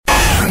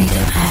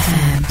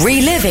FM.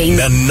 Reliving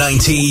the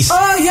 90s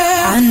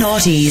and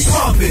noughties.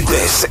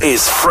 This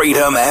is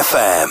Freedom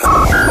FM.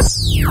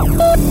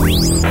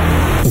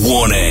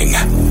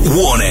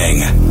 Warning.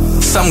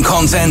 Some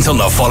content on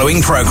the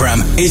following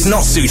program is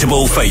not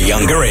suitable for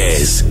younger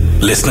ears.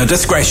 Listener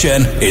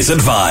discretion is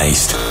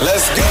advised.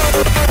 Let's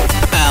go.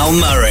 Al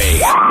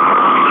Murray.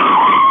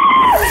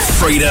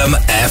 Freedom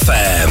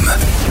FM.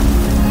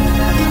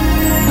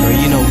 Girl,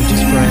 you know we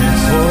just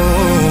friends.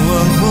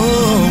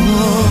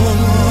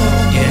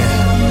 Yeah.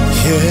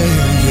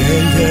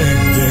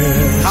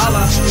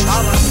 Holla.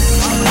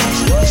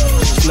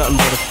 Nothing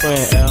but a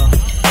friend, Al.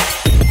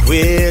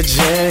 We're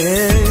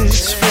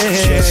just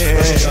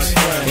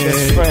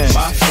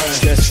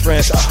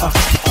friends.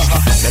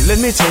 Now let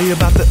me tell you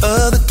about the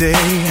other day.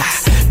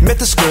 Met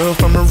this girl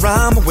from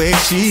around the way.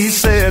 She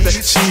said that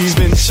she's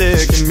been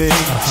checking me.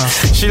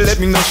 She let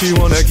me know she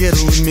wanna get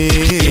with me.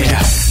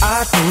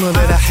 I told her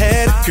that I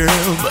had a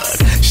girl, but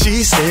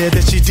she said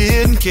that she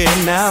didn't care.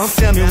 Now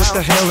tell me what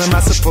the hell am I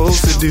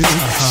supposed to do?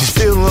 She's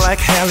feeling like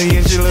Hallie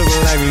and she looks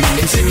like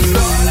me too.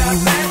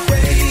 That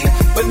way,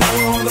 but now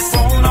we're on the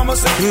phone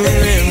almost every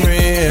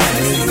day.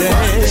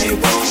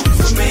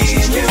 For me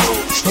and you.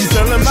 I'm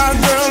telling my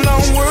girl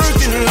I'm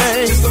working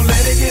late. Just don't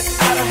let it get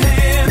out of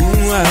hand.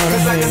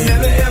 Cause I can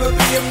never ever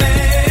be a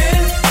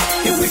man.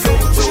 If we go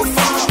too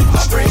far,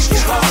 I'll break your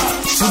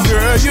heart. So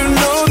girl, you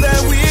know that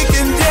we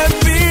can just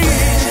be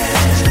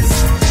friends.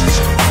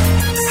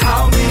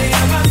 How many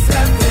of us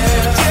have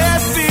there?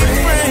 Just be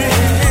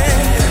friends.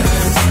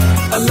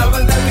 A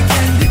lover that we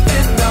can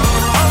depend on.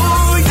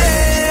 Oh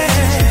yeah.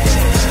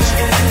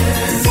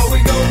 Before we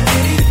go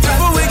any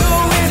further,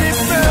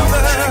 you know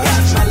that I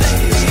got my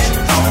lady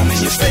at home in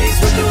your face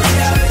with the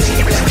reality.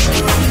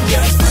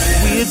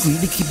 We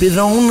agreed to keep it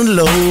on the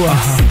low.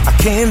 I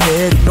can't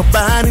let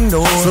nobody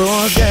know. So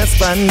I guess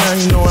by now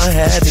you know I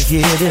had to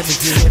get it.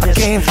 I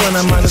can't front,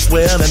 I might as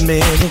well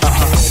admit it.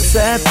 The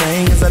sad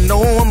thing is I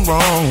know I'm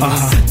wrong.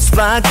 This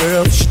fly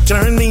girl, she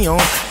turned me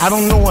on. I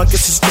don't know, I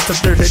guess it's just a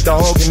dirty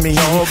dog in me.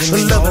 The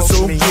love is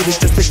so good, it's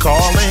just a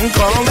calling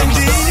deep.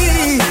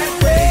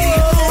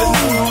 But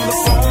now on the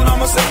phone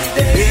almost every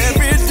day.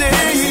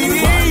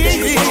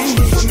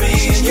 For me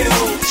and you.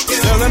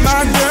 Telling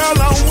my girl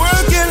I'm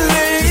working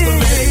late.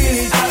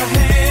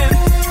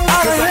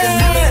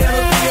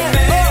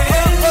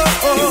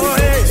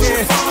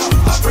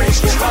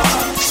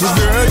 So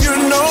girl, you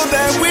know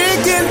that we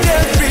can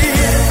just be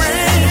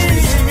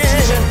friends.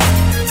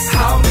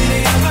 How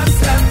many of us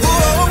have been?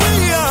 Oh,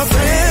 we are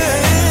friends.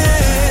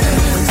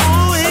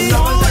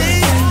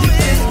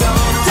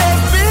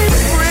 Just be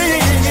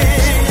friends.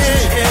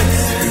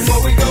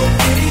 Before we go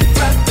any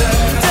further,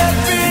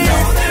 you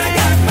know that I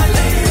got my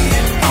lady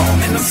at home.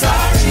 And I'm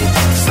sorry,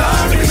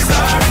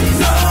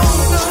 no.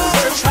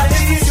 I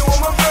need you on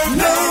my birthday.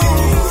 No.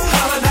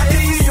 I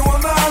need you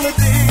on the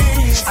holiday.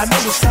 I know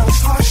it sounds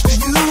harsh to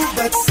you,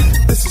 but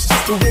this is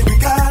just the way we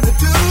gotta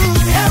do.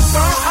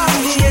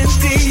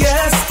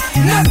 F-R-I-E-N-D-S.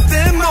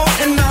 Nothing more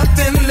and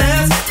nothing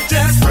less.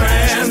 Just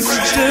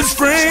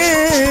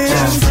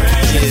friends.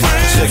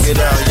 Check it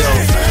out, yo.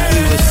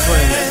 We was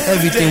friends.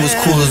 Everything was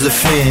cool as a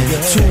fan.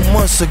 2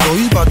 months ago,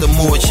 you about to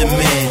move with your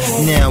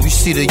man. Now we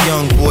see the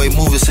young boy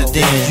moving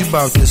sedans. You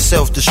about to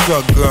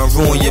self-destruct, girl, and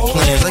ruin your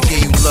plans. I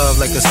gave you love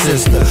like a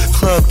sister.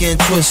 Club getting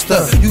twisted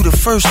up. You the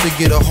first to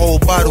get a whole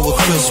bottle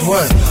of Chris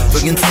what?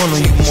 Looking fun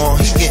on you,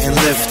 mom. He getting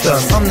lift up.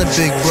 I'm the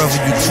big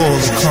brother you call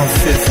to come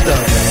fifth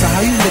up. So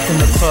how you look in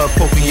the club,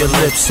 poking your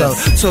lips up?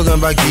 Talking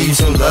about give you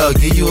some love,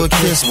 give you a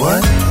kiss, what?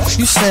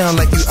 You sound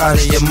like you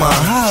out of your mind.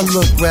 How I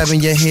look,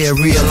 grabbing your hair,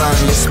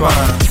 realigning your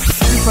spine.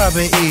 You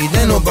probably eat,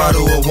 ain't no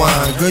bottle of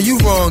wine. Girl, you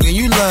wrong and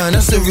you lying,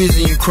 that's the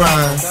reason you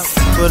crying.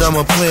 But I'm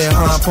a player,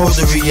 how I'm supposed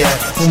to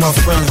react when my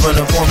friends run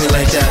up on me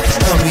like that.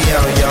 Help me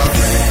out, y'all.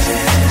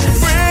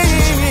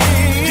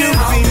 You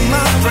be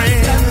my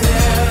friend,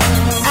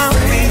 I'll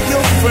be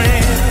your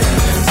friend.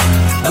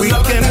 We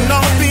can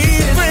all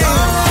be friends.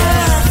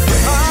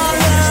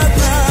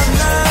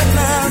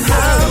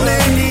 How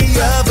many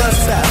of us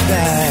have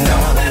that?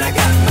 Know that I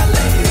got my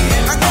lady.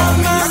 I got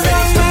my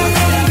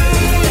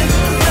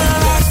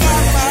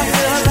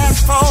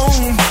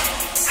home.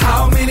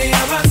 How many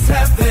of us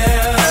have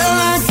there?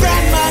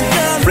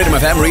 Freedom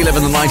FM,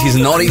 reliving the 90s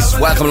and noughties.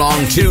 Welcome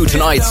along to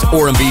tonight's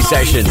RnB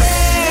Sessions,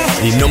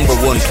 the number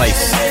one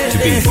place to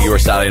be for your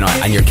Saturday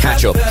night and your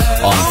catch up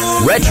on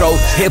retro,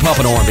 hip hop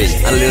and R&B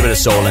and a little bit of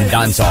soul and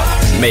dancehall,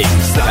 maybe,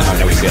 depending on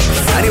how we feel.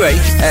 Anyway,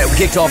 we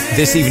kicked off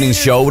this evening's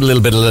show with a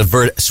little bit of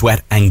Levert,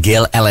 Sweat and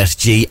Gill,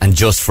 LSG and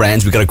Just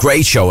Friends. We got a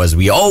great show, as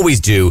we always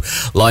do,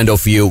 lined up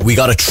for you. We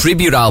got a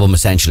tribute album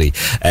essentially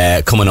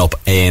coming up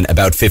in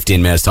about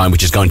 15 minutes time,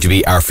 which is going to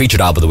be our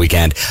featured album of the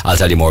weekend. I'll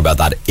tell you more about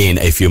that in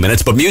a few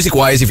minutes. But music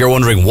wise, if you're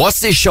wondering what's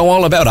this show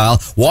all about, Al,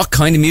 what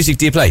kind of music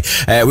do you play?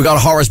 We got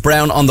Horace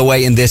Brown on the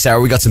way in this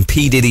hour. We got some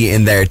P. Diddy Haley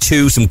in there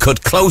too. Some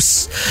Cut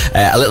Close,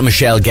 a little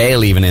Michelle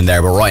Gale even in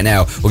there. But right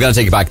now, we're going to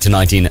take you back to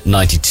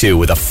 1992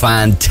 with a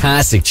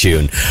fantastic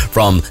tune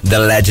from the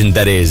legend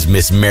that is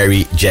Miss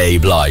Mary J.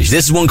 Blige.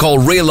 This is one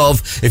called Real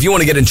Love. If you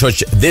want to get in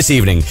touch this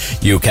evening,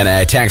 you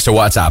can text or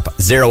WhatsApp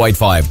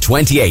 085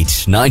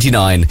 28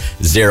 99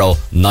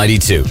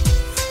 092.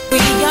 We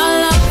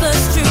all love the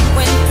street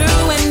went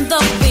through and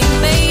though we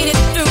made it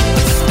through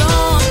the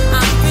storm.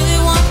 I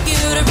really want you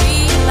to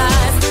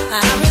realize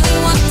I really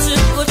want to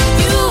put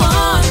you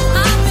on.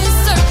 I've been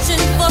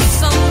searching for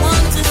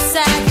someone to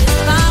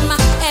satisfy my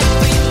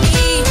every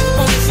need.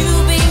 Won't you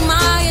be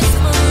my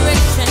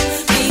inspiration?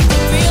 Be the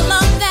real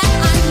love that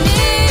I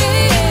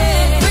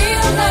need.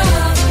 Real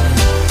love.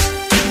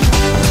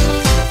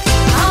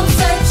 I'm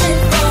searching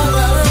for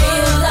a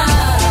real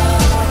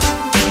love.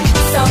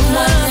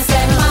 Someone to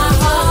set my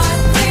heart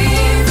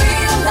free.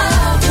 Real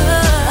love.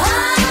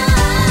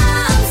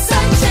 I'm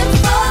searching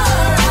for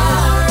a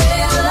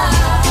real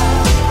love.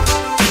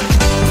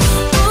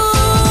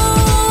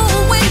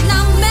 Ooh, when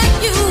I met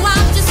you, I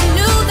just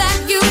knew that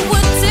you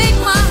would take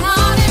my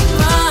heart and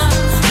run.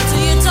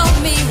 Till you told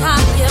me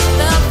how you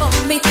felt for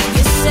me.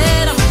 You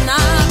said I'm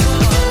not the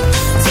one.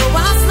 So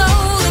I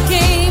slowly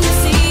came to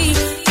see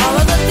all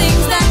of the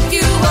things that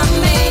you were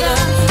made of.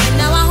 And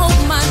now I hope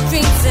my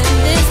dreams and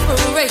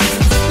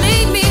inspirations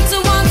lead me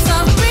towards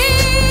some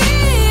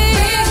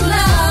real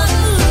love.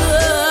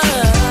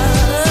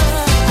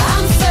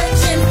 I'm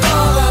searching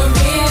for a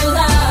real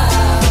love.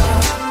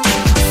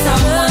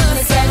 Someone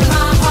to set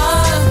my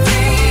heart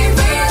free.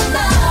 Real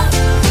love.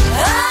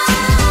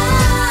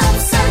 I'm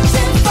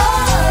searching for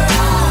a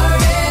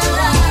real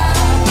love.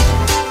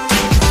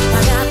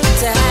 I got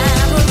to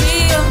have a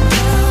real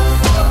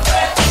love.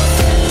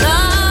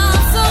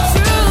 Love so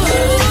true.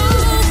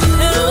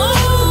 And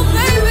oh,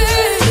 baby,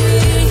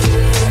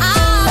 I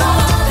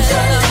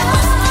fell in love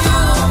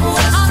with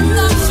you. I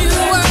thought you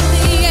were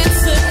the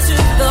answer to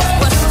the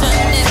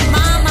question in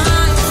my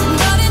mind.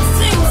 But it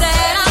seems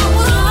that I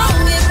was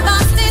wrong. If I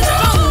stayed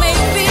strong,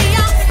 maybe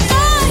I'll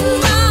find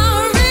my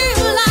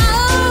real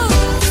love.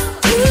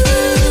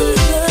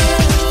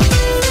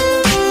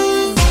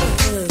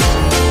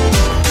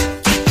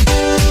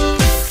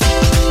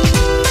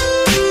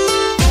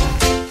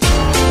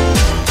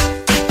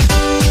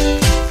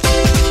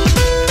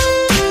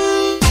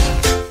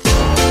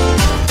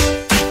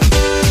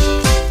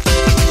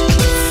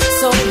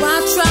 So I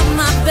try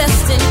my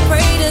best and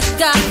pray to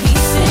God He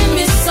send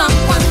me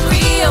someone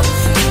real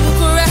to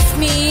caress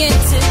me and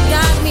to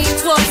guide me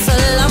towards a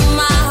love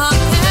my heart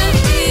can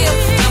feel.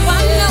 Now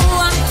I know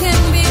I can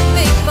be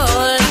faithful,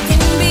 I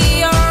can be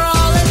your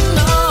all in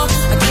all.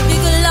 I give you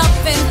good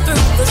loving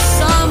through the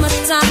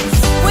summertime,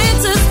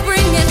 winter,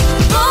 spring, and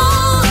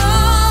fall.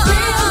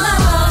 Real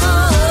love.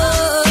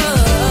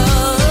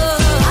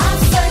 I'm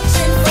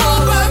searching for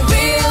a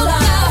real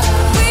love.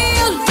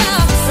 Real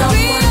love.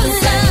 Someone to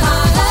set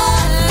my heart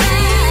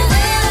free.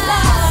 Real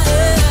love.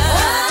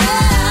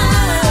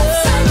 I'm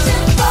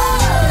searching for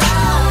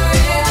a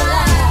real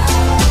love.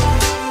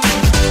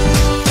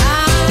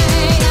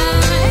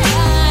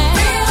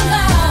 Real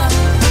love.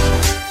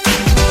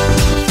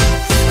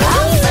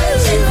 I'm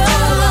searching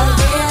for a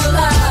real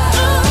love.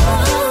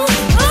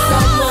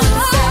 Someone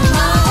to set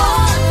my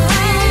heart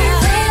free.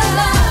 Real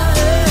love.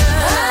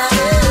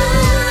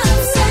 I'm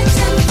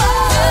searching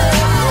for a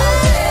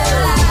real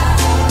love.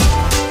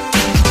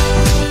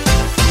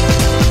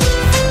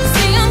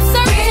 See, I'm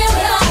searching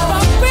for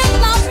a real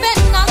love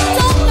and I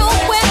don't know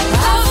where to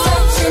go.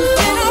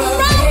 Been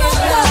around the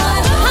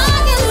world,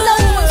 high and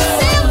low,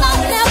 still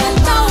I'll never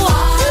know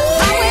how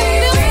it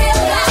feels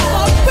to have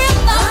a real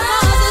love.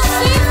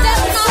 'Cause it seems that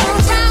I'm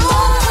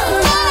around.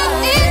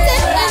 Love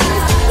isn't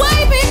this way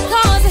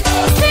because it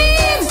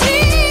seems we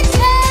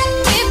let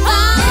me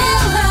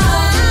find.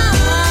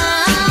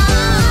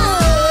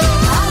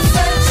 I'm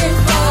searching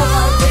for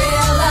a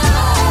real love.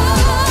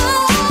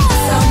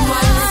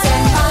 Someone to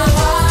set my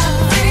heart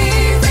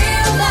free.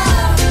 Real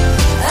love.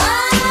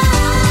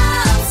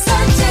 I'm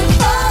searching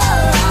for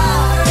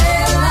a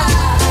real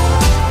love.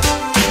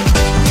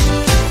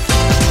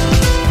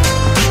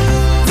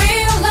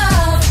 Real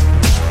love.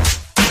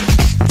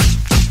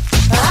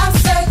 I'm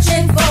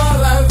searching for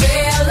a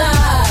real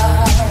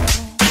love.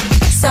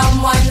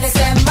 Someone to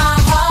set my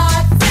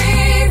heart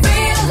free.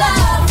 Real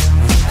love.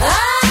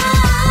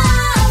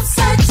 I'm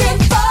searching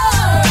for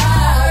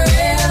a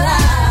real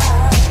love.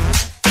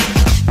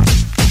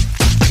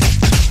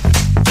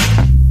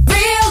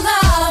 Real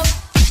love.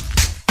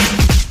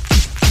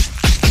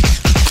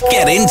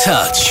 Get in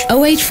touch.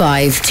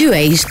 085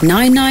 28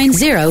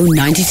 990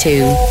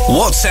 92.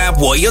 WhatsApp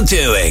what you're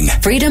doing.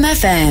 Freedom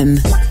FM.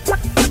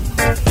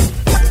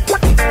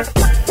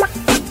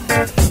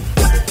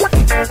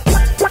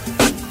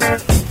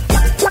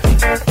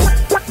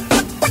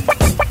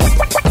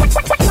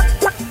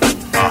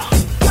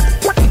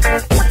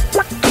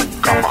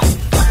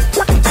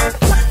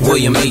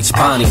 William H.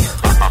 Bonney.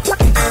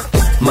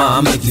 Ma,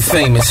 I make you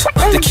famous.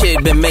 The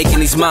kid been making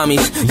these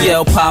mommies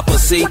yell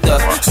Papacita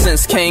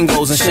since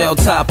Kangos and shell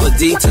top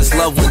Adidas.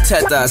 Love when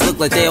tetas look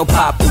like they'll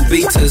pop through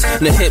beaters.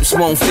 And the hips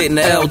won't fit in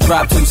the L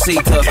drop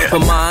two-seater. But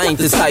ma, I ain't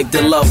the type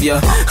to love ya.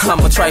 I'm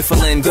a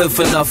trifling, good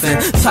for nothing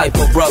type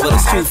of brother.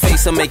 This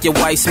two-face will make your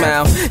wife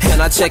smile.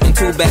 And I check in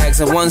 2 bags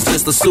and one's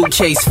just a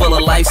suitcase full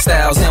of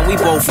lifestyles. And we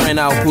both rent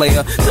out,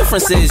 player.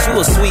 Difference is you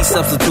a sweet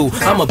substitute.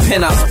 I'm a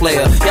penthouse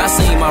player. Y'all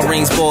seen my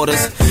rings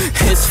borders.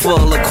 It's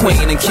full of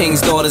queen and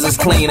king's daughters. It's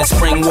clean as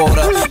spring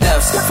water.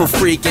 F's for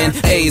freaking,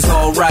 A's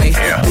alright.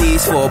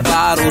 B's for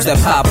bottles that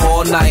pop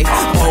all night.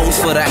 O's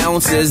for the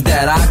ounces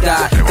that I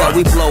got. That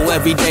we blow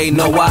every day.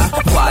 Know why?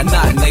 Why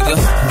not, nigga?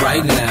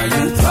 Right now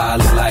you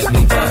probably like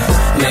me, but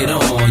later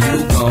on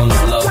you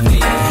gonna love me.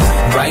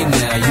 Right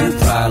now you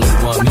probably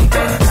want me,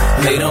 but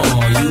later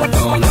on you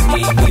gonna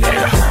need me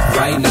there.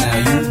 Right now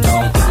you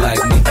don't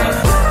like me, but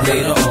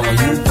later on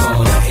you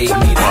gonna hate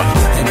me there.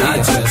 And I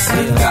just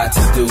got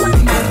to do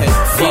me.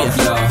 Fuck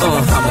y'all.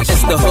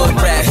 It's the hood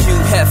rat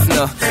Hugh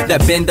Hefner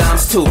that been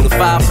dimes too. The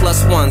 5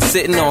 plus 1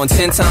 sitting on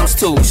 10 times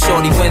 2.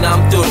 Shorty when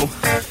I'm through,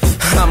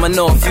 I'ma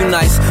know if you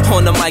nice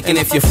on the mic and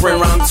if your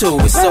friend rhyme too.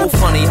 It's so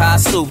funny how I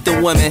salute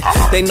the women.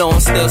 They know I'm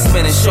still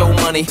spending show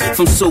money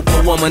from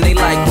Superwoman. They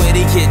like where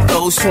they get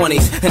those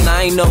 20s. And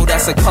I ain't know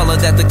that's a color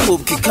that the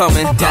coupe keep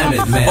coming. Damn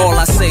it, man. All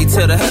I say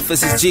to the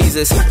heifers is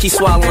Jesus. Keep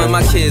swallowing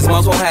my kids, might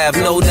as well have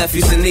no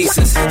nephews and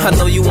nieces. I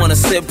know you wanna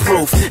sip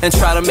proof and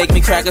try to make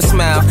me crack a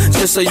smile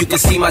just so you can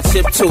see my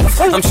chip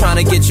tooth. I'm trying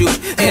to get you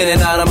in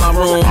and out of my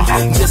room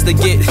just to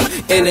get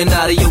in and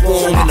out of your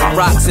womb. And the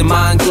rocks in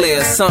mine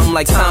glare, something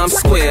like Times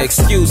Square.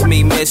 Excuse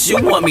me, miss, you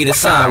want me to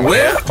sign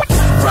where?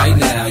 Right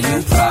now,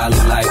 you probably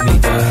like me,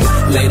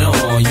 but later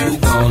on, you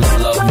gonna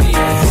love me.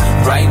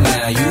 Right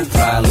now, you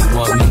probably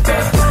want me,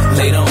 but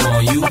later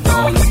on, you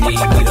gonna need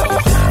me, though.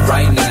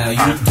 Right now,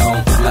 you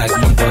don't like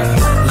me,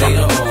 but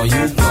later on,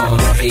 you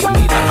gonna hate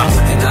me, though.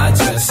 And I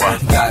just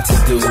got to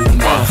do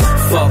more.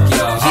 Fuck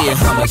y'all,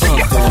 yeah, I'ma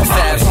keep going.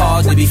 Fab's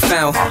hard to be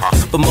found,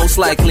 but most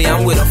likely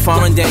I'm with a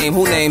foreign dame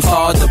who name's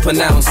hard to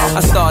pronounce. I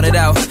started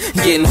out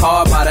getting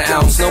hard by the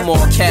ounce. No more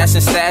cash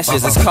and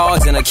stashes, it's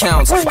cards and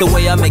accounts. The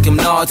way I make him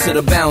nod to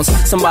the bounce.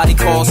 Somebody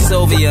call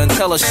Sylvia and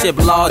tell her ship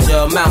larger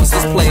amounts.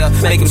 This player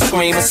make him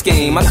scream and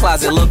scheme. My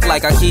closet look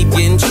like I keep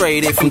getting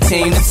traded from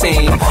team to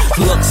team.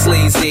 Look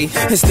sleazy,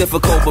 it's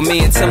difficult, but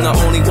me and Tim the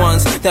only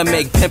ones that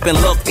make pimpin'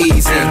 look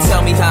easy.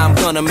 Tell me how I'm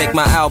gonna make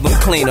my album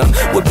cleaner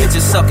with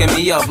bitches sucking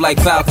me up like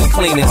vacuum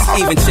cleaners.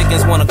 Even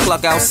chickens wanna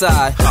cluck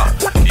outside.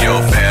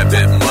 Your fat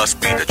bit must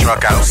be the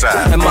truck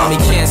outside. And mommy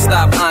can't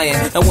stop eyeing.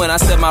 And when I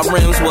said my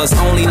rims was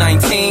only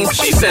 19,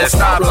 She said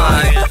stop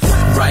lying.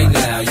 Right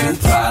now you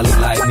probably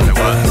like me,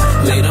 but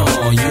later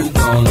on you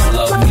gonna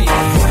love me.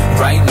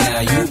 Right now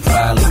you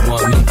probably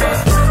want me, but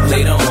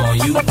later on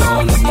you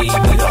gonna need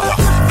me, though.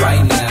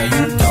 Right now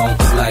you don't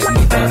like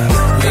me, but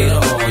later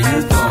on you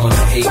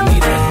gonna hate me,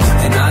 though.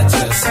 And I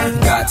just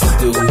got to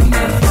do me.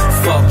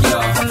 Fuck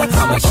y'all,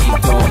 I'ma keep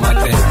doing my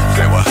thing.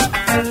 Say what?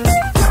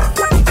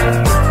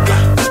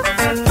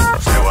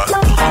 Say what?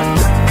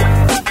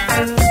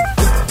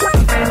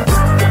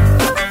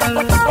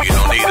 You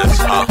don't need us,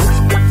 huh?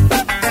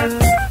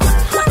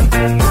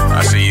 I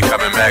see you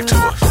coming back to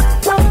us.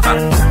 Huh?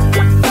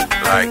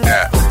 Like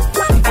that.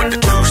 With the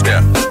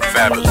 2-step.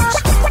 Fabulous.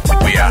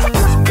 We out.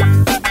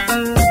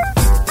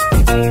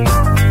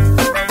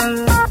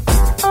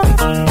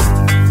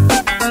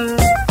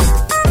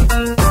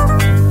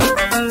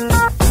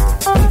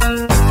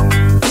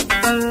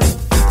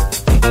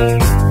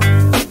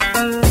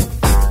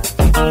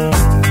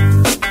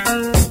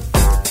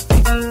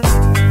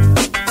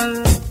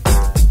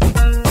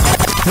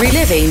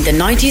 Reliving the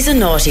 90s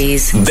and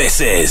noughties.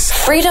 This is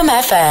Freedom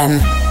FM.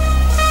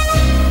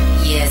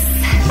 Yes.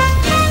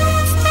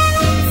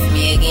 It's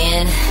me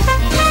again.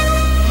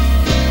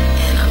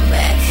 And I'm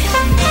back.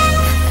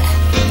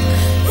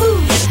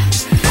 Woo.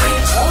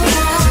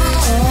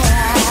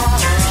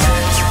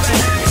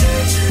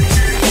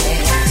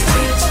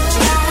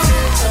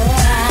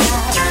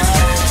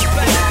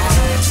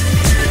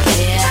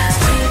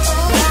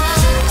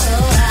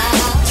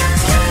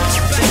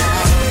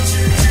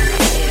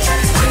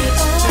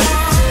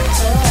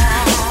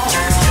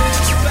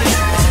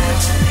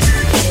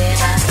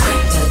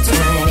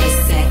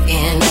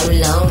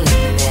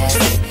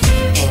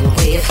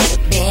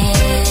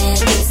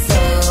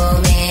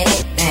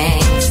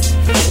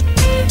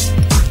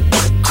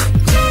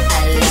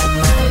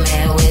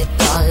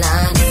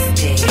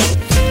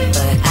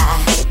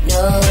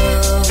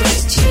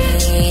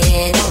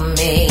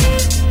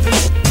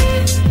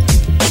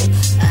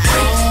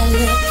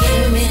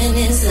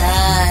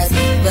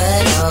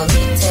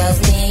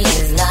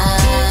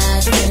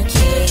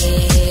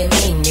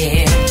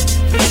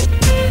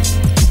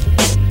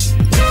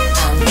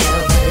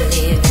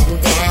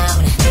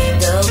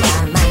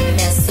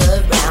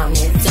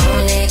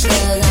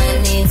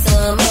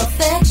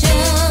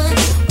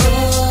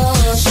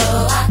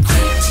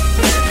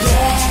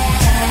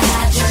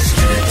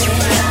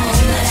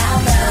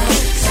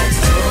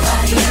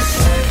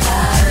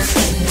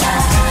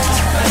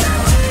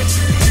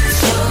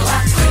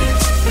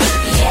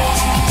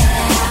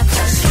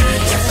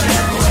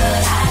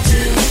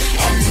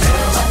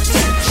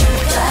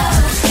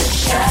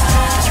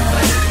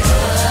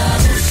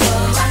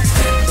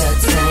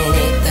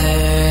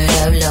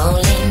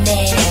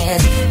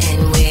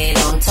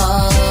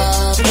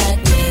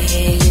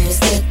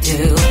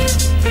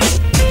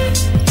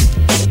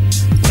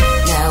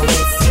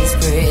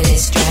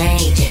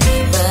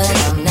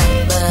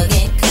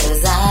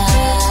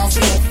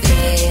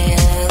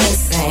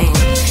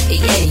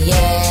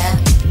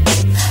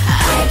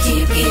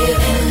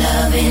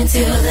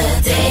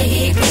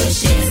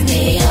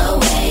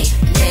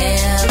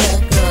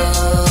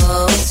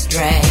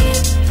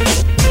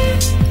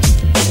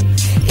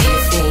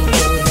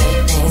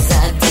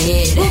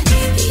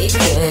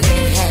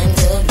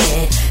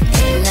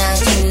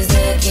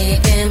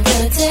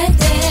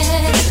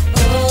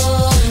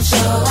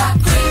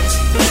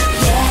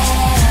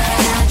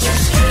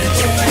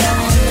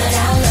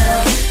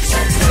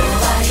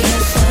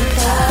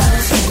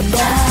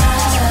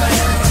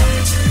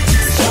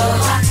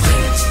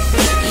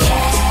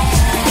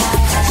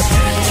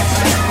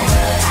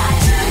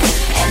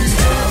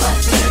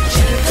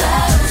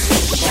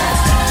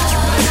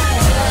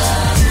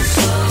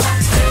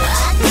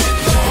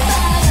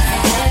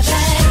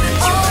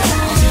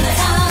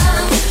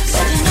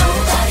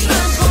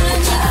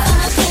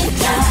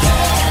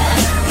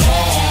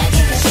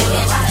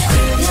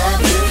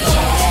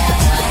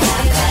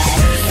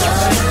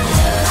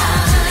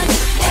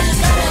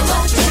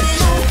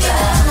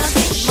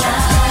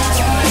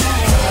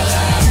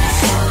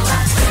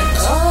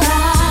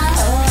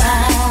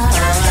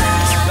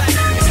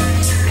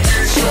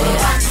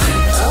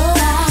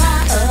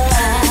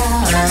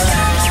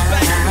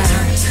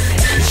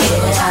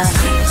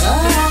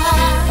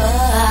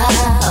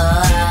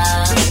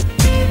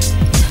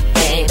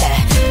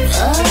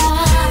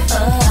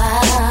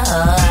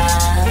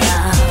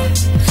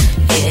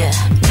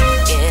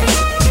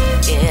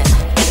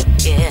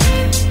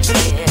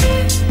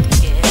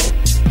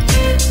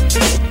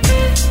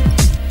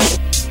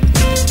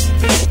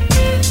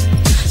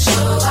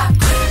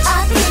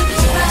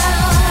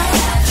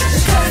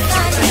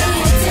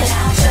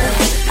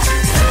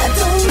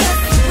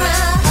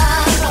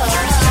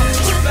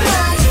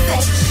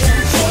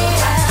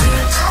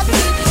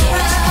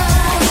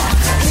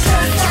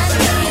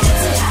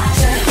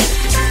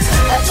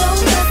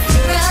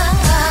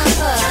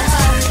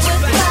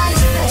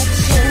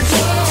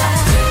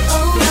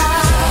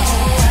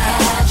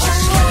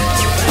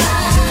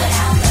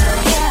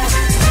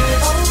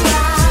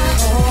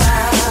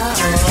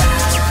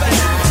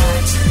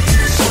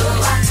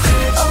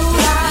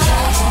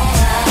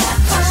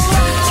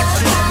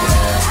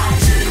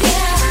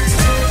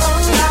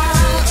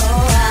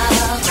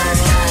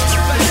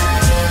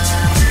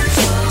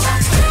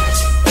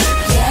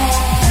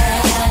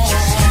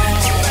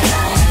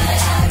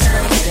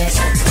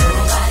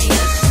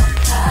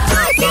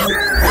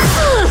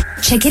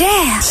 Check it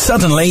out.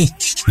 Suddenly,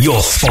 your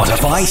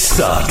Spotify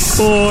sucks.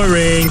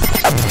 Boring.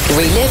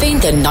 Reliving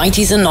the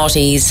 90s and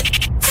noughties.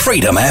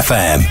 Freedom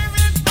FM.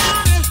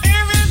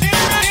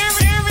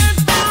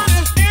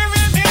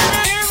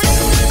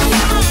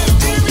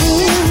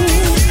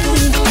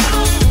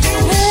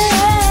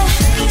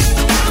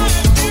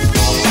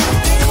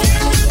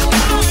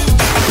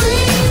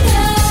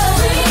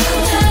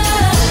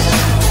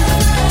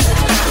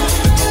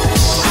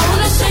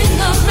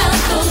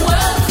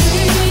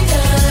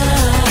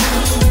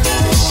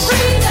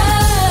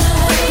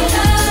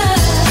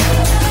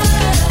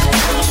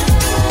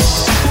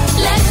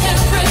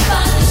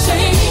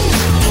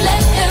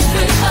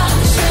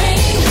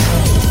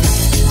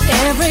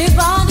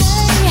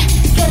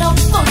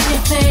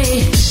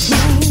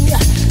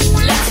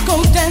 Let's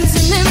go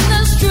dancing in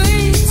the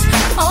streets.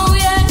 Oh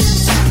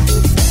yes,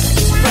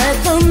 spread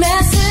the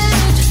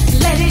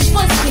message. Let each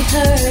voice be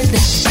heard.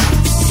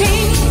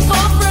 Sing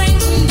for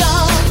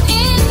freedom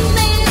in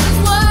this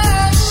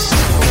world.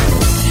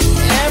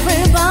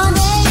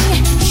 Everybody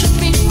should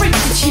be free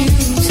to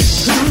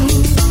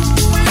choose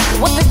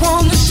what they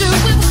want to do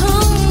with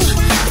whom.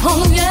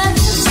 Oh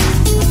yes,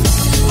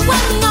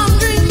 when I'm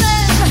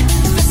dreaming,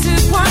 this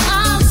is what I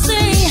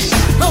see.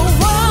 A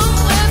world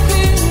where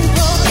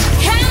people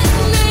can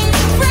be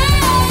free.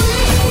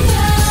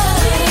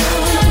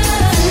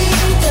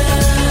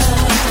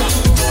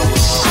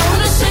 I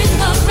wanna sing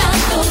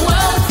around the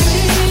world.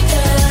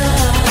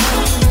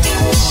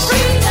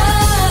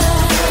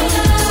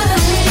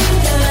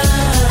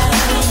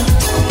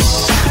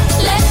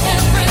 Let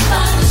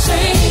everybody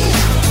sing.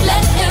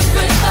 Let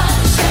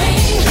everybody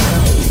sing.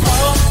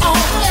 Oh,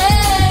 oh,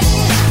 hey.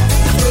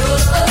 Oh,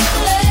 oh,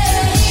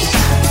 hey.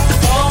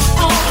 Oh,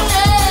 oh, hey. Oh, oh,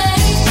 hey.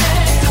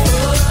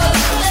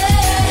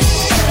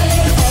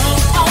 Oh,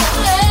 oh,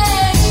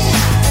 hey.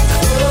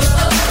 Oh,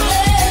 oh,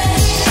 hey.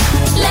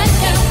 Let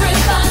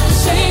everybody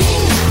sing.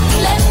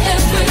 Let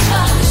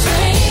everybody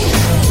sing.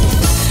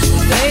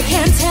 They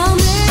can't tell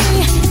me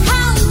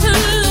how to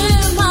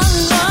live my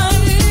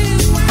life.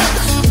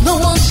 No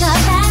one's got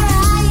that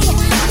right.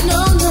 No,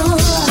 no.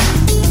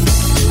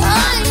 I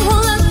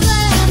won't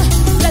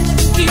let them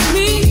keep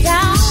me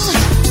down.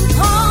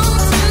 All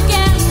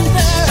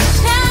together,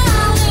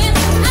 shouting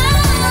out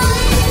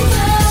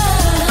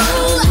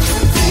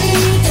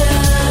freedom.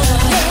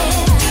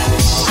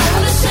 I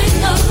wanna sing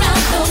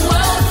around the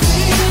world.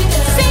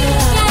 Sing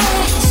it,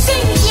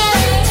 sing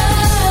it.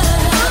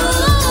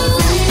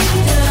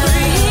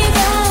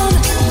 Freedom,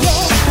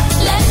 yeah.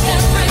 Let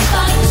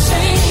everybody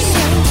sing.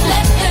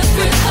 Let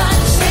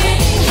everybody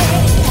sing.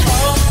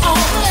 Oh,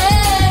 oh,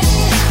 hey.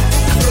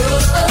 Oh,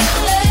 oh,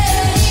 hey.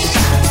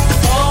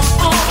 Oh,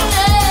 oh,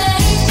 hey.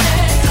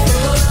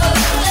 Oh,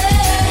 oh, hey.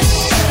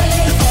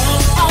 Oh,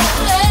 oh,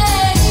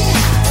 hey.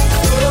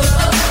 Oh,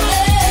 oh,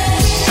 hey.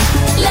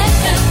 Let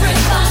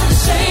everybody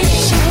sing.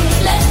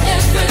 Let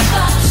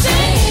everybody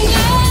sing.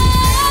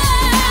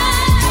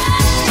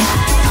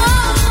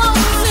 Oh,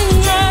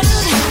 sing it.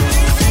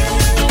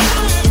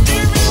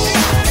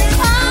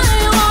 I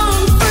want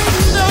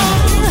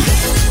freedom.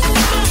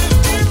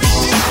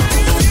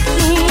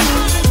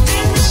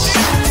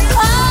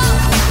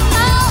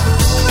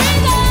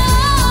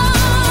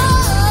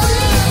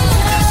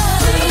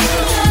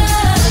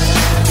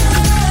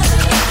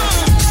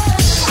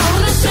 I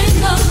wanna sing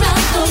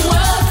around the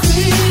world.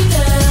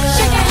 Freedom.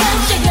 Shake your hand,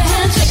 shake your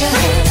hand, shake your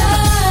hand.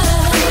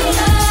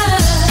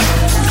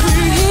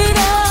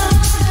 Freedom.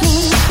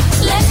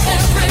 Let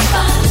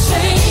everybody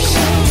sing.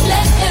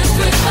 Let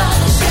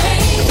everybody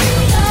sing.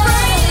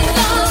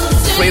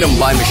 Freedom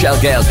by Michelle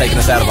Gale, taking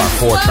us out of our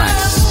 4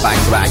 tracks back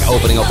to back,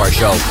 opening up our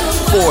show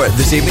for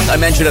this evening. I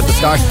mentioned at the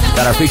start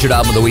that our featured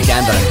album of the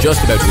weekend that I'm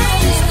just about to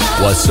introduce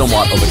was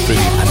somewhat of a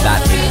tribute, and that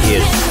it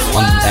is.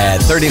 On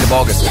 13th of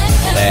August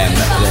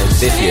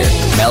this year,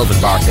 Melvin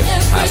Barclay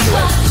passed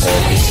away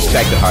of a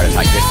suspected heart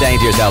attack. You're saying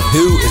to yourself,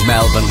 who is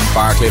Melvin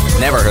Barclay?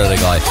 Never heard of the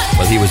guy.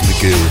 Well, he was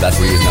Magoo. That's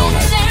what he was known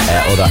as.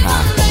 Other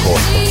half, of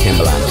course, of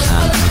Timbaland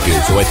and Magoo.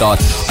 So I thought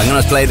I'm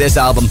going to play this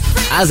album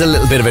as a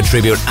little bit of a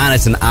tribute, and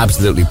it's an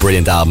absolutely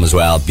brilliant album as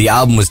well. The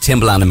album was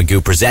Timbaland and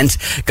Magoo Present.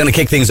 Going to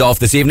kick things off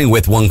this evening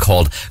with one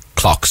called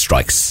Clock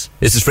Strikes.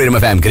 This is Freedom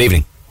FM. Good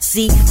evening.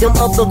 See, them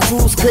other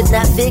crews could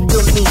not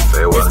figure me.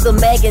 It's the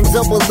Mag and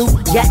Double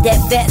Loop, got that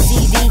fat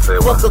CD.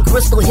 Fuck a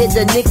crystal, hit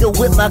the nigga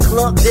with my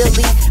club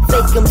Billy.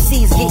 Fake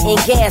MCs getting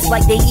gas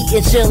like they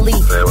eating chili.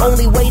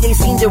 Only way they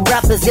seem to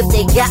rap is if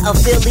they got a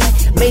Philly.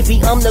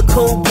 Maybe I'm the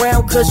Cold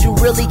Brown cause you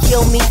really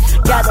kill me.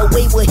 Got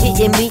away with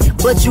hitting me,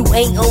 but you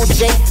ain't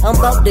OJ. I'm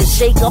about to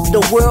shake up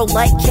the world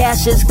like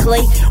Cassius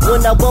Clay.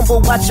 When I bumble,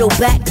 watch your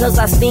back cause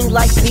I sting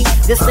like Pete.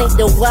 This ain't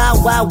the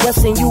Wild Wild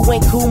West and you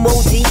ain't Kumo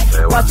D.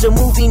 Watch a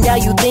movie, now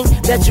you think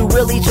that you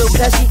really Joe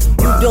Pesci.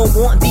 You don't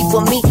want beef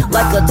with me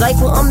like a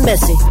diaper, I'm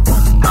messy.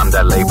 I'm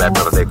that laid back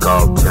brother they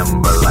call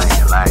Timberland.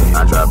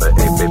 I drive a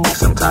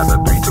 850, sometimes a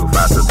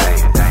 325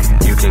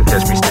 sedan. You can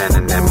catch me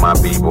standing in my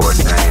b-boy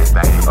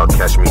stand, or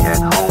catch me at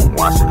home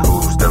watching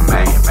Who's the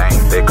Man.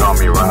 They call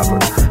me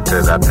Robert,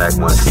 cause I pack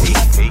much heat.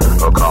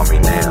 or call me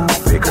Nail,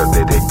 because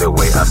they dig the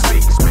way I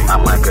speak.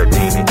 I'm like a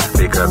genie,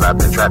 because I've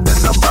been trapped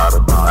in a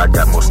bottle. I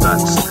got more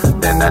stunts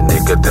than that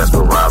nigga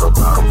Desperado.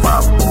 Come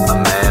follow, a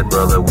mad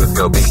brother with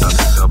go beats.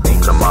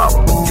 Tomorrow,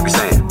 you be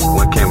saying,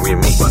 when can we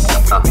meet? My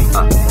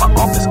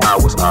office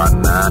hours are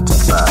 9 to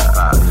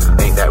 5.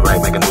 Ain't that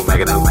right? Make a new.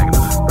 When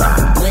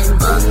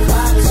the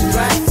clock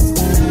strikes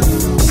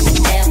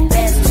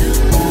 2:30,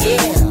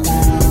 yeah,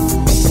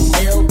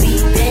 they'll be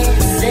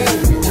dancing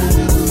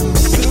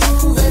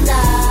through the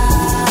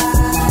night.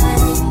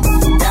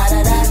 Da da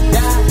da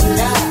da da,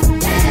 da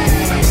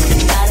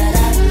da da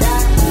da da,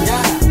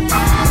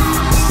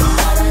 da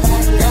da da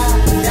da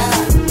da,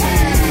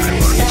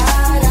 da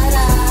da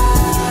da.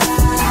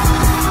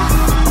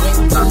 When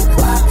the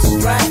clock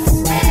strikes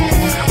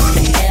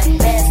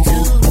 2:30,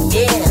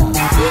 yeah,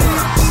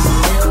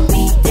 they'll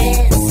be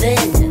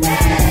dancing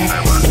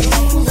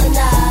through the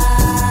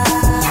night.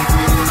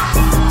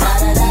 Da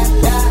da da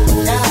da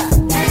da, da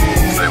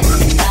da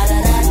da da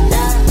da,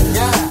 da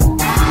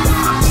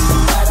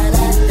da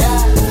da da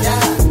da,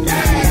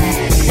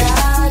 da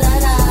da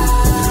da.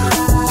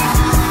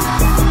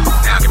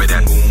 Now give me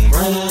that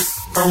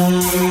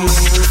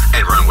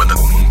and run with it.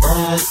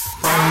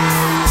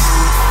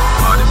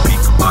 Party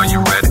people, are you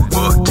ready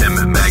for Tim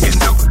and Meg and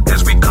Duke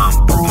as we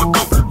come through my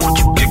goop? Won't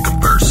you kick a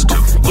verse too?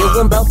 Yo,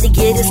 I'm about to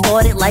get it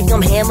started like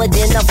I'm hammered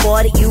and I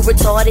fought it. You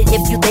retarded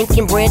if you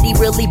thinking Brandy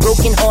really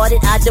broken hearted.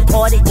 I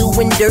departed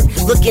doing dirt,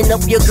 looking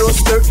up your girl's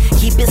skirt.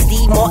 Keep it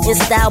Steve Martin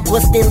style,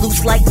 bustin'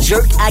 loose like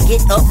jerk. I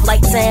get up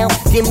like town,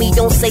 then me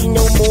don't say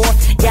no more.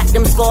 Got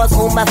them scars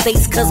on my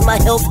face cause my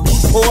health be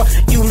poor.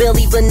 You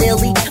Milli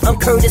Vanilli, I'm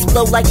Curtis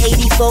Blow like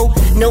 84.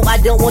 No, I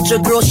don't want your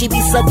girl, she be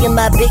sucking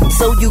my dick,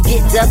 so you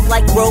get ducked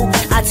like bro.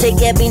 I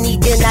take Ebony,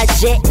 then I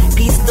jet.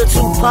 Piece the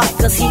Tupac,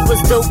 cause he was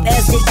dope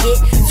as it get.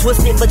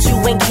 Twisted, but you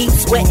ain't keep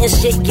sweating,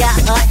 shit got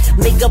hot.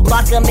 Make a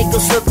block, I make a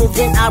circle,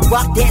 then I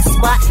rock that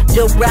spot.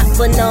 The rap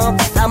phenom,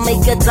 I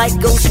make a dyke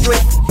go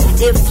straight.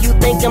 If you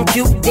think I'm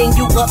cute, then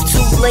you up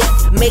too late.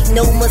 Make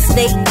no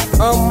mistake,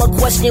 I'm a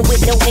question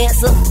with no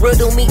answer.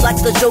 Riddle me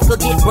like the Joker,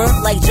 get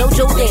burnt like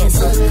JoJo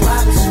Dancer. The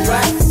clock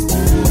strikes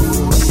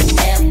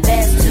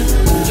 2:30,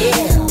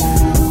 yeah,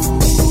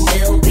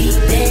 they'll be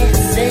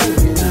dancing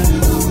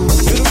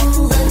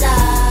through the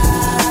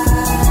night.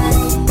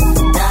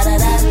 Da da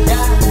da da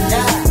da,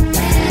 da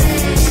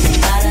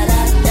da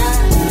da da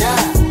da, da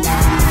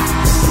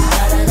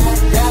da da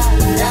da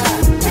da,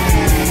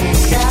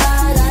 da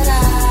da da.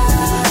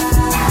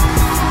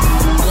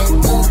 When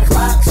the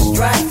clock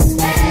strikes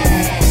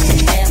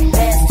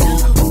 2:30,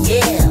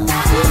 yeah,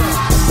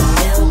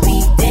 they'll be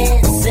dancing through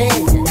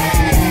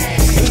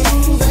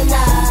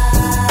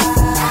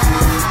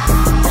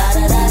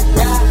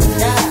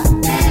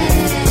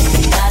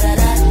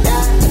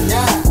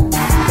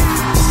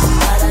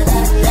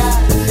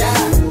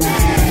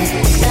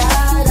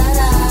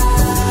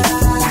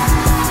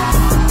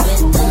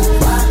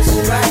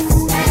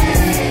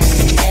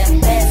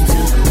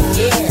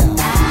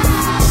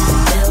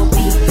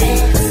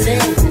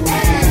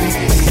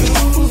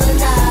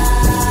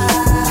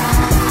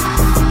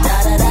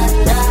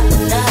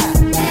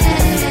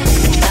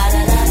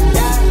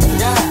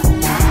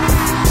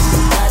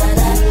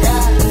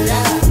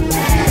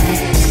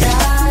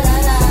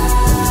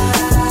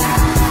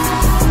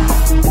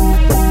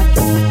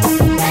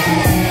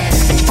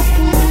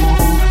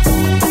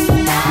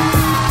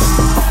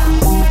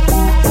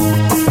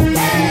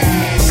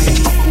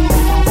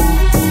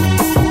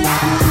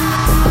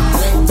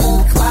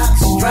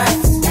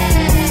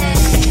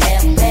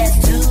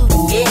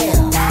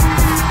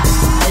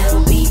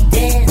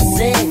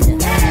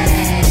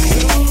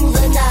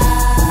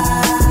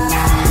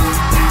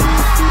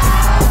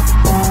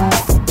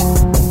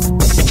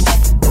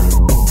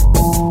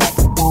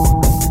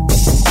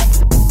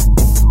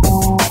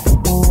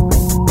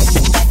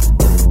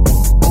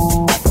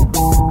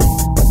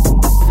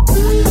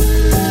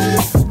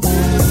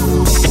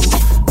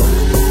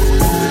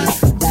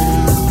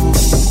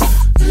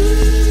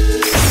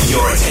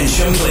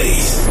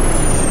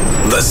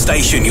the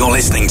station you're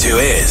listening to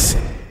is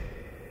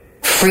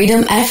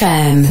Freedom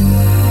FM.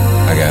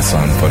 I got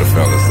something for the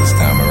fellas this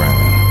time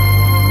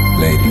around.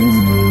 Ladies,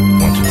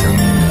 won't you tell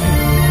me your name?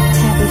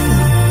 Tabitha,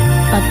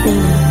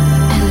 Athena,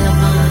 and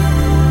Lavon.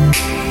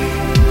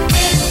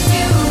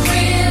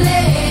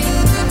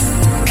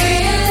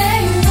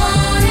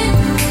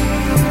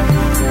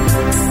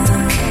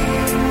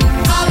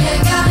 All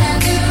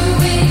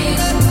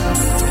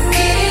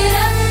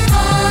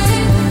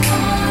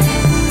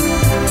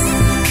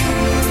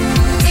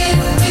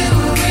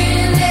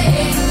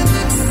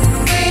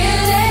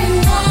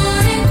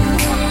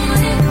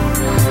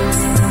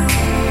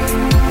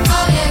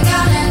you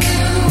gotta do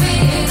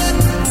is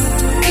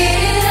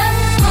get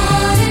up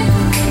on it.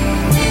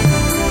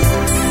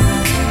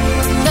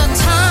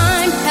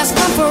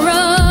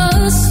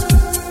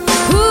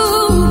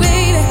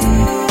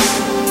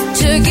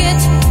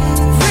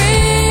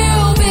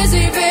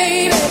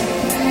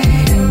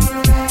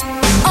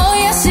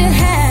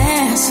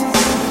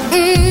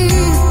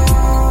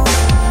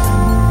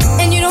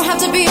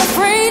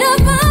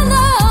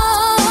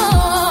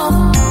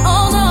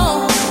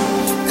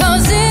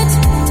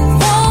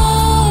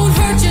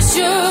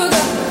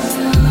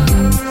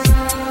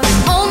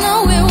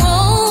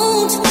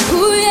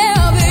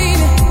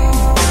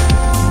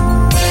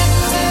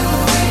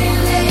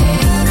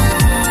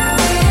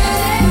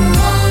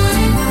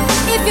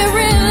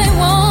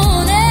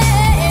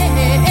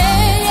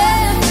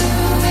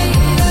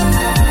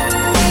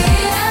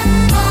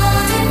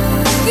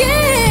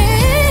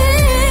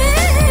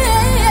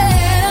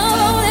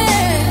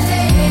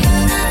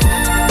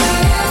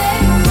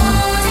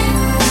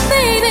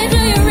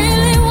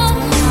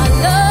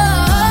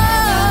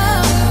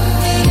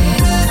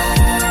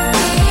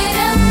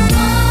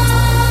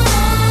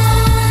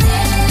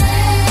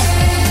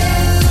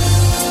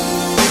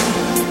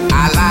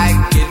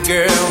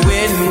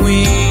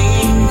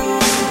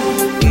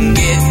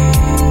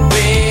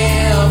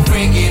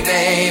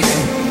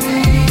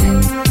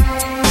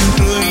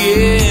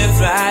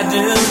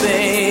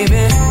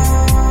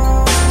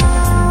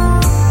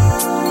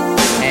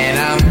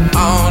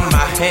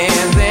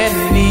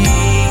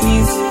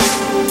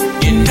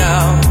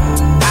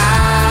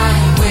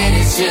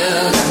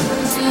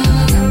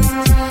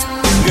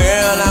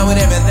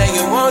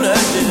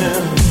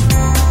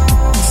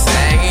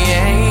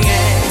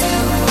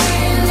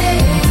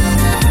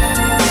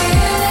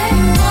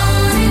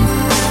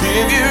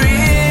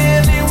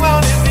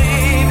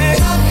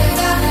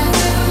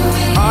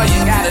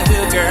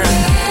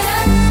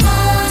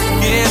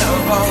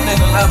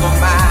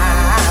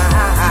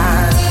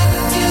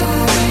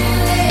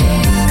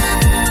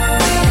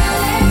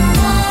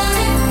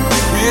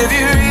 If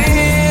you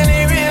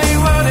really, really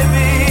wanna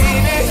be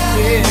next to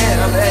me,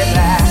 baby.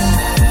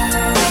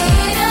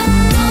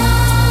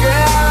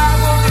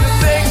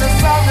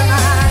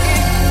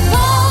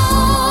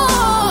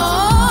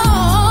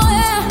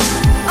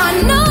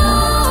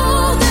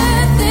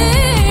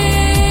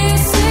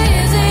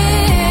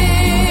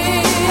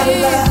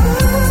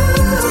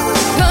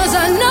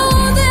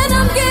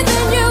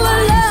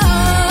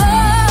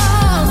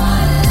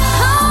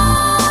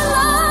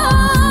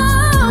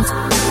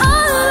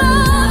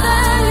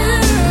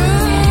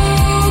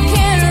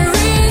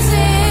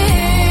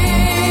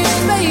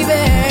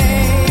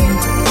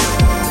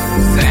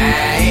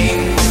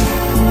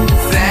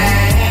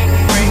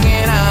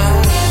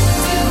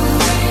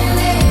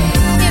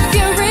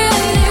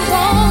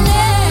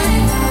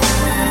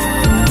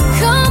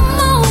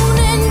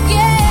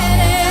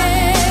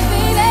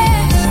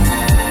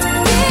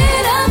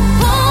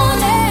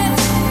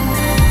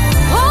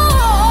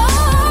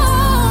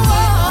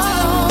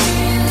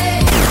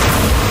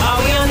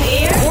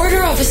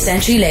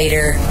 Century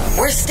later,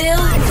 we're still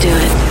doing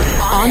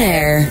it on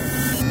air.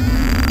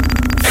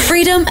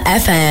 Freedom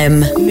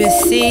FM.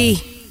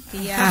 Missy.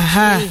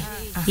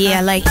 Yeah,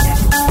 I like that.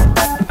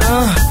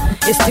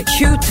 It's the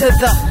Q to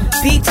the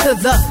B to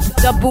the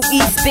double E,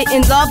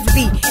 spitting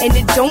lovely, and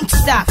it don't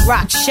stop.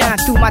 Rock shine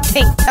through my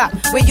tank top,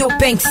 where your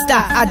bank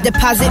stop. I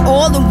deposit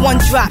all in one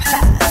drop.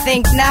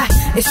 Think not,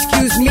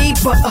 excuse me,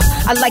 but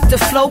I like the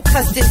flow,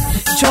 cause this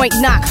joint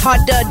knock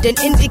harder than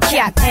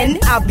Indicat, and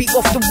I'll be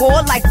off the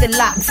wall like the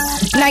locks.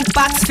 Night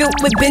box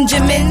filled with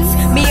Benjamins,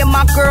 me and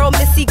my girl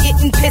Missy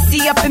getting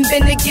pissy up in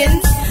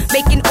Bennigan's,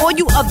 making all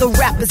you other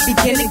rappers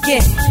begin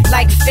again,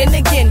 like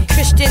Finnegan.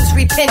 Christians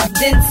repent,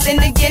 then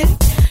sin again.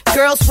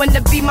 Girls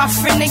wanna be my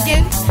friend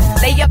again.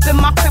 Lay up in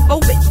my crib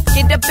with,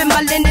 get up in my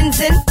linens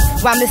in.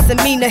 While Miss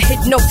Amina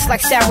hit notes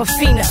like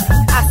Sarafina.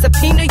 I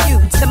subpoena you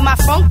to my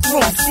funk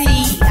room.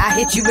 See, I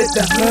hit you with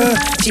the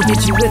she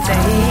hit you with the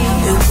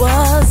It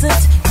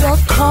wasn't your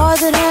car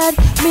that had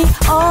me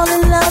all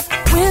in love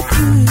with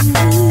you.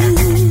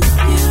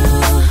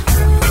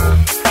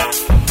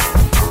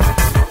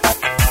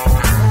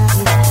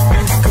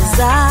 Cause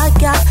I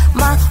got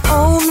my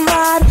own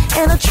ride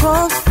and a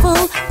trunk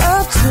full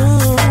of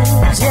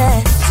tunes,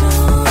 yeah,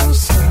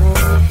 tunes.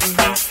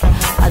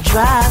 I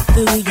drive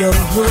through your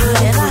hood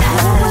and I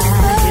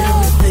hit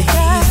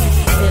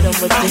 'em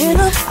with the heat,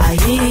 I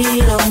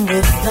hit 'em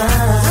with the,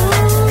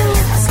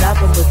 I slap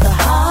 'em with the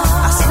heart,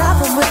 I slap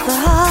 'em with the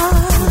heart.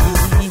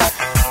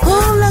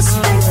 Oh, let's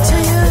drink to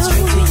you, let's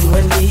drink to you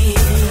and me,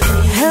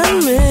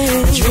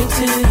 let's drink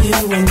to you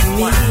and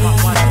me,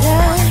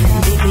 yeah.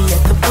 Meet me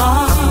at the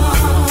bar.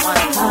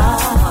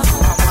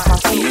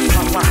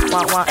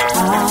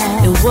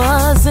 It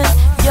wasn't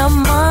your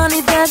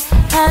money that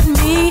had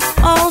me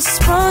all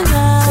sprung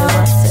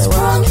out.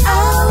 Sprung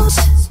out.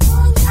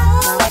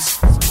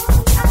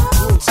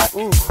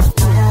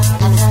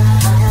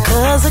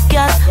 Cause I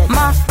got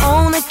my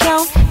own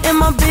account and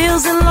my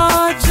bills in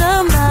large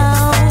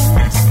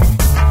amounts.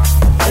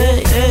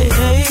 Hey, hey,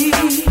 hey.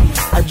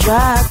 I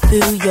drive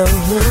through your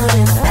hood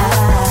and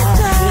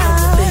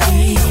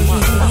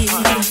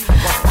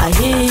I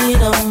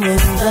hit 'em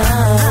with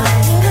love.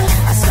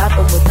 I slap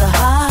 'em with the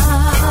heart.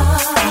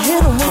 I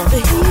hit 'em with the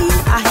heat.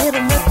 I hit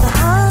 'em with the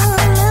heart.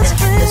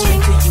 Let's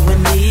drink to you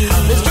and me.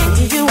 Let's drink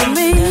to you and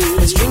me.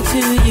 Let's drink to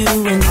you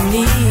and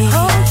me.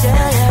 Oh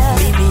yeah.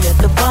 Meet me at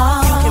the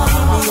bar. You can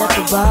meet me at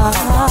the bar.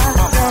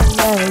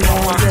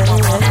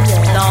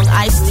 Long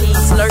iced tea,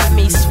 slurp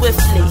me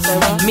swiftly.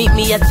 Meet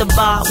me at the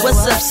bar.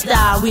 What's up,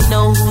 style? We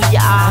know who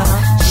you are.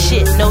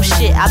 Shit, no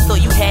shit. I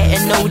thought you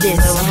hadn't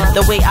noticed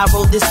the way I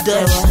roll this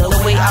Dutch. The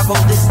way I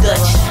roll this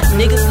Dutch.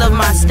 Niggas love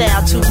my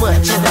style too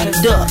much.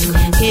 Duck.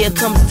 Here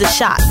comes the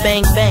shot.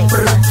 Bang bang.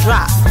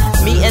 Drop.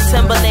 Me and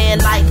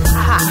Timberland like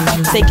hot.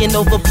 Taking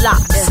over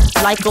blocks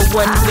like a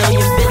 1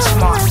 million bitch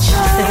march.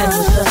 I hit 'em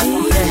with the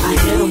heat. I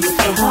hit 'em with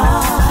the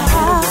heart.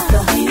 I hit 'em with the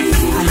heat.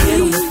 I hit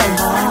 'em with the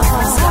heart.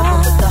 Slap 'em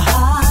with the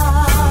heart.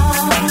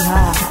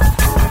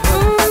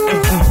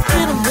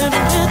 Hit 'em with the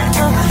heat.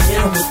 I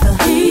hit 'em with the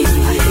heat.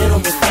 I hit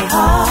 'em with the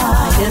heart.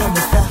 I hit 'em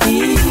with the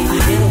heat.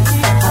 I hit 'em with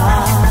the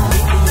heart.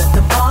 Meet me at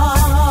the bar.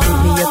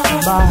 Meet me at the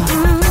bar.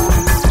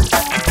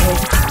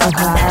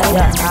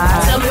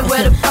 Tell me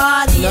where the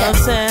party at.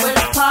 Where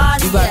the party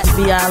at. You about to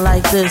be out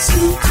like this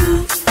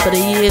for the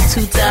year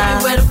 2000. Tell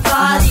me where the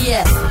party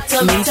at.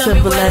 Tell me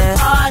where the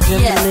party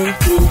at.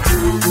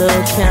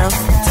 Lil' Camp.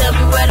 Tell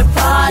me where the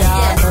party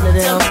at.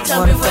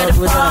 Tell me where the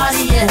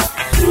party at.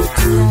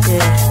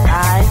 Yeah,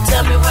 alright.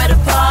 Tell me where the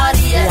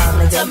party at.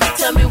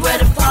 Tell me where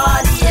the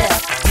party at.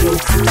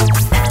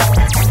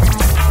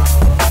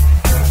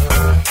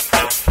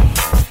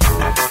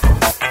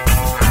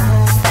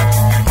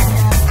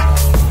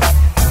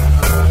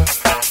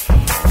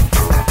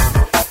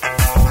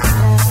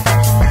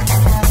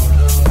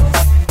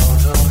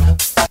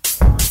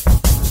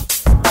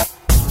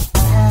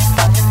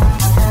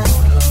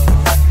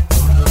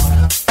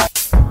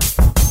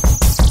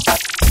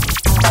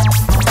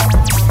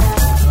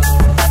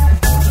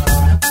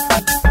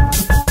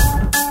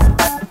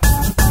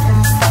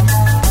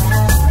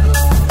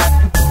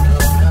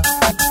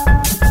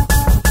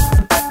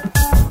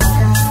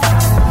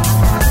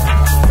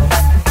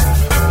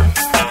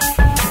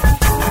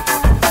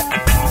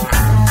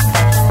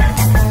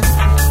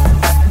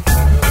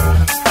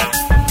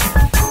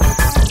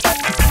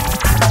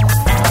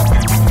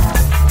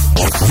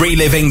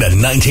 Reliving the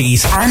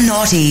 90s and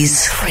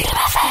noughties. Freedom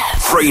FM.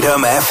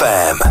 Freedom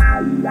FM.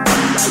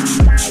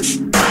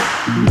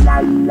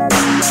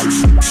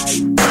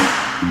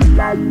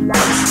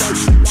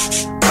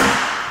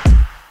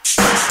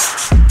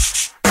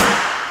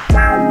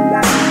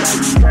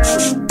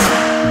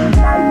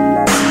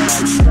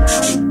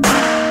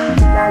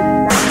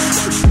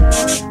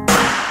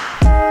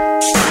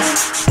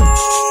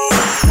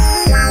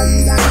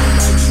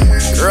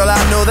 Girl,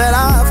 I know that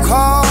I've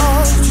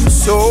caused you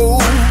so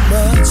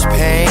much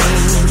pain.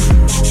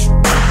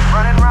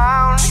 Running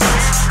round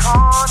these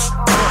corners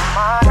of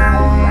my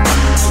mind.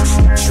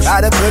 Try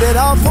to put it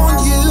off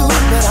on you,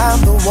 but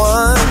I'm the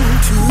one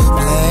to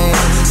blame.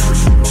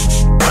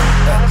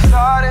 And it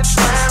started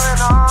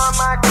tearing on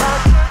my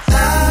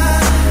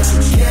conscience.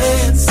 I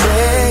can't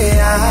say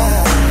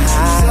I'm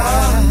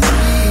sorry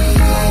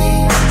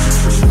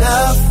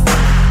enough.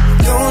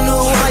 Don't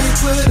know why you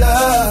put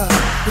up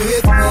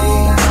with me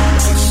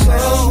for so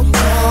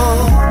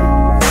long.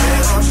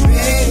 And I've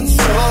been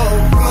so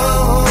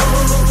wrong.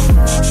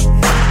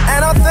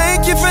 And I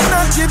thank you for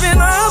not giving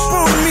up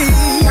on me.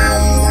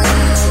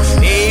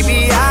 Baby,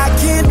 I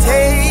can't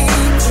take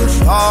the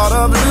thought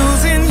of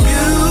losing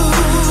you.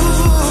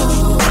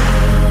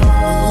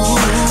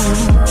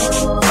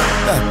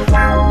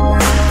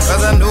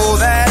 'Cause I know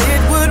that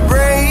it would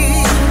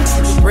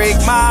break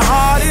my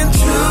heart in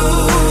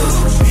two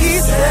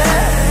pieces.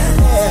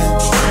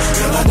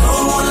 Girl, I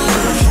don't wanna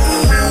lose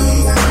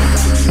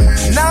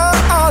you. Now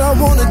all I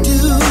wanna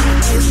do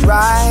is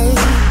right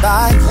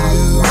by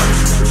you.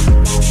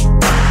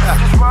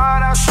 That's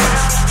what I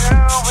should do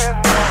with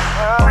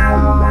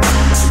my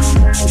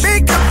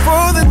make up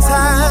for the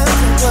time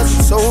it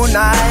wasn't so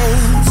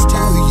nice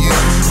to you.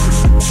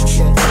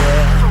 So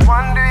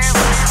one day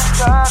we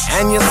stuck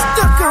and you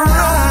stuck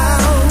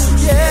around.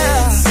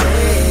 Yeah.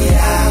 Say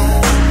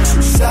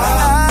I'm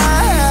sorry.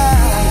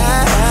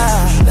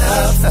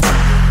 Love.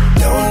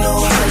 Don't know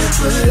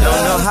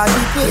how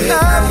you put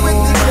up with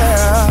the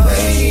girl. The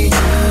way you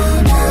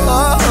do.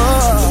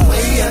 The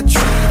way I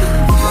treated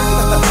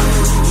you.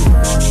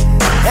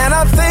 And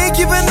I thank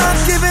you for not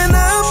giving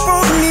up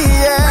on me.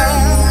 Yeah.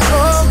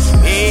 Oh,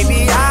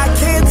 baby, I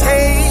can't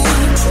take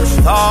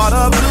the thought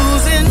of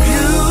losing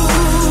you.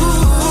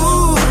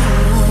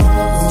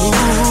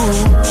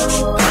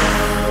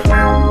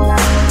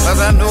 'Cause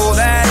I know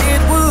that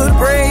it would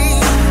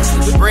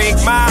break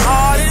my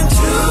heart in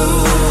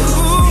two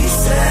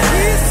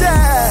pieces.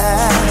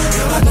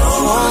 Girl, I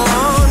don't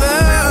wanna.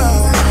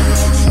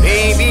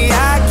 Baby, I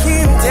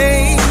can't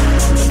take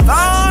the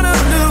thought of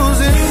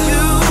losing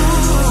you.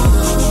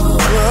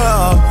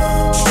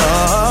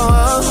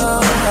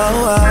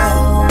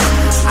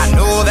 I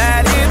know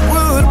that it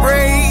would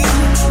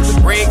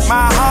break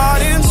my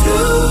heart in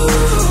two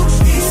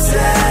pieces.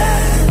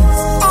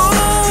 Oh,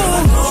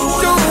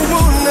 don't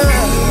wanna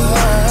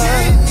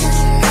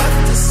have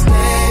to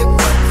stay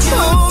with you. Oh,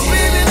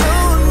 baby,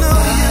 no,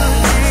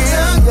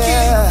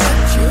 yeah.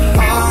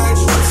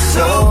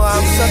 So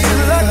I'm such a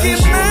lucky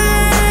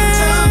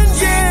man,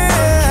 yeah.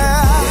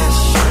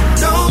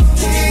 Don't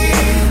think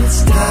it's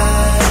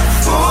time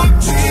for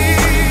me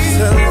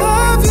to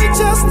love you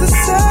just the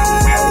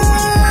same.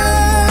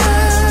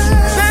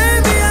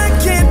 Baby, I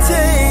can't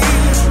take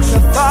the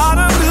thought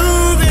of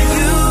losing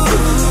you.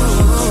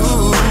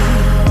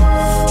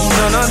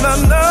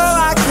 No,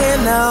 I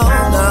can't, no.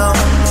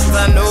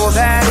 I know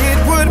that it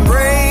would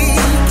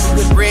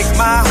break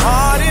my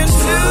heart in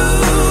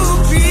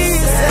two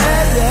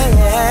pieces,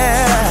 yeah.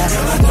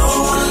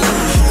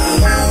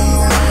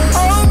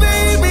 Oh,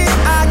 baby,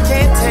 I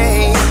can't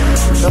take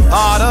the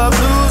thought of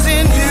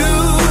losing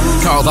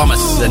you. Carl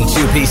Thomas and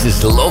Two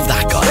Pieces. Love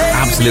that guy.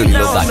 Absolutely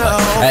love that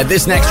guy.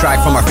 This next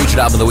track from our featured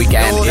album of the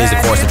weekend is,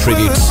 of course, a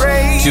tribute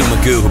to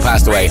Magoo, who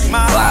passed away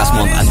last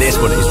month. And this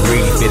one is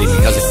really fitting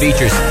because it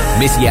features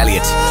Missy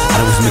Elliott.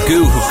 And it was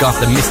Magoo who got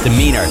the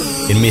misdemeanor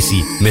in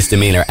Missy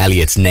Misdemeanor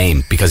Elliott's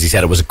name because he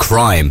said it was a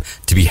crime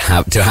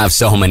to have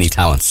so many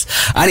talents.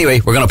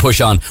 Anyway, we're going to push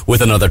on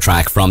with another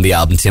track from the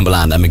album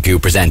Timbaland and Magoo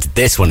present.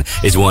 This one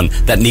is one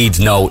that needs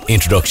no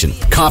introduction.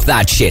 Cop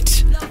That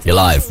Shit. You're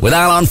live with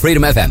Al on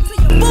Freedom FM.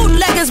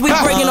 Bootleggers, we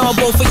bringing on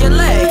both of your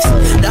legs.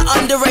 The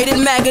underrated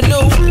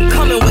Magoo,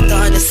 coming with the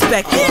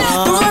unexpected.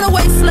 The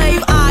runaway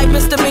slave,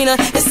 misdemeanor,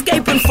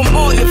 escaping from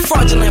all your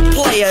fraudulent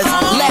players.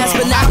 Last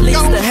but not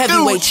least, the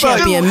heavyweight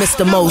champion,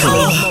 Mr.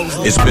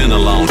 Mosley. It's been a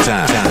long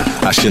time,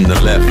 I shouldn't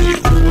have left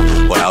you.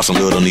 Without some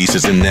little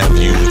nieces and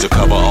nephews to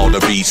cover all the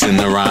beats and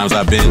the rhymes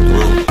I've been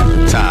through.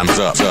 Time's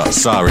up,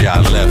 sorry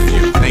I left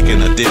you.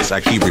 Thinking of this, I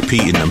keep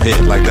repeating them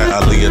hits like that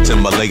Aaliyah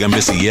Timberlake and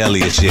Missy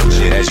Elliott shit.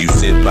 As you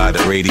sit by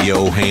the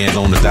radio, hands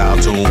on the dial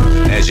tune.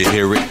 As you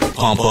hear it,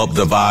 pump up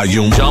the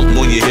volume. Jump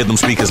when you hear them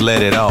speakers,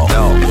 let it off.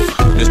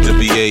 Mr.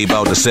 B.A.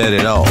 about to set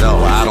it off.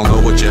 I don't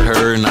know what you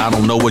heard and I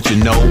don't know what you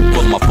know,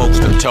 but my folks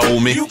done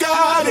told me. You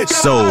got it.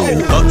 So,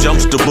 up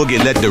jumps the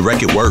boogie, let the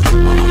record work.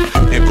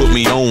 And put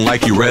me on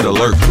like you Red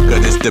Alert.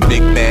 Cause it's the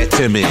big bad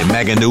Timmy,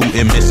 Magoo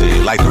and Missy.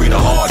 Like 3 the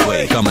hard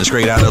way, coming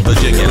straight out of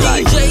Virginia.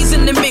 Like DJs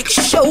in the mix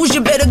shows,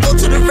 you better go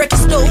to the record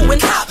store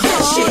and hop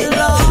that shit.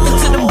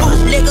 Into the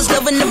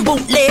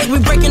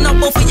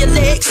both of your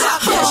legs.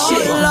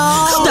 Shit.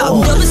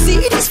 Stop double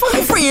CDs for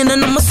your friend,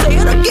 and I'ma say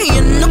it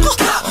again, nigga.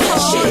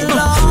 Shit.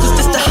 Cause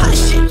this the hot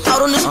shit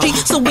out on the street.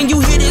 So when you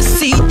hear this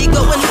CD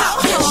going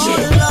hot,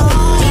 shit.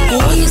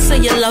 When you say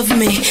you love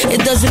me,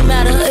 it doesn't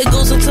matter. It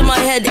goes into my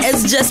head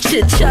as just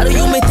chit chatter.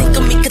 You may think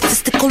of me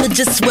statistical or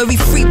just very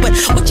free, but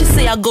what you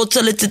say, I go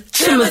tell it to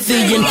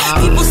Timothy. And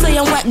people say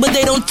I'm whack, but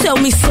they don't tell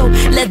me so.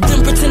 Let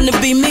them pretend to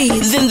be me,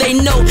 then they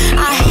know.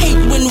 I hate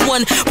when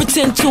one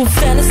pretend to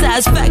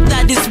fantasize. Fact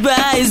I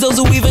despise those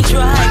who even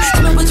try.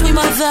 Smell between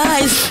my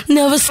thighs,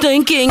 never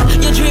stinking.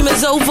 Your dream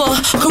is over,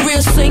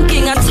 career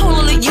sinking. I told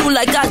all of you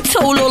like I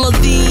told all of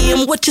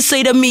them. What you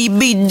say to me,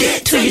 be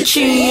dead to your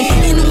chin.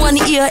 In one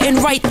ear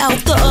and right out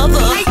the other.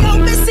 Hey yo,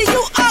 Missy,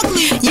 you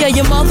ugly. Yeah,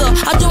 your mother.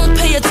 I don't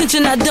pay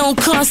attention, I don't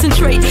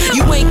concentrate.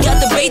 You ain't got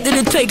the bait that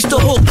it takes to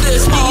hook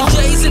this.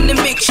 DJs in the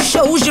mix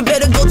shows, you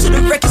better go to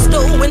the record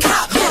store and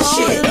hop that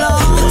shit.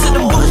 Into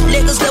the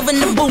bootleggers loving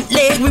the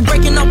bootleg. We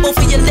breaking up both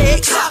of your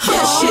legs. Hop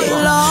that shit.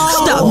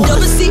 Stop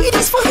double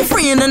CDs for your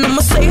friend, and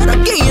I'ma say it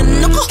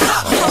again, nigga.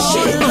 Hop that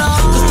shit.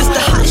 Cause this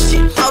the hot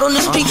shit out on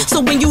the street.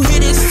 So when you hear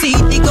this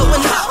CD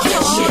going hop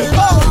that shit.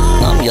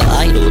 I'm your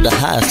idol, the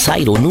highest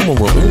title,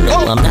 numero uno.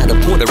 I'm not a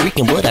Puerto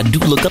Rican, but I do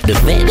look up to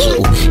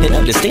Vacho. And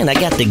understand I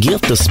got the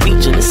gift of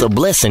speech, and it's a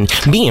blessing.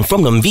 Being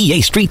from them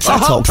VA streets, I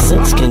talk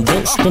sense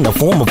condensed in the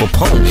form of a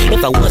poem.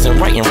 If I wasn't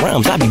writing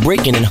rhymes, I'd be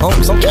breaking in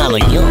homes. I'm kinda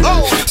young,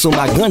 so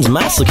my gun's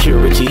my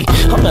security.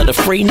 I'm not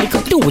afraid,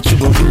 nigga, do what you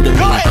gon' do to me.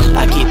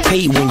 I get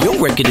paid when your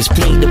record is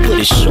played, to put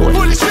it short.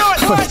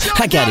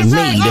 I got it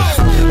made.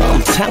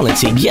 I'm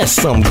talented,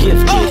 yes, I'm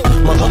gifted.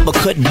 My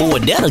uppercut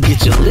board, that'll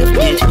get you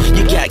lifted.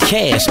 You got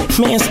cash,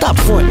 man, stop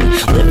frontin'.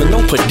 Living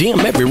on per diem,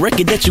 every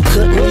record that you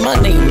cuttin'. My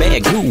name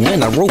Mad Goo,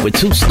 and I roll with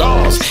 2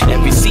 stars.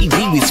 Every CD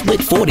we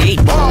split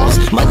 48 bars.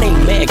 My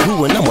name Mad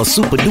Goo, and I'm a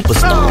super duper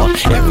star.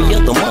 Every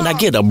other month I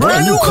get a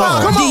brand new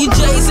car.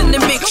 DJs in the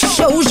mix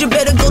shows, you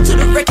better go to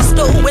the record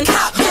store and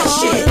hop that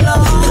shit.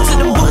 Into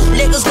the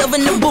bootleggers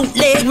loving the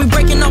bootleg. We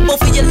breaking up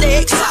both of your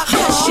legs. Hop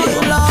that shit.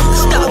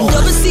 Stop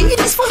double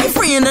CDs for your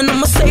friend, and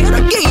I'ma say it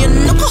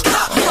again, nigga.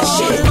 Hop that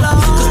shit.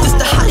 Cause this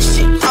the hot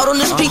shit out on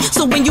the street.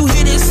 So when you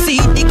hear this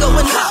CD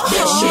going hop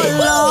that shit.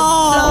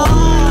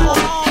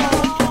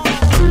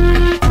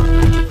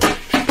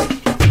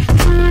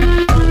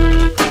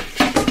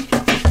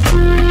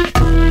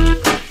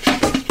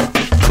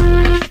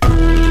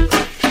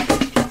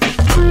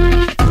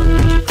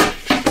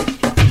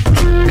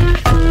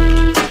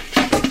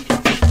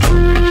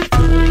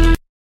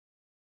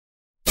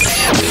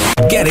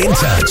 Get in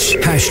touch.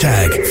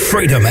 Hashtag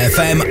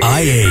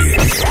FreedomFMIE.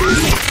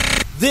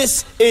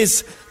 This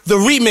is the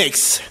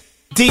remix.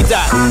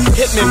 D-Dot,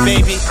 Hitman,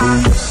 baby.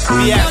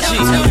 B.I.G.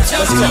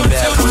 Let's go, man.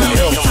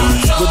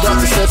 The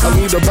doctor said I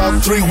need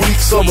about 3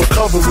 weeks of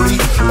recovery.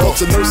 All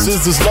the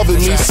nurses is loving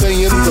me,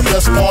 saying the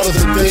best part of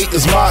the day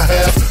is my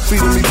half.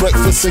 Feeding me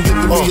breakfast and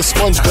giving me a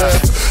sponge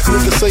bath.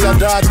 Niggas say I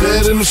died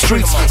dead in the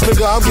streets.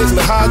 Nigga, I'm getting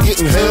high,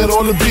 getting head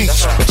on the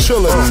beach.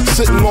 Chillin',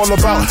 sitting on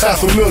about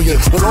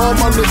 $500,000. With all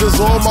my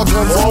niggas, all my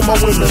guns, all my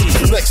women.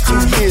 The next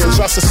 2 years,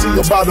 I should see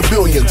about $1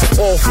 billion.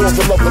 All for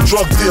the love of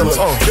drug dealing.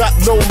 Got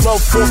no love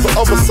for the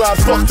other side.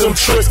 Fuck them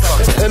tricks.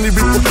 Any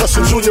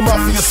repercussion, Junior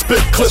Mafia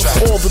spit clips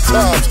all the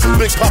time.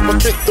 Big Papa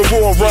kick the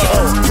raw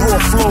rhymes, raw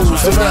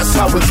flows, and that's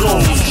how it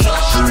goes.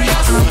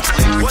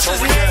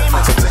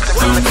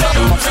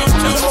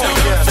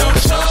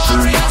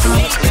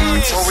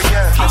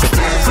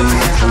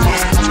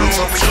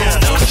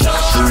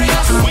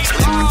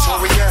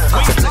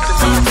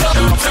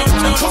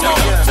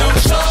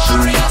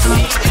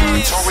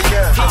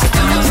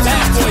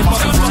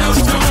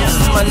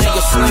 My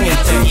nigga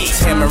slinging things,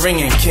 hammer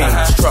ringing king,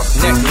 struck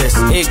necklace,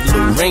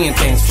 igloo, ringing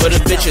things for the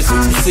bitches.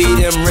 You see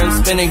them rims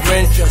spinning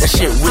grin, that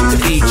shit with the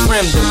beat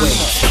trimmed away.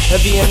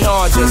 Heavy and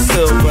larger,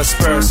 silver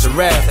spurs to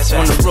wrath.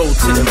 On the road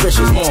to the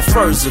riches, more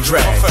furs to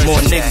drag,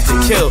 more niggas to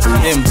kill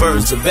than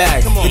birds to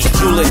bag. Get your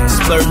jeweler and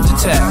splurge the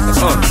tag.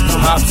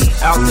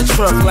 Hops out the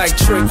truck like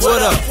Trick,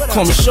 what up?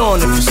 Call me Sean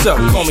if you suck,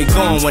 call me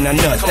gone when I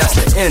nut. That's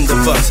the end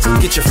of us.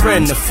 Get your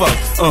friend to fuck,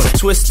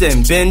 twist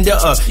and bend her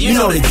up. You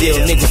know the deal,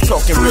 niggas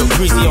talking real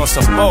greasy on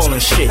some ball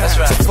and shit.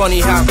 Funny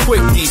how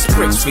quick these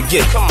pricks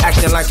forget.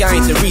 Acting like I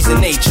ain't the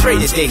reason they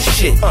traded they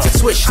shit.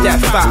 Switch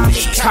that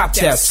 5, cop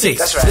that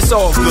 6. It's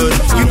all good,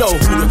 you know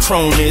who the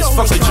crone is.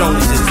 Fuck the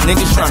Joneses,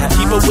 niggas trying to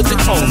keep up with the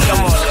cone. Come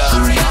on,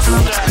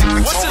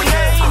 y'all. What's the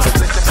name?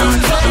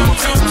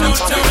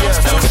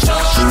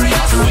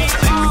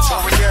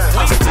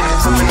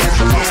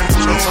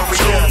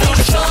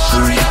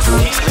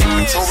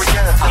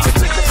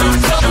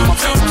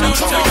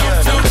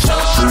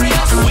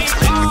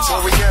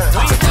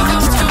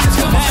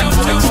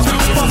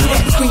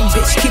 Queen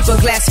bitch, keep a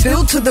glass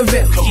filled to the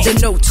rim. The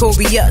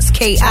notorious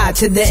K.I.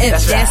 to the M.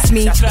 That's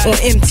me on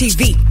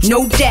MTV,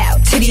 no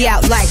doubt. Titty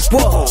out like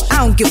whoa.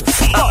 I don't give a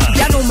fuck.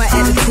 Y'all know my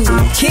attitude.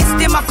 Can't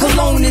stand my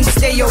cologne and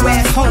stay your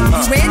ass home.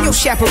 You ran your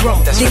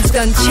chaperone. Things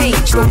done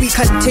changed, but we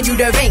continue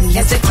to reign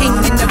as the king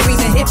in the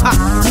arena hip hop.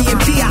 Me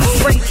and B.I.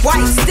 Frank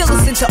White, still a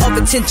center of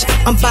of attention.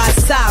 I'm by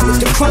his side with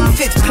the chrome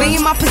fits,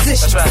 playing my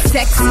position.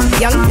 Sexy,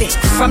 young thing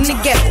from the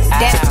ghetto.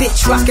 That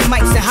bitch rocking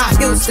mics and high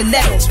heels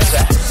stilettos.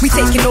 We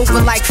taking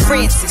over like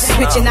Francis,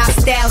 switching our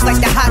styles like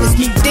the hottest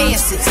new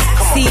dances.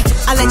 See,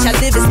 I let y'all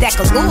live and stack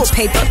a little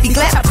paper. Be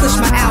glad I pushed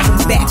my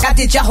album back. I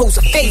did y'all hoes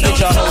a favor.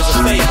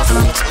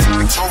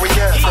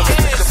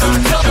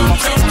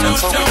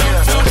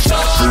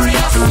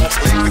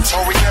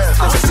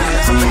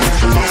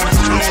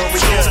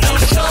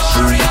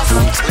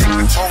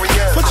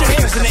 Put your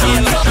hands in the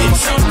air like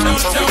this.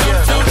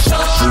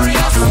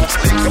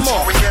 Come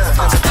on.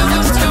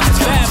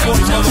 Bad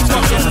boys,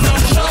 motherfucker.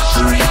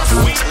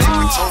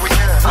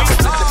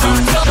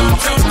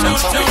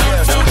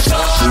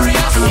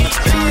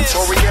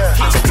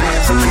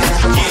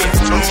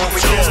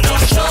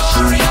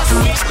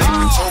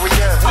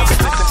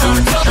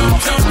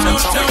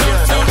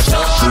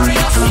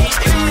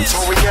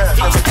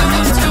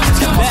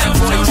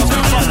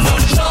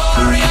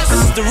 This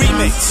is the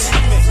remix.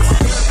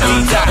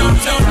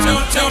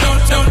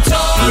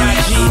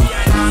 B.I.G.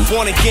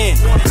 Born again.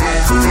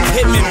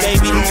 Hitman,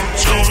 baby.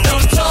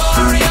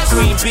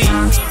 Queen B.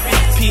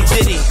 P.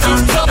 Diddy.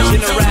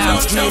 General.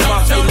 New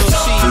Mafia, Lil C.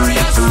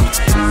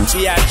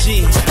 B.I.G.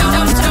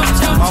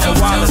 Mama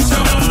Wallace.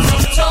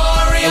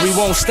 And we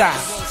won't stop,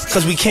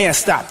 cause we can't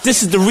stop.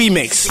 This is the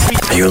remix.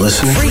 Are you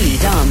listening?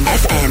 Freedom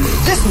FM.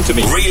 Listen to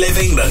me.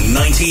 Reliving the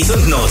 90s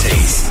and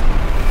noughties.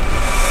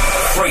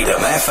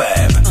 Freedom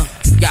FM.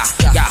 Yeah.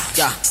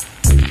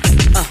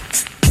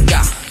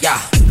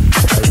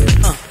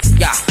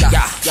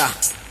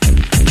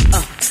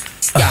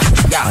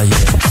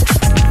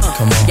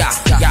 Come on.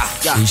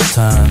 Each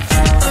time.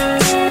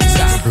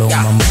 Blow my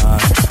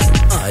mind.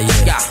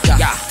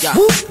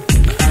 Woo.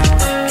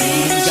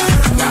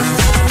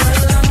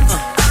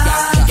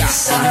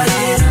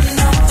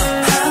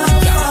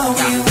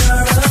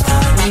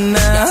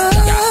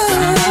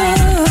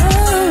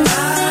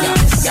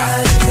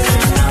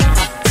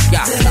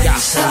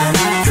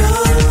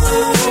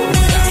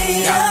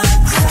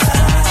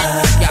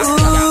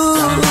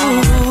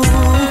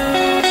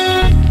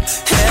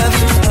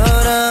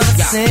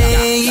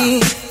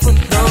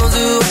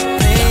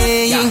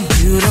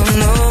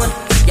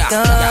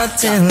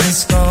 Till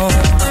it's gone.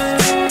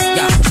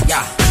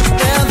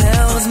 Well,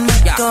 that was my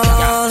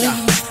calling.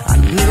 I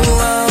knew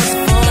I was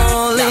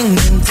falling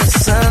into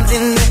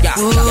something that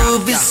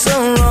would be so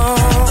wrong.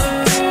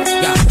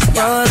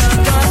 But I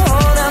got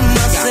hold of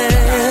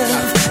myself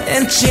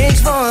and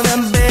changed for the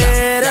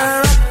better.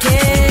 I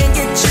can't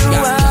get you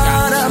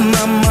out of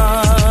my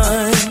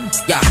mind.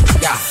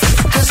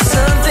 Cause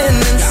something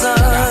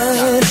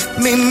inside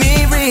made me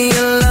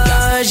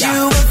realize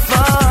you were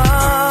fine.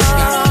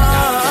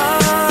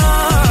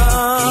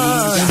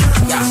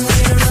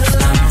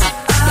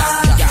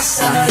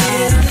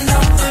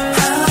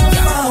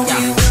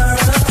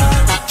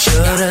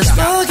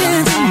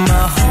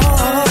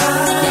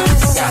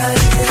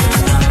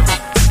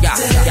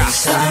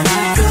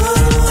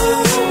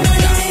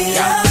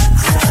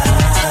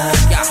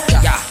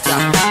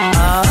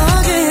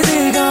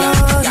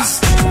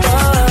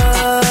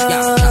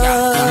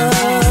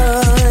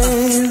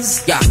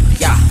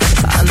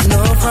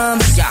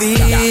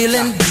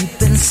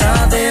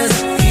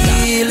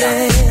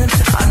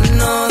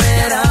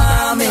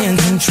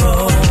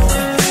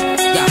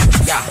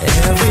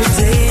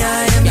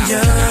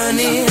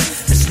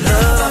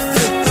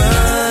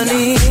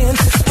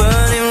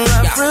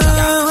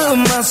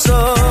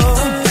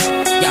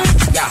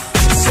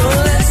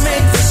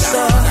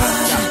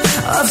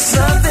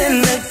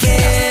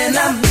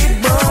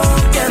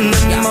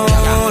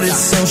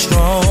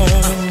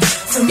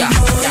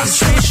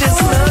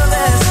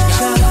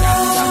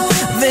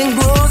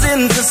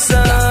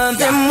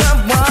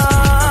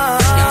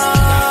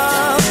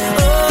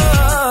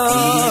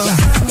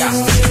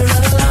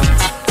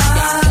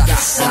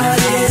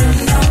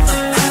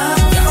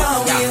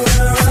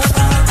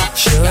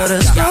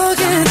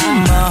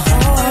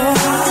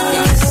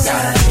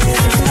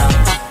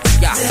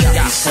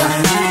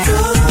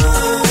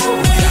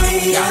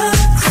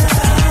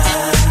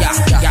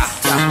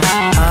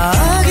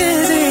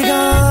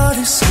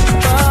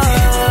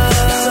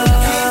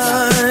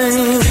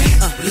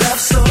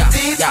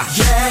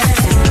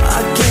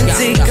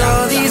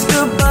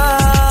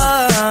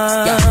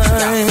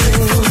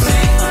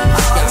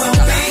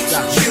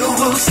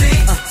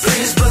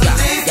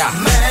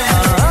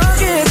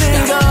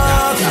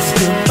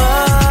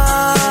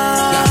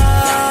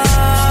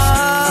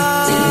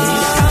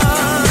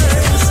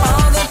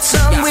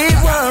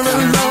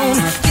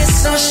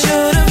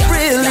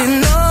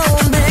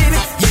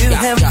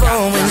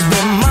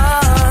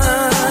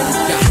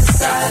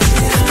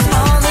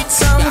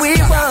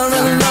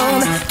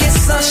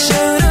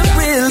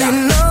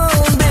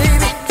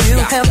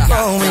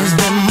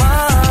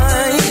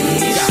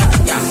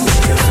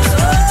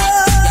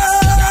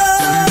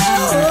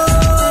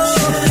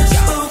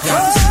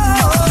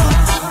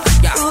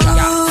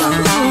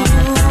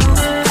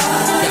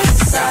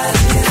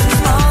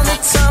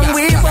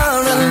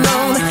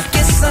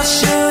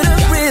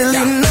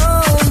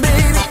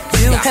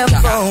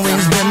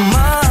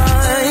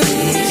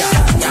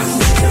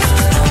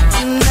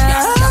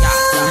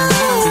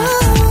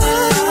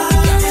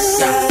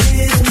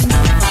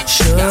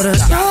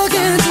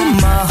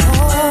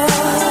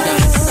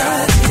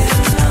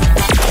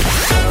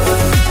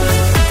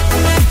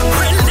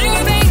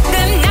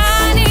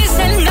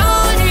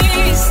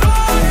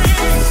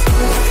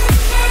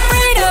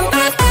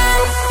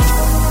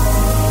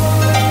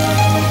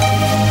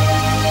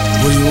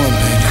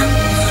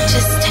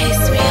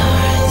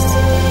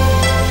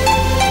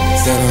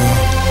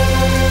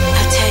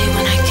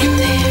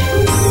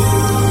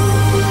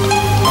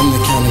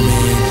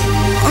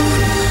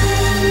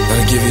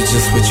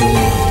 just what you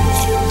want.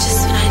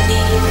 Just what I need.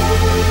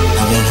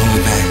 I won't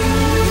hold back.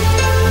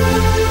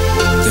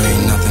 There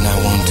ain't nothing I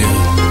won't do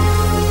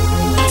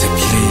to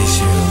please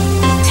you.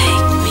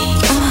 Take me.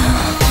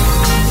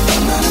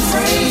 I'm not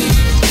afraid.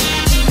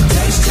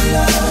 Taste your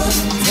love.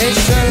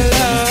 Taste your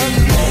love.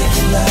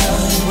 Making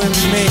love. We're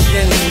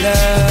making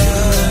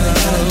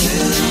love.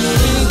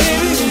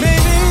 Baby,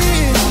 baby.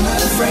 I'm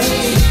not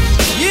afraid.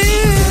 Yeah.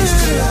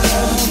 Taste your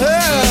love.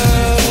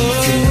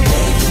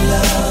 Making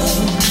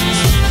love.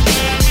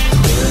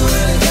 Do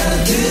what I gotta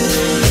do.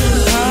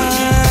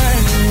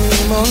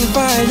 I'm on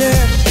fire.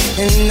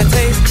 And the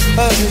taste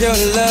of your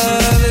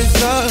love is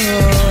all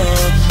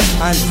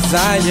I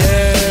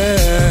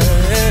desire.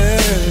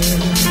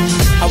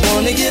 I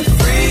wanna get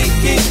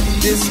freaky,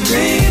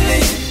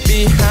 discreetly,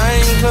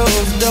 behind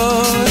closed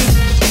doors.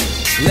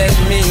 Let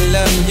me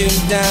love you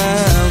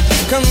down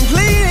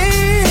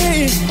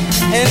completely.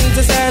 And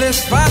to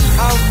satisfy,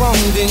 I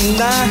won't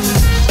deny.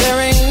 There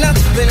ain't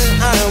nothing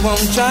I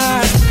won't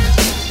try.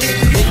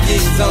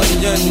 Hickeys on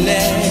your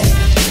neck,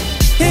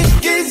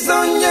 hickeys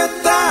on your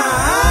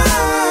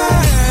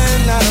thigh.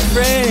 Not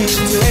afraid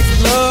to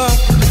explore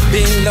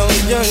below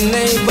your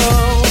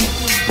navel.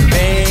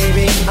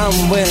 Baby, I'm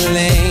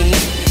willing.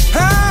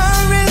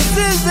 How is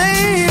this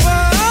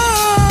able?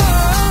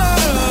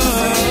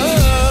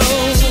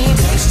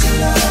 Taste your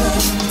love.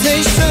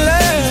 Taste your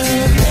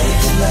love.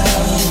 Make your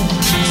love.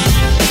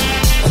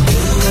 Do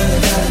what I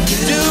gotta do.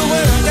 Do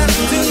what I got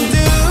to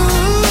do.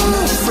 I'm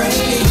not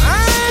afraid.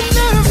 I'm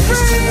not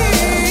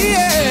afraid.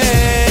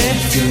 Yeah.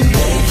 To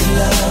make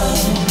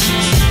love.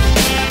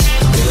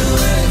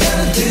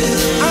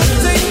 I'll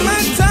take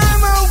my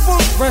time, I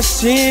won't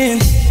rush in.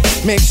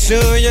 Make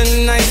sure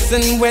you're nice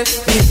and wet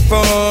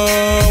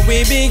before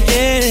we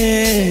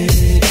begin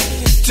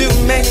to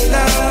make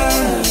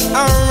love.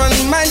 I'll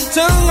run my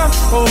tongue up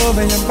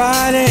over your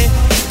body,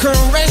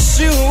 caress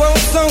you oh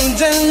so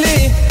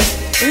gently,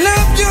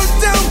 love you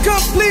down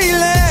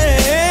completely.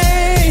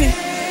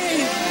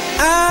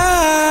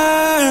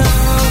 I'll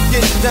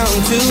get down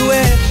to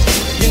it.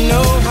 You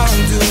know how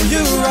to do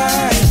you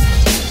right.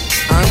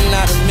 I'm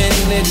not a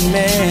minute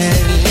man.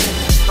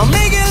 I'm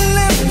making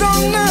love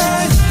all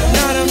night.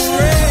 Not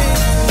afraid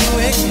to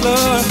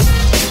explore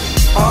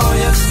all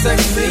your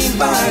sexy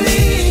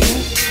body.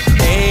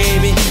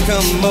 Baby,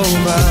 come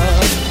over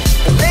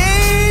and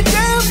lay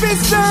down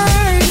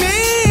beside me.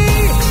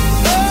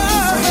 Oh,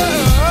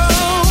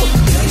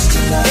 taste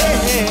your love.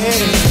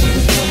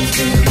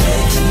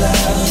 Make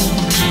love.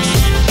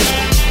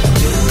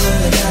 Do what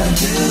I gotta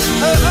do.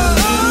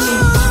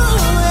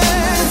 I'm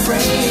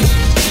afraid.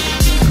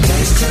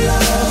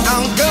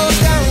 I'll go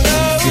down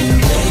low.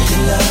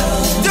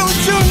 Don't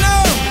you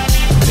know?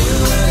 Do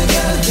what I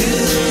gotta do.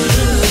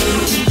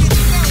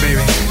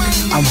 Baby,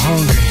 I'm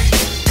hungry.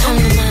 Come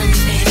to mama,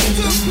 baby.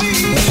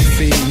 Won't you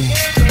feed me?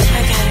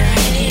 I got it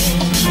right here.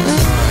 Oh,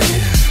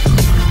 yeah.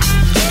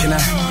 Can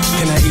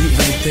I eat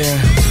right there?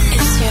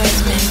 It's yours,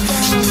 baby.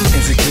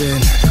 Is it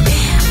good?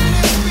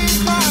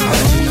 Oh,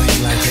 you know you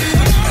like it.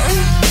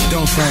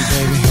 Don't front,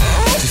 baby.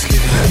 Just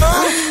give it.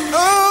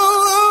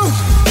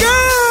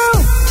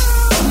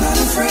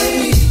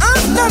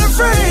 I'm not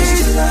afraid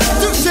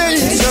to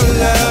taste your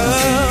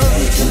love.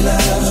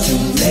 To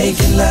make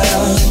it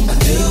love. I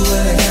do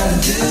what I gotta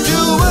do. I do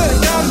what I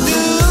gotta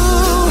do.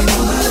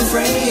 I'm not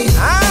afraid.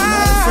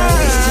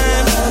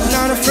 I'm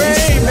not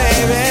afraid,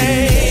 baby.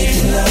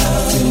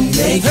 To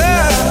make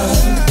love.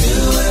 Do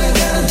what I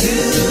gotta do.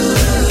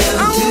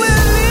 I'm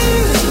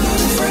willing.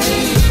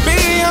 Be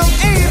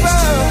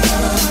able.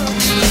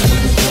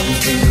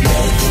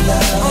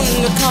 On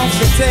the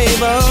coffee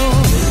table.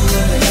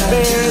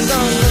 Bears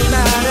on the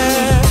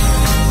ladder,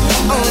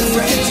 on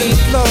the kitchen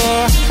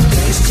floor.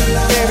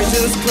 Baby,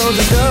 just close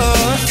the door.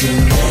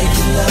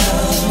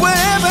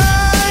 Whatever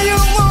you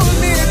want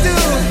me to do,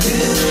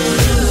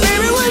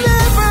 baby,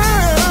 whenever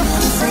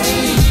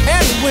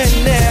and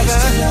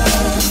whenever.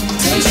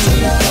 Taste your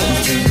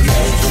love, in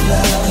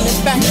the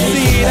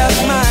backseat of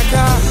my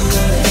car,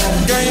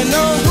 girl, you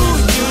know who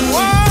you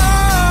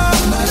are.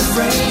 I'm not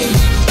afraid.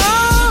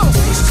 Oh,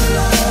 taste your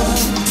love,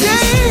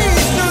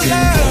 taste your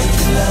love.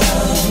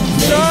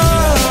 Do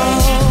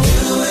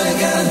what I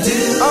gotta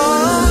do.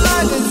 All I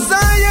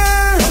desire.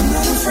 I'm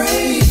not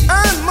afraid.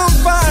 I'm on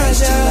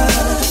fire.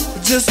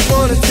 Just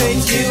wanna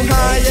take you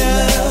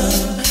higher.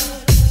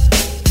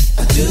 I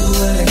do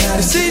what I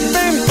gotta see,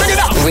 baby. Bring it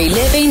up.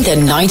 Reliving the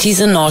 90s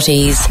and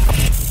noughties.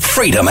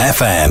 Freedom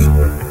FM.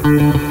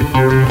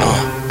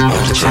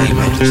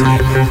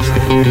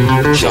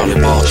 Charlie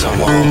Balls on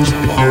walls.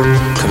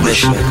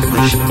 Commissioner.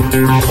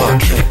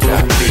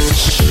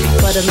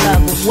 For the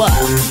love of what?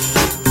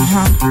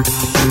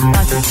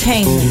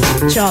 Entertainment,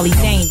 Charlie's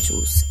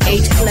Angels,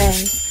 H-Class,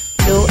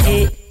 Lil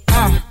It,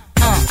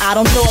 I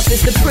don't know if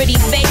it's the pretty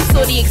face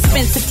or the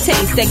expensive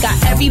taste that got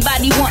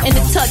everybody wanting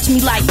to touch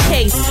me like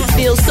Case.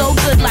 Feels so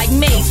good like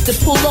Mace to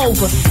pull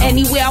over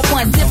anywhere I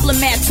want.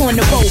 Diplomats on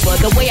the rover.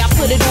 The way I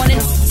put it on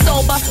it, so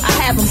sober, I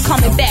have them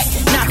coming back,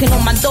 knocking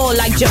on my door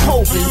like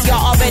Jehovah's.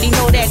 Y'all already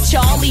know that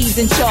Charlie's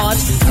in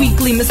charge.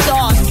 Weekly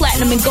massage,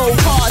 platinum and gold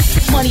cards.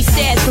 Money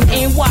stats from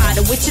NY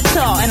to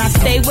Wichita. And I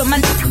stay with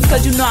my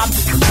cause you know I'm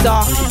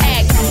star.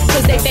 Act,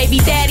 cause they baby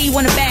daddy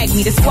wanna bag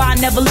me. That's why I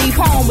never leave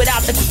home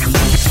without the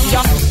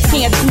y'all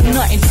can't do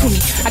nothing to me.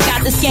 I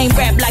got this game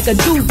wrapped like a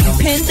doobie,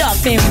 pinned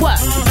up in what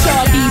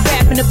Charlie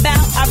rapping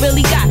about, I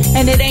really got.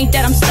 And it ain't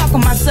that I'm stuck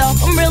on myself,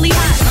 I'm really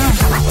hot.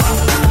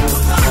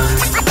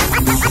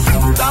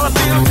 Dollar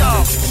bill,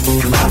 dog.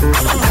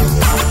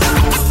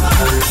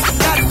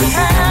 Got to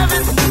have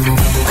it.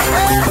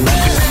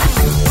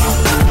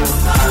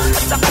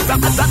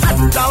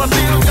 Dollar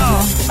bill,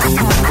 dog.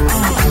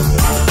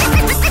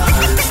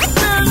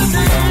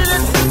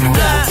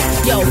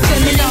 Yo,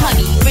 feminine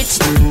honey, rich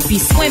be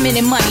swimming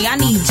in money. I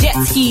need jet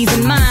skis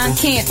and mine,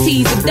 can't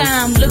tease a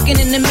dime. Looking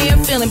in the mirror,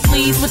 feeling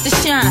pleased with the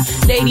shine.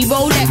 Lady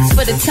Rolex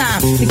for the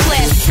time, the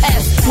class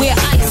S. Wear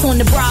ice on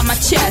the bra of my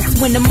chest.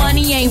 When the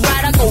money ain't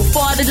right, I go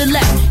far to the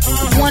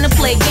left. Wanna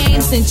play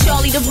games, then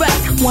Charlie the rep.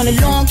 Want a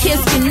long kiss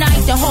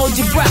goodnight, then hold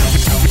your breath.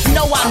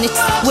 Know I'm the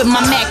with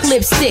my MAC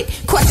lipstick.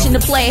 Question the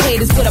play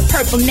haters with a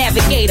purple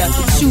navigator.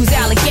 Shoes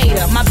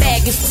alligator, my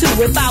bag is two.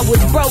 If I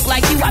was broke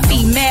like you, I'd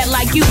be mad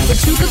like you.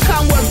 But you could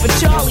come work for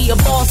Charlie, a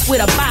boss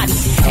with a body.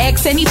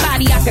 Ask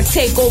anybody, I could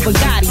take over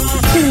Gotti.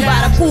 Pool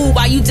by the pool,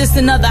 while you just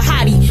another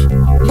hottie.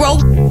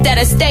 Bro,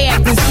 that'll stay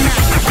acting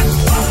snotty.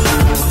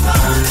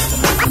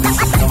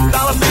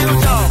 Dollar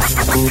bill, dog.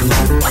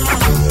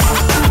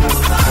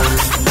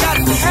 Got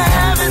to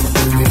have it.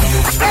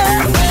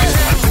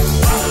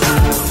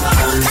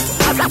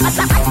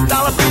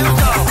 Dollar bill,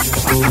 dog.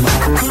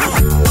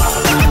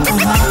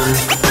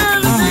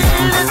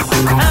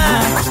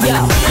 Yo,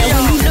 and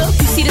when you look,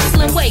 you see the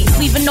slim waist,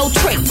 leaving no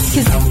trace.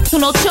 Cause you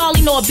know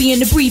Charlie know I be in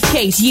the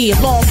briefcase. Yeah,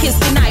 long kiss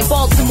goodnight,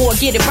 Baltimore,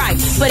 get it right.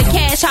 For the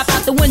cash, hop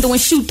out the window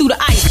and shoot through the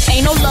ice.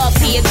 Ain't no love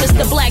here, just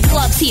the black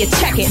gloves here,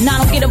 check it. And I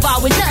don't get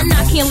involved with nothing,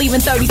 I can't leave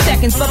in 30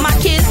 seconds. But my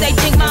kids, they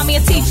think mommy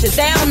a teacher.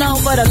 They don't know,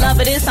 for the love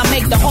of this, I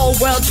make the whole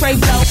world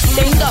trade blow.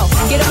 Then go,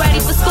 get it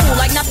ready for school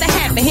like nothing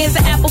happened. Here's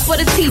an apple for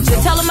the teacher,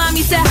 tell her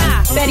mommy said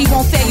hi. Betty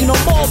won't fail you no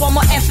more, one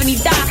more F and he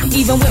die.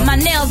 Even with my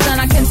nails done,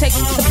 I can take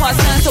the parts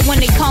done. So when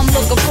they come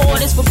looking for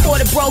this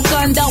reporter broke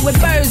gun done with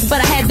birds, but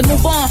I had to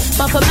move on.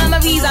 But for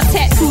memories, I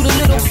tattooed a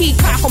little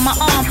peacock on my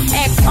arm.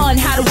 Asked on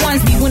how the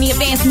ones be when he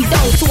advanced me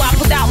those. So I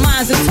put out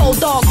mines and told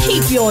dog,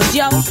 keep yours,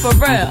 yo, for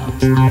real.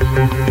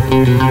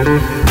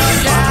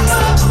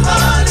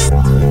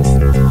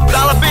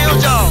 Dollar bill,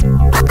 dog.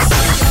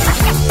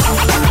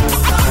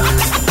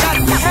 Got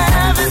to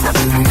have it.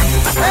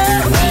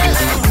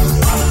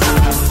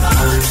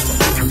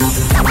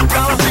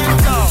 Dollar bill,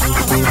 dog.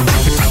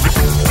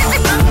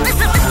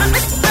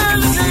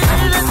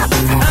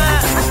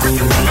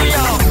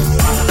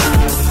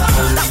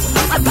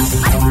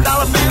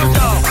 Dollar bill,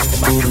 dog.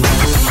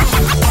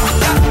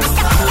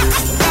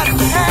 Got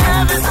to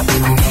have it.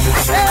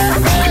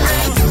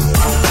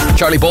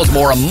 Charlie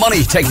Baltimore and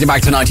Money, taking you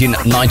back to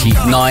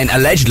 1999.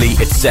 Allegedly,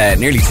 it's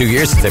nearly 2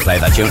 years since they played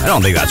that tune. I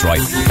don't think that's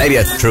right. Maybe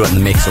I threw it in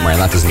the mix somewhere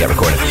and that doesn't get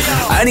recorded.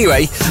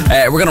 Anyway,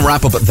 we're going to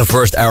wrap up the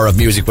first hour of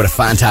music with a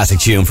fantastic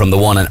tune from the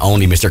one and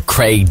only Mr.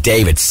 Craig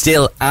David.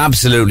 Still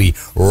absolutely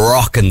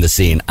rocking the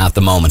scene at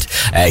the moment.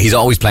 He's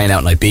always playing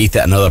out in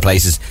Ibiza and other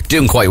places.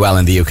 Doing quite well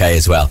in the UK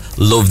as well.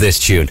 Love this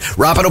tune.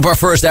 Wrapping up our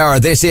first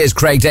hour, this is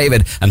Craig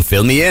David and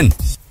Fill Me In.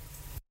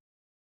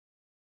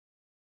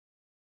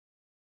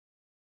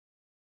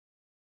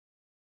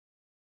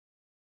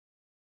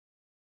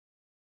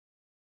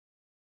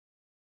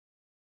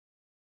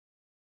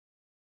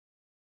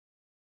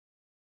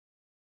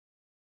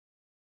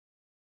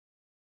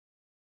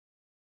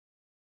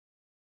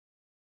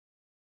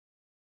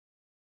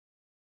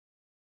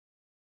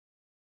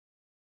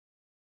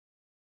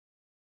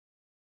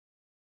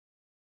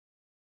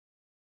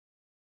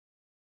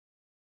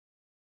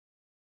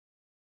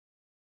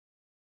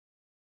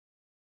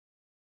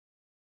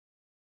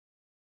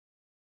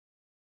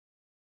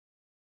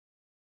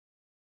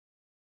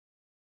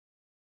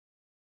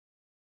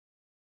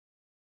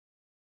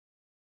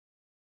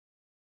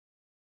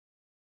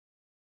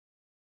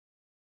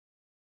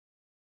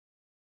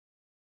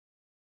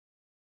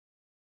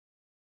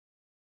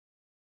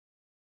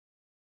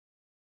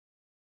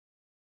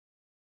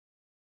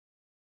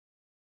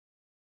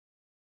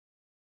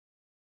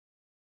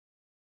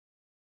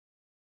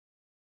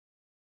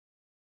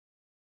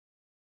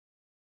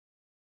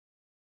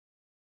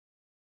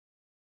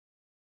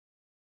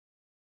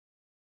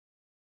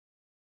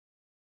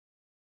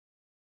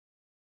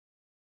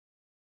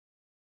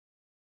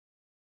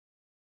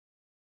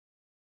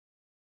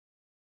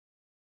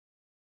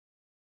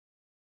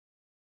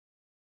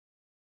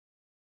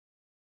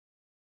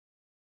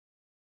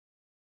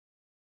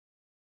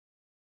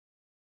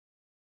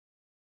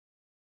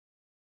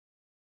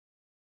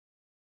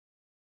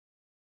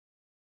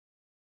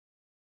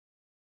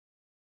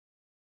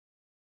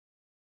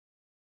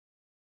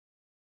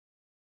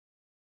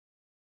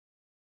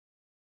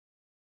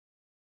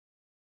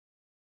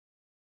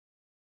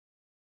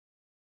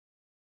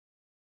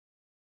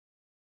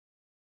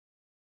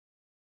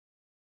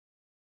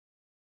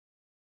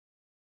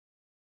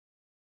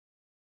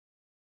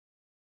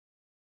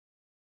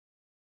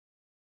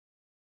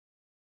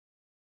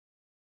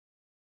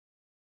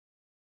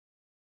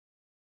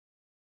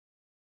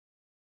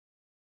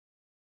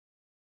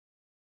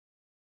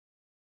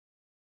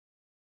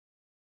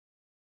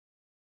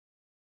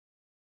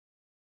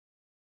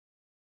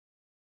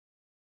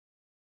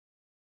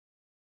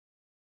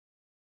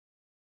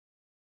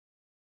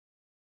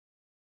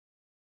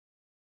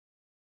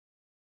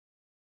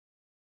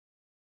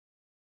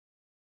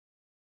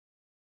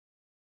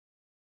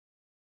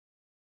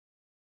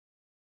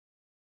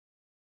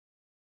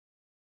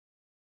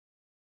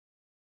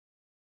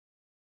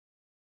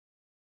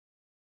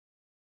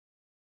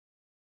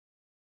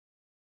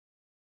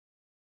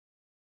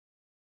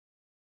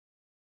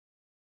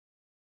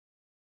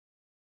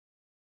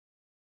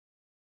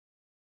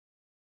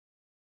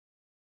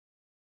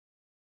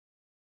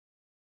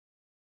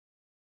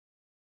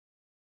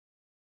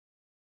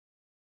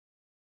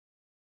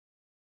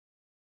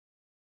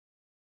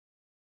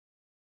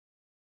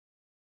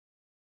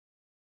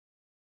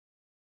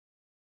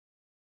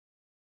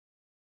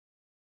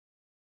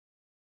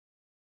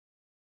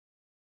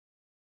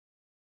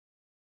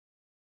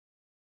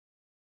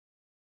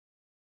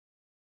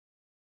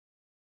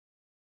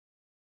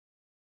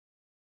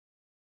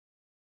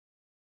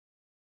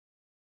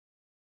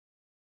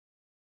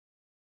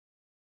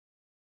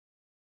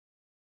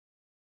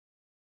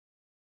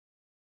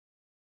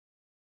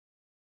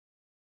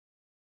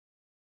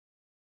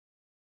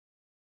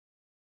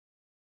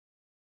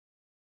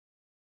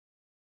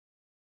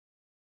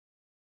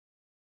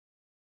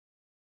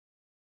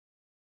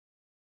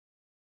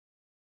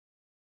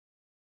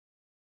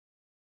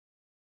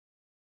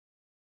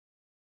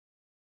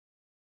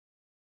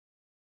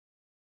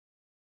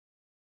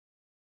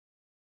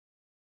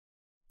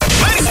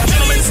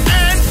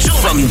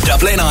 from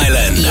Dublin,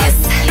 Ireland. Yes.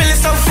 Feeling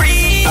so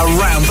free.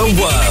 Around the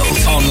world,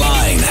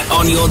 online,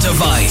 on your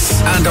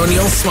device, and on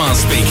your smart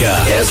speaker.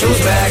 Guess who's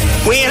back?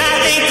 When I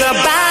think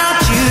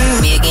about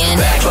you. Me again.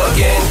 Back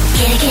again.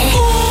 Get it.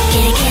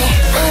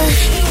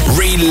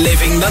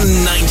 Reliving the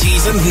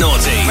 90s and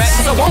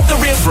noughties. I want the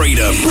real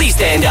Freedom. Please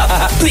stand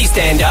up. Please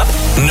stand up.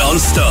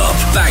 Non-stop.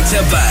 Back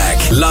to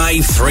back.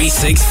 Live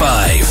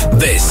 365.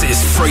 This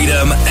is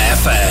Freedom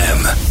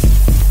FM.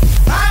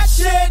 Hot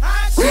shit.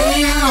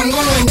 I'm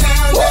going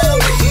down,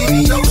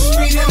 baby. No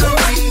street in the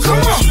rain. Come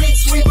on. Street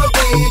sweeper,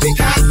 baby.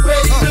 Got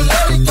ready to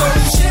let it go.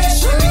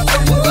 Shit,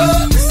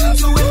 up. Listen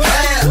to it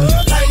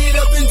loud. Light it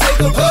up and take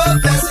a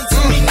puff. Pass it to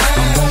me now.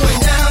 I'm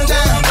going down,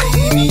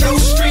 baby. No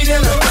street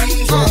in the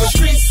rain.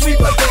 Street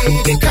sweeper,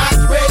 baby. Got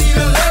ready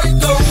to let it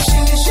go.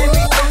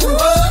 Shimmy,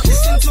 up.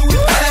 Listen to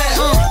it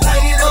loud.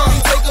 Light it up and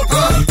take a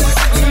puff. Pass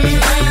it to me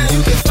now.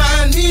 You can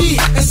find me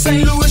in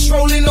St. Louis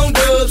rolling on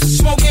dubs,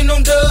 smoking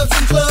on dubs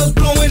in clubs,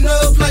 blowing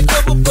up like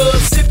double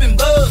bugs, sipping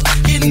bug,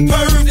 getting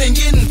perved and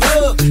getting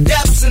plugged,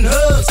 daps and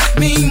hugs,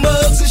 mean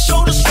mugs and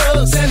shoulder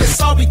shrugs, and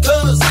it's all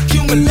because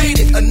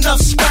accumulated enough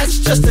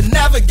scratch just to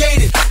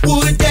navigate it.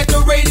 Wood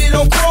decorated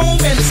on chrome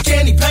and it's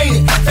candy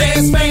painted,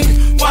 fans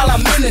painted while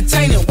I'm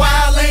entertaining.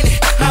 Wild ain't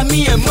it? How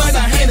me and mud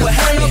I handle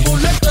Hannibal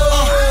liquor.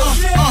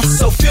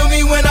 So feel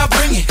me when I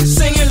bring it,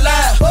 sing it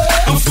loud.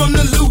 I'm from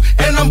the loot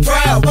and I'm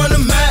proud, run a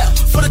mile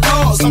for the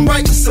cause. I'm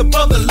righteous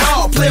above the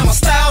law, playing my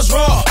styles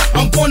raw.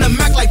 I'm born to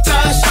Mac like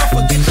Taj, I'll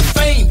forget the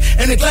fame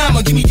and the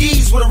glamour. Give me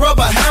D's with a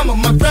rubber hammer.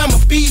 My grandma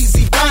bees,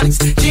 ebonics,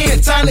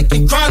 gin, tonic,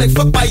 and chronic.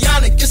 Fuck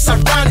bionic, it's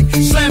ironic.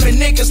 Slamming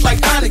niggas like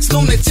Onyx,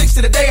 lunatics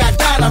to the day I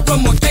died. I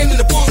run more game than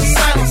the Bulls and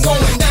Sonics.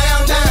 Going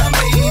down,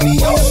 baby.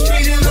 Yo,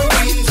 street in the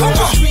rain. Come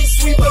on, street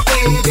sweeper,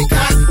 baby.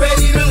 Got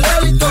ready to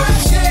let it go.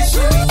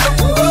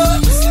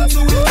 Listen to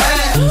it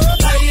loud.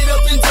 Light it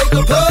up and take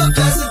a puff.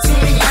 Pass it to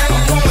me now.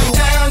 I'm going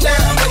down,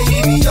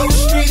 baby. Yo,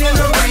 street in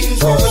the rain.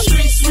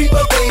 Street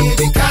sweeper,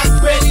 baby. Got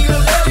ready to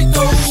let it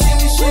go.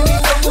 Shimmy,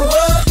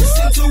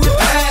 listen to it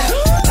loud.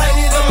 Light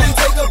it up and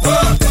take a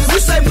puff. You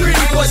say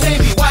pretty boys, they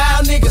be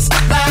wild niggas,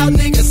 loud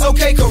niggas,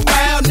 okay,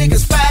 corral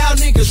niggas, foul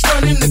niggas,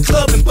 running the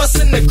club and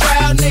busting the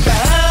crowd, nigga.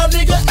 How,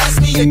 nigga?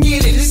 Ask me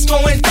again and it's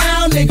going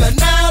down, nigga.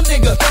 Now,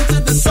 nigga, come to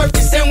the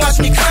circus and watch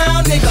me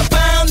clown, nigga.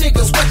 Bound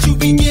niggas, what you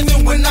be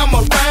giving when I'm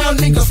around,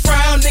 nigga?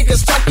 Frown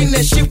niggas, talking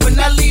that shit when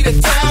I leave the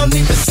town,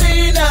 nigga.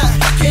 Say now,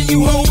 can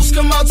you hoes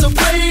come out to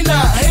play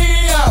now?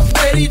 Hey, I'm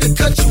ready to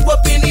cut you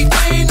up any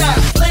day now.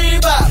 Play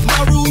by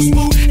my rules,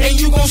 smooth, and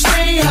you gon'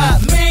 stay high.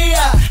 May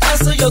I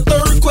answer your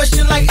third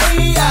question like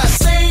AI?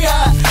 Say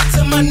hi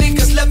to my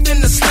niggas left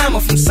in the slammer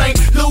from St.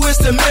 Louis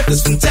to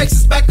Memphis, from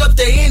Texas back up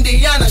to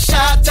Indiana,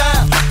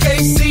 Chi-Town,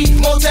 KC,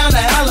 Motown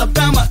to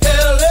Alabama,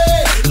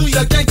 LA, New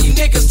York Yankee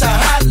niggas to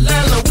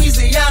Hotline,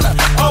 Louisiana.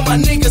 All my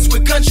niggas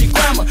with country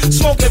grammar,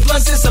 smoking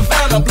blunts in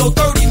Savannah, blow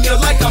 30 mil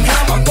like I'm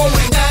Hammer.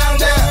 Going down,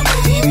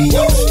 baby.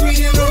 Yo, street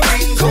in the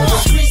rain. Come on,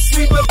 street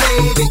sweeper,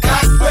 baby.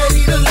 Got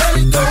ready to let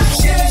it go.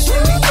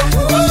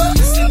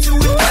 Listen to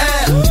it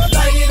loud.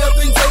 Light it up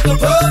and take a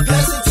puff.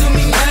 Pass it to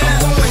me now.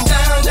 Going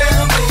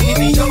down,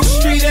 baby. Yo,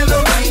 street in the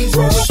rain.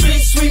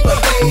 Street sweeper,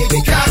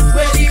 baby. Got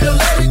ready to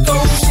let it go.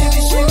 Listen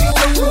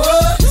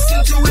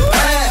to it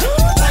loud.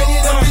 Light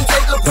it up and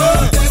take a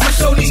puff. I'ma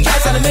show these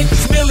cats how to make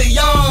these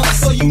millions.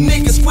 So you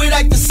niggas quit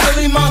acting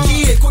silly, mom.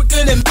 Kid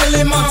quicker than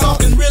Billy, mom.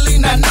 Talking really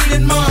not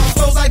needed, mom.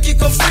 Flows I get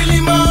come freely,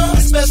 mom.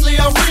 Especially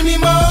on Remy,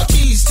 mom.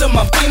 Keys to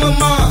my beamer,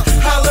 mom.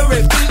 Holler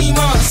at Beanie,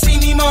 mom. See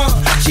me, mom.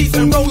 Chief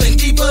and rolling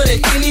deeper than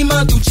any,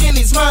 mom. Through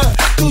Jenny's, mom.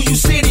 Through you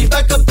city,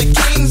 back up the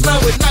King's line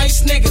with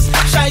nice niggas.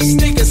 Shice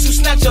niggas who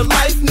snatch your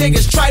life,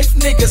 niggas. Trife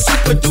niggas who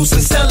produce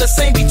and sell the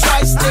same be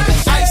trice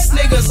niggas. Ice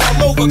niggas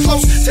all over,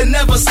 close to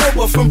never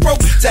sober. From broke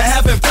to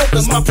having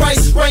brokers. My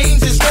price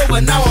range is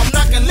lower. Now I'm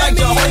knocking like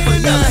Jehovah.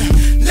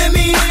 Let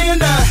me in,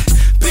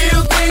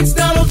 Bill Gates,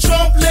 Donald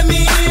Trump, let me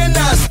in,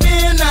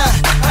 spin,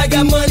 I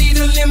got money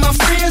to lend my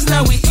friends,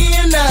 now we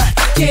in,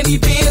 candy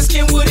beans,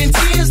 Kenwood and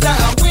tears, now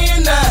I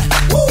win,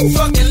 woo,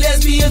 fucking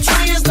lesbian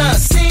twins, now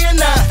sin,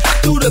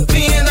 through the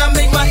pen, I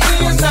make my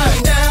ends,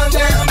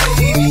 down,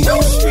 baby,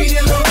 yo, street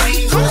in the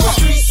rain,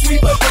 street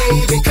sweeper,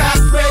 baby, got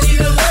ready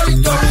to let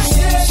it go,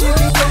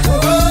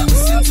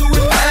 listen to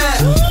it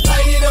loud,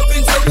 light it up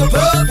and take a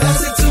puff,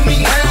 pass it to me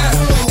now,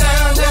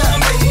 down,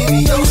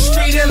 baby, yo,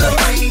 street in the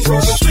rain,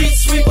 street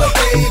sweeper,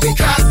 baby,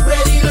 got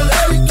ready to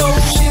let it go,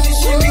 shimmy,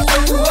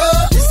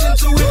 listen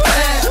to it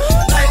loud,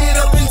 light it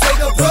up and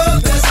take a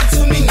puff, pass it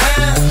to me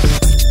now.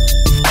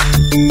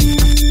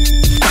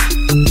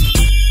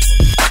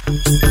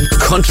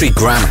 Country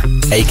Grammar,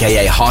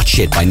 aka Hot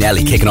Shit by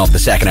Nelly, kicking off the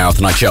second hour of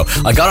the night show.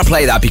 I gotta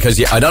play that because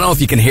I don't know if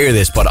you can hear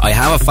this, but I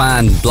have a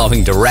fan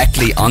blowing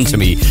directly onto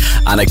me,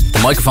 and the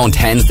microphone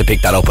tends to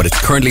pick that up, but it's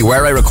currently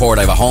where I record.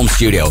 I have a home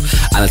studio,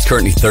 and it's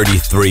currently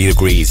 33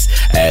 degrees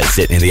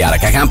sitting in the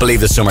attic. I can't believe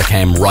the summer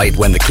came right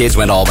when the kids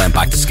went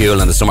back to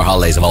school and the summer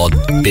holidays have all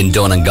been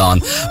done and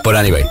gone. But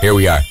anyway, here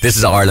we are. This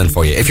is Ireland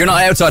for you. If you're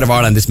not outside of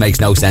Ireland, this makes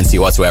no sense to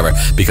you whatsoever,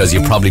 because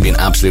you've probably been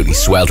absolutely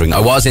sweltering. I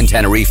was in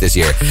Tenerife this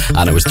year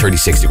and it was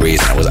 36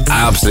 degrees and it was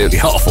absolutely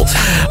awful.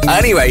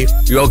 Anyway,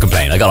 you won't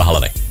complain. I got a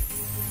holiday.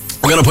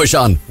 We're going to push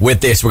on with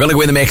this. We're going to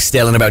go in the mix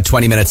still in about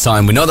 20 minutes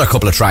time. We know there are a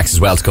couple of tracks as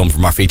well to come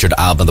from our featured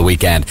album of the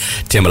weekend.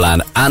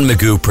 Timbaland and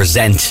Magoo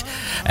present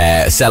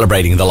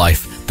celebrating the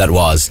life that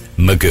was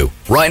Magoo.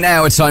 Right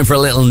now it's time for a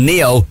little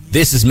Neo.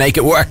 This is Make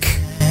It Work.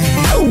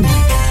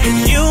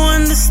 You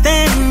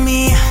understand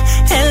me,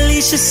 at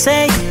least you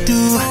say you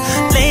do.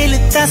 Lately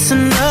that's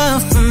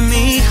enough for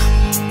me.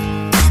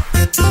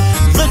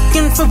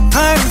 Looking for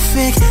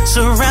perfect,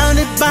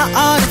 surrounded by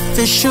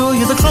artificial.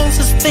 You're the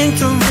closest thing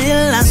to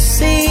real I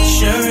see.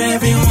 Sure,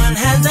 everyone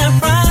has that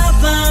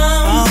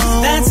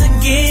problem, that's a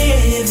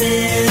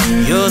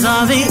given. Yours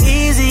are the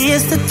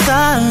easiest to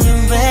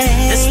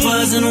tolerate. This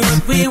wasn't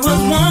what we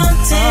were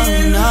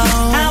wanting,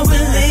 how we're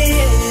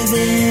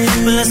living.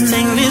 But let's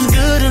take this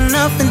good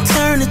enough and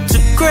turn it to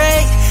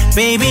great.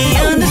 Baby,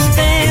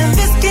 understand,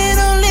 this can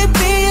only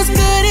be as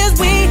good as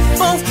we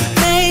both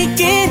make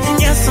it.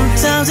 Yeah,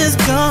 sometimes it's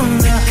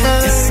gonna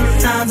hurt. Yeah,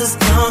 sometimes it's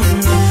gonna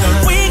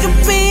hurt. We can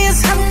be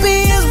as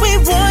happy as we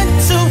want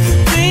to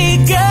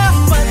be, girl,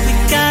 but we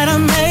gotta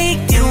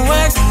make it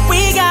work.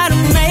 We gotta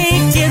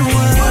make it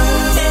work.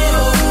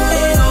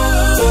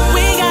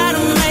 We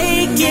gotta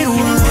make it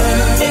work.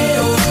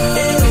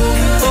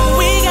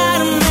 We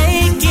gotta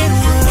make it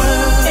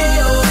work.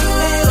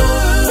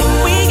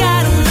 We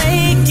gotta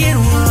make it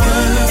work.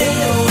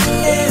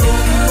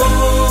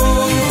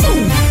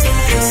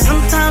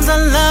 Sometimes I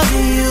love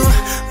you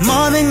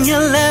more than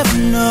you'll ever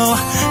know.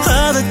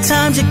 Other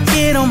times you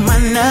get on my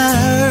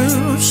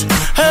nerves.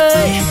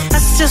 Hey,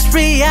 that's just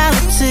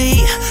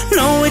reality.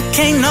 No, it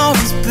can't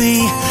always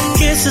be.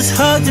 Kisses,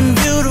 hugs, and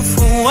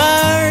beautiful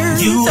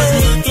words. You was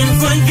looking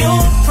for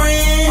your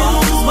friend.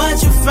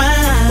 What you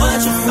found? What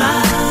you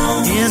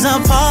found is a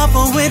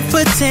pauper with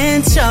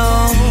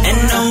potential. And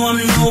no, I'm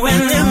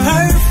nowhere near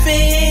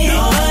perfect,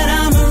 but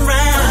I'm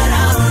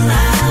around.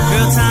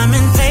 Girl, time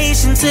and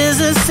patience is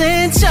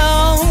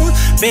essential.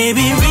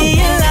 Baby,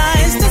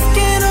 realize this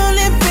can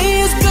only be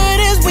as good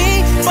as we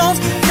both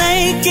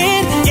make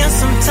it. Yeah,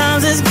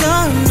 sometimes it's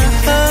gonna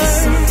hurt.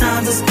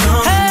 Sometimes it's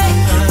gonna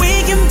hurt.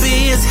 We can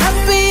be as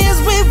happy as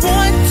we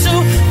want to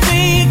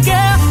be,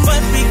 girl,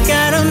 but we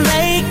gotta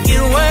make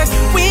it work.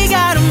 We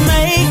gotta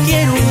make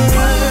it work.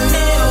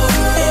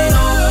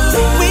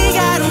 We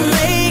gotta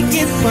make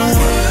it work.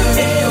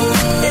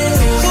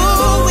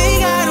 Ooh, we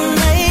gotta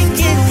make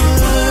it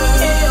work.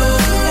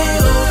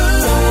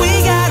 We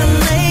gotta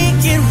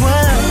make it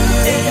work.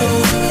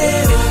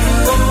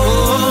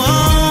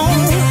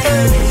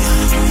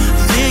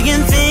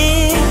 Digging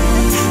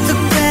things, the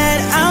bad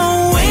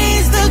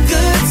outweighs the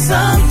good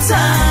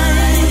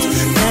sometimes.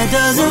 That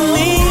doesn't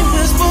mean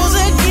we're supposed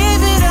to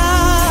give it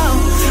all.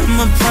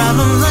 My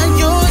problems are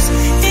yours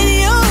and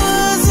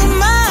yours are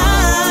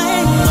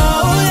mine.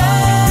 Oh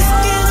yeah, this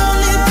can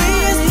only be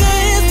as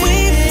good as we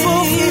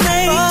both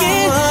make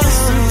it.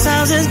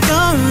 Sometimes it's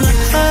gonna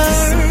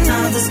hurt.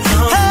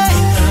 Hey,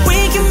 we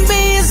can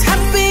be as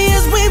happy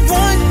as we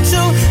want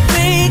to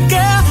be,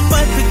 girl,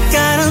 but we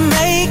gotta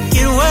make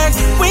it work.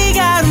 We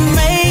gotta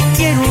make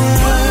it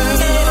work.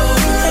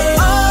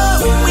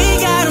 Oh, we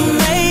gotta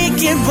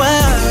make it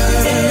work.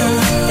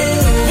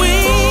 We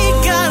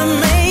gotta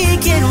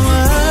make it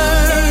work.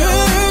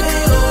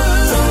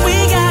 We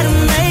gotta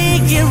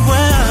make it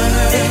work.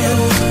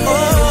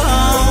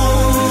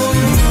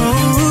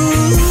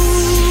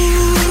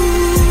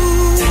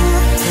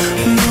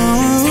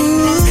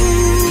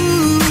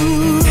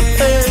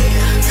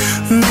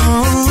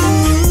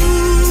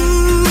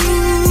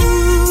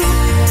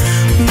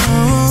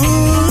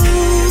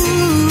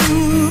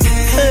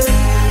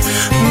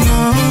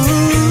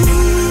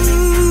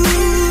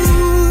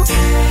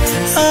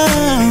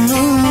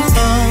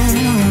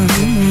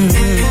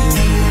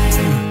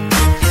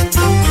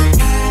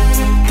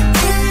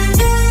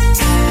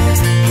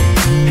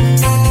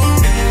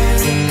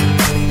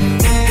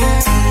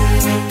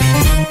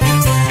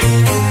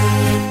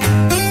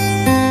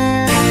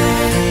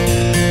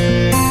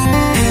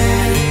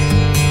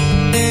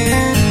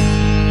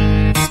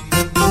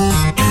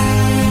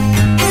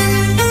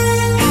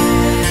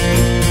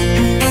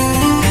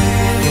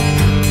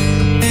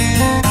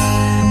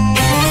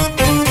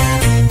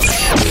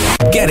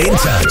 Get in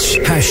touch.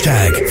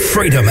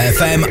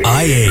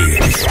 #FreedomFMIE.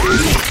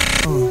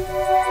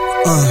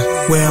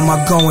 Where am I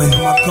going?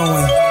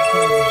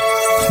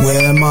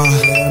 Where am I?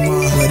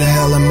 Where the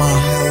hell am I?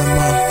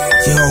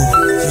 Yo,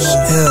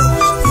 hell.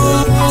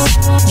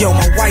 Yo,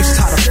 my wife's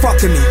tired of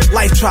fucking me.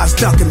 Life tries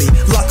ducking me.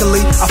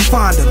 Luckily, I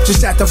find him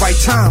just at the right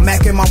time.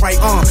 Mac in my right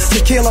arm.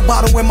 Tequila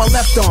bottle in my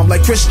left arm.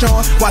 Like Chris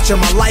John, watching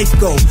my life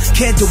go.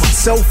 Can't do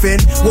myself in.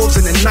 Wolves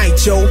in the night,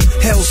 yo.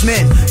 Hell's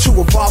men. 2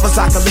 revolvers,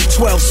 I can lick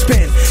 12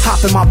 spin.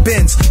 Hop in my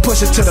Benz,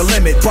 push it to the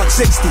limit.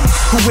 $160.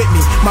 Who with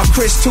me? My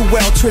Chris too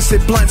well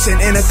twisted blunts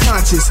and inner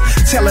conscious.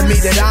 Telling me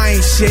that I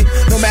ain't shit.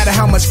 No matter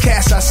how much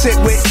cash I sit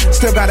with.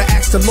 Still gotta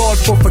ask the Lord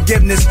for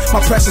forgiveness.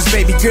 My precious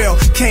baby girl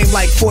came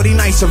like 40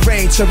 nights of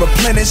rain to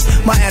replenish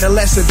my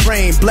adolescent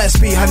brain.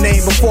 Blessed be her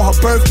name. Before her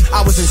birth,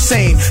 I was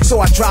insane. So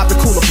I dropped the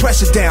cooler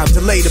pressure down,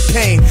 delay the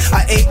pain.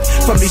 I ate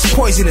from these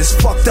poisonous,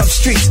 fucked up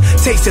streets.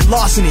 Tasted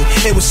larceny,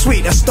 it was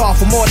sweet. I starved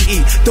for more to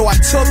eat. Though I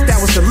took, that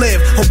was to live.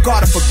 Hope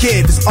God will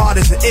forgive, as odd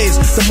as it is.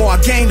 The more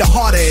I gain, the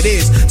harder it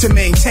is to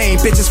maintain.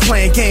 Bitches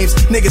playing games,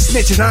 niggas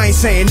snitching, I ain't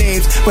saying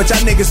names. But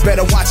y'all niggas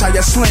better watch how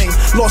y'all sling.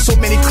 Lost so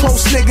many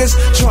close niggas,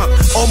 drunk,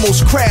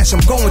 almost crashed.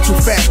 I'm going too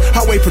fast,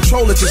 highway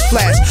patroller just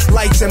flash.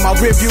 Lights in my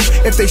rear view,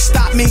 if they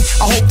stop me,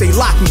 I hope they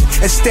lock me.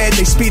 Instead,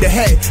 they speed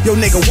ahead, yo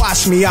nigga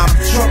watch me. I'm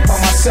drunk by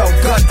myself,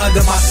 gun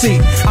under my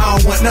seat. I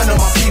don't want none of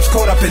my peeps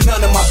caught up in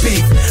none of my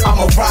beef.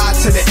 I'ma ride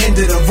to the end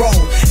of the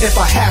road, if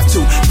I have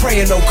to.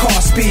 Praying no car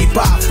speed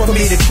by for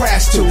me to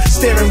crash to.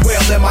 Steering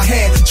wheel in my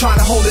hand, trying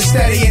to hold it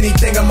steady.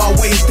 Anything in my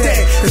way is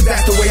dead, cause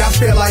that's the way I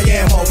feel I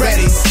am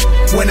already.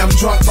 When I'm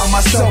drunk by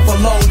myself,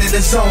 alone in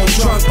the zone,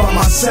 drunk by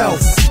myself.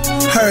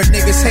 Heard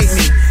niggas hate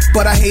me,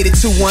 but I hated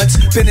too once.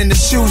 Been in the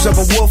shoes of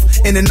a wolf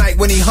in the night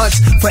when he hunts.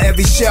 For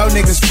every shell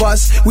niggas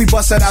bust, we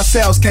bust it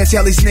ourselves. Can't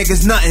tell these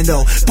niggas nothing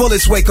though.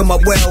 Bullets wake them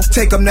up well,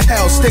 take them to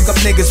hell. Stick up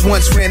niggas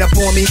once ran up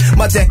on me.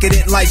 My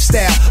decadent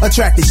lifestyle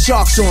attracted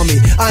sharks on me.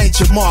 I ain't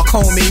your mark,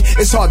 homie.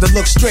 It's hard to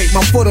look straight,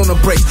 my foot on the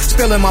brakes.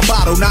 Spilling my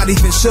bottle, not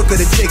even shook of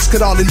the dicks.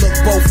 Could only look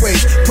both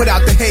ways. Put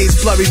out the haze,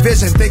 blurry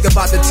vision. Think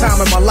about the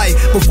time in my life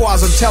before I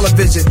was on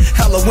television.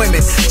 Hella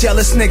women,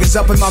 jealous niggas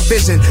up in my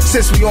vision.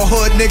 Since we all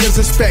hood niggas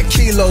expect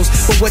kilos,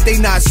 but what they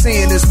not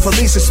seeing is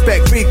police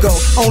expect Rico.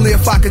 Only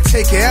if I could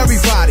take care of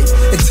everybody.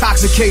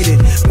 Intoxicated,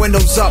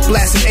 windows up,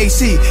 blasting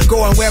AC,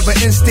 going wherever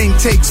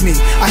instinct takes me.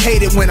 I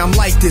hate it when I'm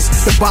like this.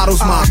 The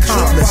bottle's my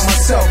accomplice. By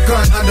myself,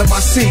 gun under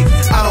my seat.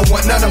 I don't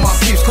want none of my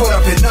peeps caught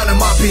up in none of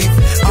my beef.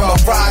 I'ma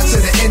ride to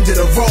the end of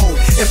the road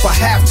if I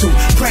have to.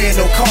 Praying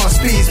no car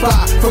speeds by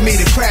for me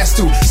to crash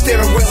to.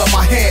 Steering wheel in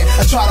my hand,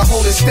 I try to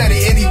hold it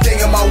steady. Anything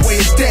in my way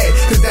is dead,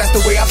 cause that's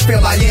the way I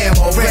feel I am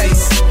already.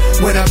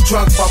 When I'm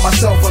drunk by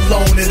myself,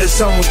 alone in the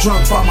zone,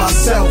 drunk by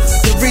myself.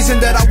 The reason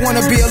that I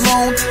wanna be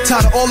alone,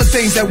 tired of all the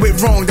things that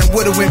went wrong, that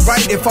would've went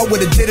right if I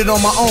would've did it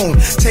on my own.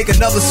 Take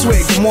another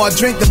swig, the more I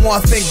drink, the more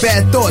I think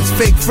bad thoughts.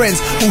 Fake friends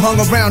who hung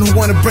around who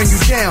wanna bring you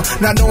down,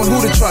 not knowing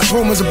who to trust.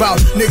 Rumors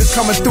about niggas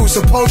coming through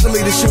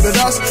supposedly to shoot at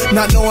us,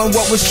 not knowing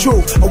what was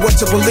true or what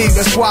to believe.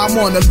 That's why I'm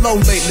on the low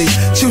lately,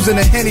 choosing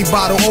a Henny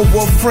bottle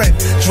over a friend.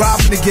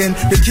 Driving again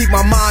to keep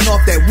my mind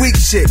off that weak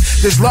shit.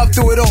 There's love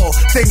through it all,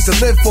 things to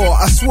live for.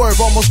 I swerve,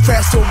 almost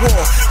crashed to a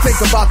wall. Think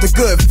about the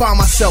good, find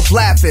myself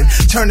laughing.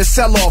 Turn the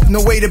cell off,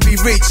 no way to be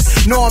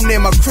reached. Know I'm near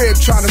my crib,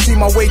 trying to see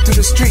my way through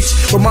the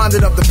streets.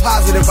 Reminded of the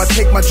positive, I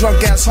take my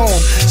drunk ass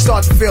home.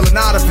 Start feeling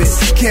out of it,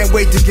 can't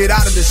wait to get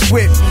out of this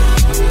whip.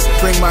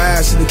 Bring my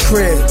ass to the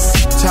crib.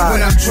 Tired.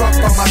 When I'm drunk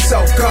by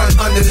myself, gun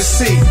under the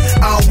seat.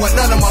 I don't want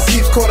none of my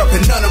peeps caught up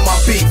in none of my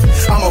beef.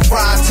 I'ma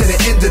ride to the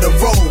end of the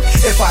road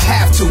if I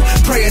have to.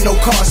 Praying no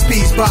car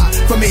speeds by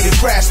for me to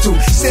crash to.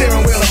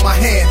 Steering wheel in my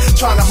hand,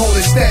 trying to hold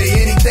it steady.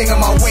 Anything in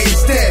my way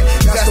is dead,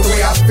 that's the way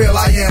I feel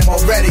I am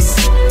already.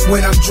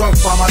 When I'm drunk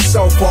by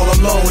myself, all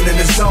alone in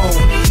the zone,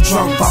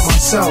 drunk by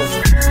myself.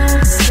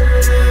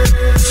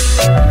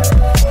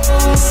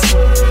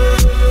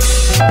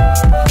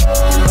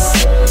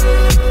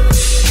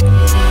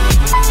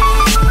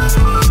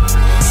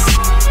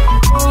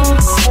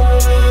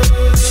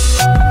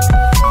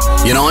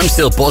 You know, I'm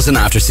still buzzing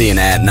after seeing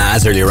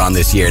Nas earlier on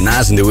this year.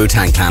 Nas and the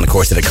Wu-Tang Clan, of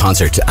course, did a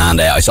concert, and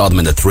I saw them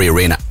in the 3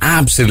 Arena.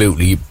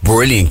 Absolutely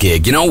brilliant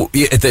gig. You know,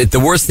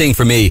 the worst thing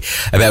for me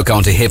about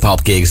going to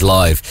hip-hop gigs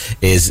live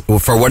is,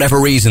 for whatever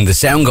reason, the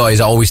sound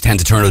guys always tend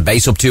to turn the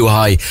bass up too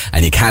high,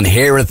 and you can't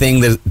hear a thing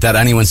that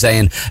anyone's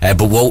saying.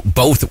 But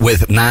both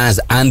with Nas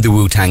and the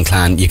Wu-Tang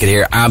Clan, you could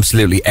hear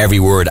absolutely every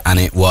word, and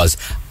it was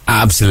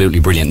absolutely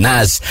brilliant.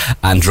 Nas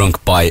and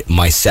Drunk by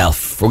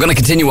Myself. We're going to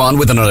continue on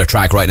with another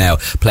track right now,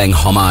 playing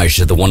homage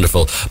to the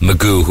wonderful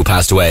Magoo, who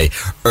passed away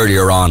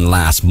earlier on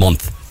last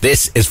month.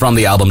 This is from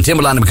the album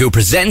Timbaland and Magoo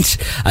Present,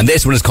 and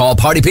this one is called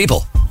Party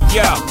People.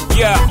 Yeah.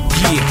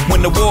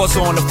 When the war's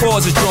on, the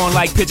fours are drawn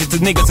like pictures. The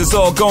niggas is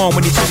all gone.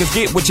 When you triggers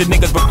get with your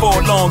niggas before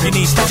long, you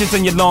need stitches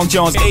in your long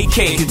johns.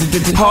 AK,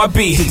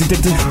 heartbeat.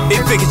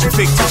 It figures you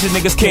fictitious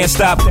niggas can't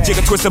stop.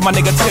 Jigger twisted my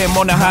nigga Tim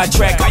on the high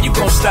track. How you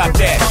gon' stop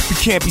that? You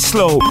can't be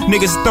slow.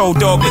 Niggas throw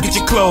dog. Look at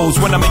your clothes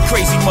when I'm in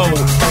crazy mode.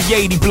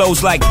 380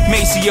 blows like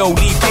Maceo.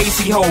 Leave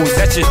AC hoes.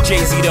 That's just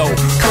Jay-Z though.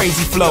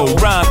 Crazy flow,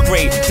 rhyme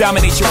great,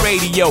 dominate your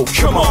radio.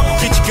 Come on,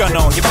 get your gun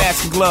on, your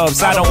mask and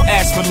gloves. I don't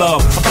ask for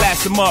love. I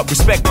blast them up.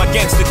 Respect my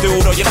gangster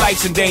dude, or your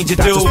life's in danger,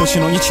 dude. Just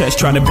pushing on your chest,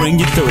 trying to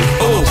bring you through.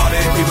 Oh, all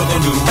that people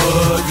gon' do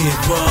what? Get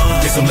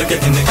what? Get some liquor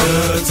in the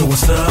good, so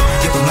what's up?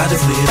 Get them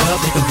lighters lit up,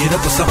 they can get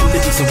up with something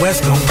that East and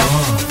West gon'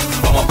 run.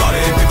 All my party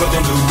people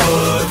gon' do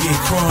what? Get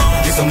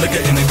crunk. Get some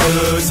liquor in the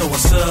good, so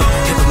what's up?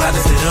 Get them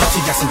lighters lit up, she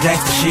got some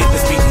gangster shit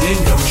that's beating in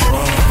your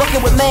trunk.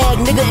 Fucking with Mag,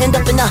 nigga end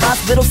up in the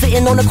hospital,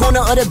 sitting on the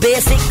corner of the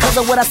bed, sick cause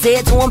of what I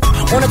said to him.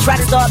 On the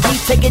track, start beat,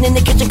 taking in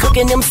the kitchen,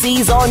 cooking them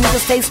C's. All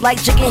niggas taste like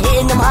chicken,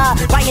 hitting them high,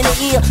 right in the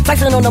ear,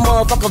 flexing on the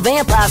motherfucker,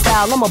 vampire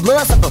style. I'm a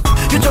bloodsucker.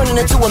 You turning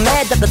into a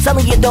mad ducker,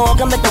 telling your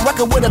dog I'm at the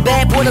record with a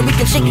bad Puerto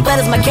Rican chick.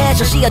 Bad as my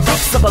cash, and she a dick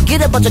sucker.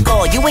 Get a bunch of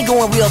call, you ain't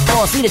going real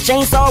far. See the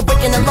chainsaw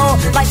breaking the law,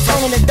 like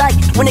turning the dike.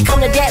 When it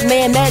come to that,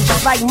 man, mad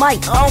just like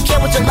Mike. I don't care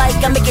what you like,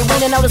 I make it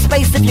rain in outer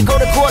space. If you go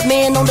to court,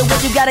 man, on the way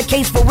you got a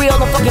case for real.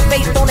 I'm fucking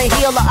face on the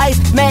heel of ice.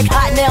 Mag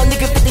hot now,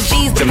 nigga, 50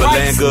 G's the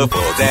price. Timberland good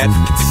for that.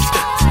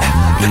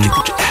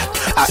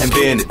 I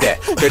invented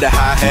that. Hear the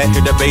hi-hat,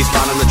 hear the bass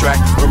line on the track.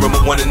 Remember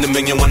one in a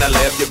million when I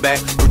left your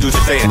back. Producer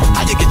saying,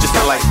 how you get your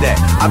sound like that?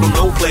 I don't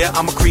know, player,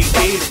 I'm a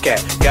creative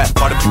cat. Got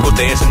all the people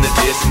dancing to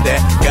this and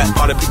that. Got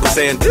all the people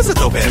saying, this is a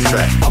dope ass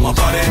track. All my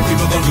party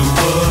people gon' do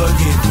what?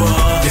 Get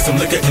what? Get some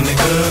liquor in the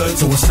good,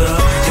 so what's up?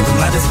 Get them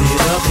lighters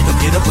lit up, they gon'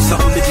 get up with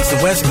something that East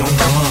and West gon'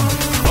 run.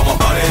 All my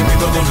party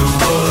people gon' do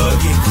what?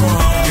 Get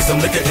crunk. Get some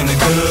liquor in the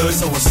good,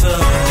 so what's up?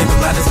 Get them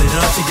lighters lit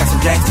up, she got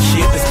some gangster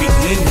shit that's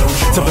beating in your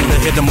trunk. Something to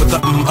hit them with the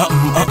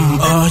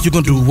you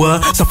gon' do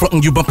what? Stop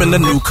frontin', you bumpin' the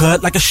new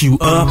cut like a shoe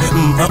up.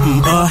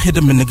 Hit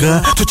them in the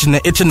gut, twitching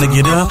the itchin' to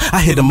get up. I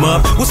hit them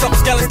up with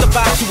something scandalous to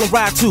vibe you and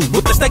ride to.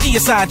 With the steaky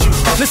inside you,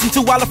 listen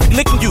to while I'm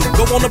licking you.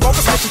 Go on the road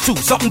and smash it too.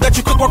 Something that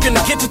you could work in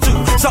the kitchen too.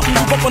 Something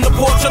you bump on the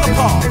porch or the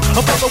palm.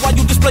 A photo while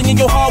you displaying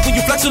your heart when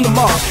you flexing the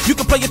mall. You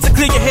can play it to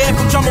clear your head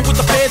from drama with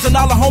the feds and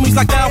all the homies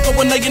like down for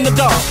when they in the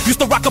dark. Used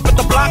to rock up at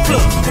the block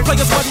club. The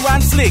players sweaty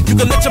riding slick. You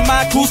can let your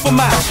mind cruise for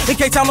miles. In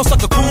K-Town, no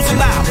sucker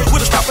cruising loud.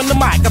 With a strap in the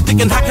mic, I'm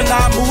thinking how can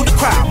I move the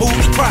crowd? Move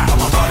the crowd.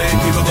 All my party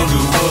people gon' do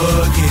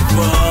what? Get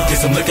what? Get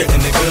some liquor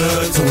in the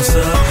good, so what's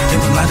up? Get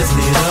them lighters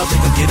lit up, they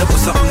gon' get up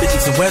with something that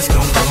East and West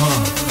gon'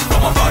 run.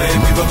 All my party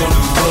people gon'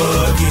 do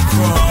what? Get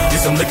crunk.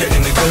 Get some liquor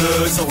in the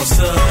good, so what's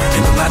up?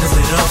 Get them lighters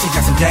lit up, she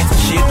got some gangster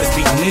shit that's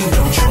beating in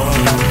your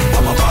trunk.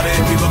 All my party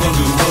people gon'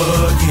 do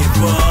what? Get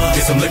what?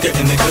 Get some liquor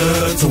in the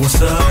good, so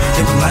what's up?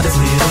 Get them lighters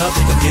lit up,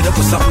 they gon' get up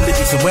with something that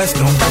East and West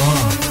gon'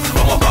 run.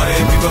 All my party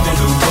people gon'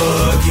 do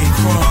what? Get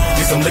crunk.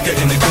 Get some liquor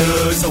in the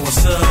good, so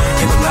what's up?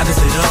 Get them lighters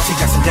lit up, she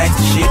got some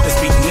gangster shit that's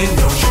beating in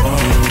your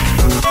trunk.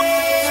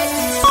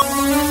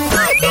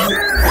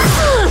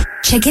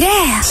 Check it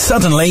out.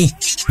 Suddenly,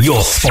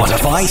 your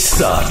Spotify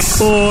sucks.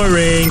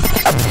 Boring.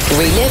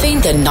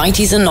 Reliving the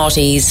 90s and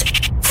noughties.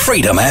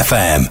 Freedom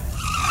FM.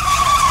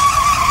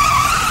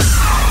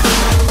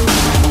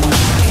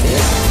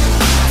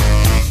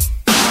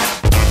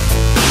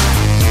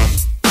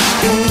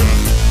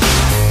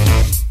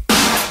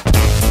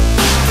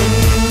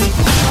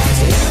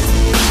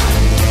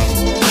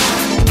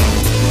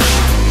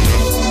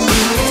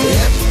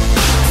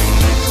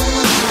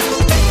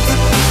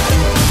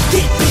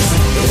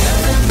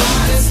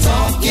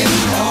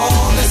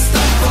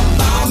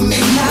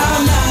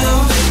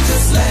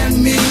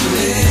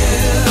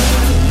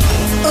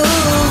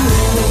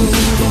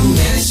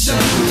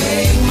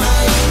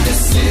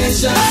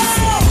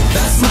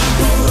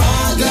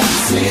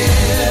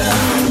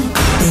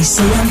 They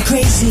say I'm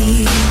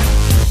crazy,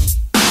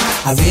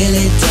 I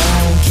really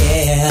don't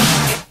care.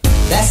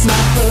 That's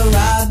my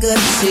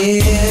prerogative.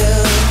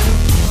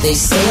 They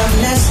say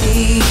I'm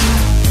nasty,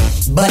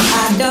 but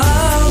I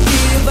don't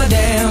give a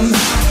damn.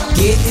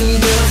 Getting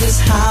girls is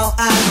how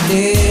I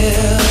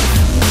live.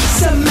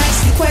 Some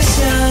ask the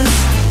questions,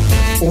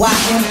 why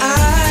am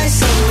I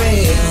so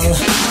real?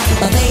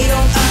 But they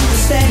don't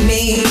understand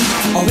me,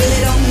 or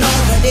really don't know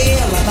the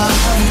deal about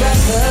a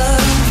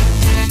brother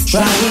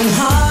trying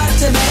hard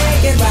to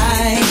make it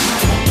right.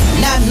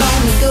 Not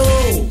long ago,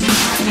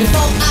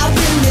 before I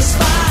win this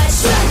fight,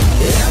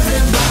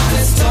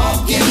 everybody's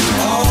talking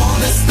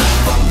all this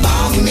stuff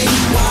about me.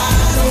 Why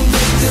don't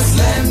they just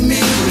let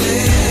me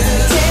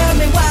live? Tell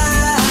me why.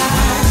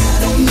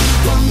 I don't need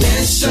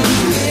permission,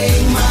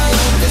 make my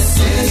own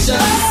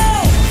decision.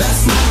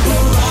 That's my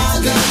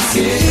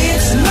prerogative.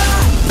 It's my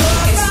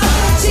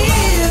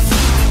prerogative.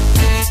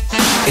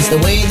 It's the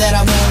way that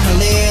I wanna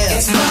live.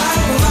 It's my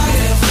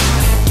prerogative.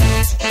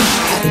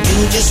 I can do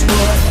just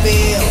what I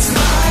feel. It's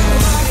my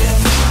prerogative.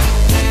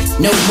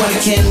 No one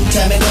can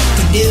tell me what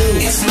to do.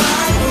 It's my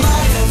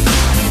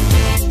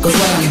prerogative. 'Cause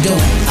what I'm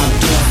doing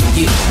for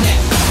you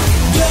now.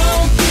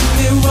 Don't get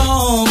me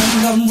wrong,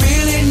 I'm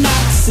really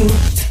not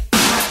suited.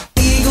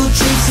 Ego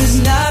trips is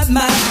not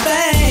my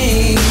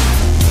thing.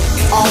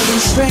 All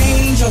these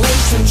strange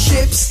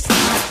relationships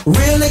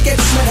really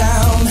gets me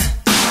down.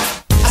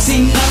 I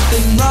see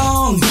nothing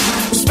wrong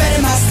with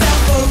spreading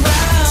myself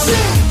around.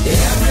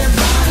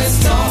 Everybody's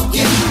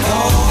talking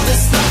all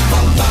this stuff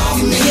about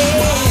me. Yeah.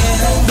 Why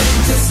don't they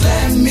just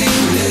let me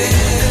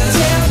live?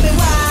 Tell me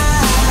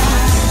why.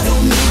 I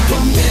don't need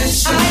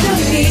permission. I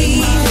don't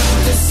need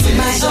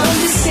my own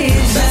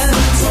decision. That's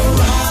my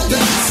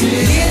prerogative.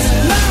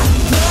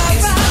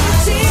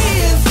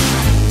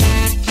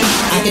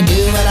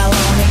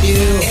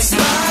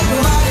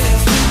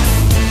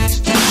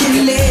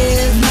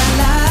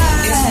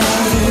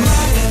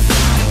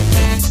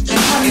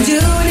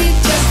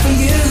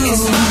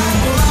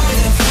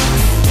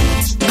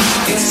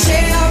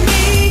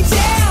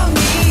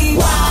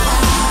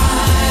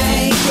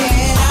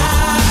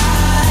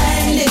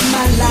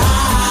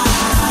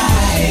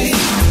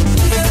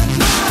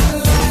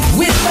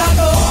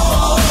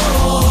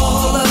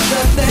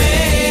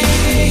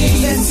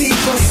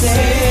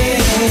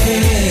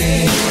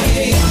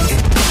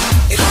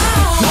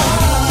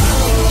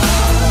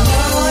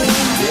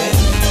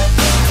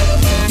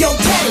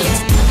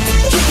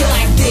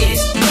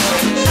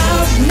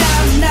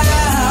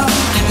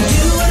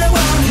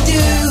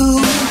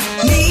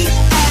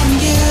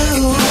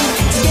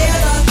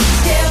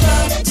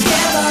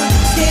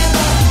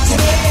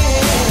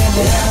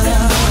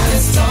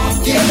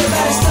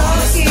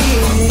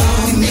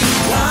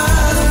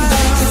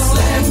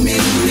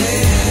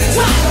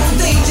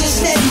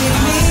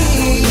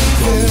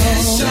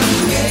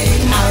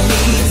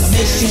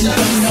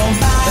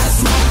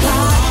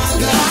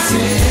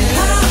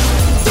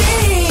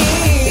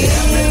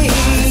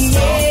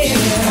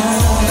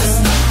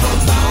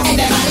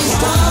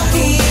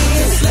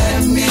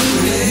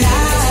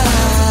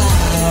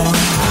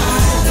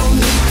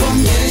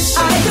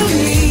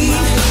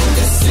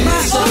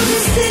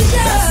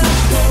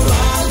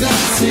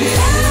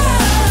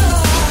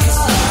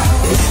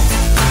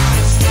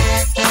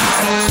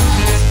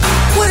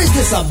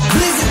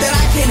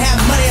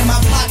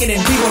 rocking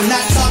and people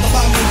not talk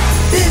about me.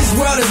 This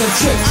world is a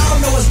trip. I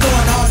don't know what's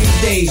going on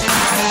these days.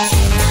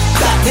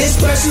 Got this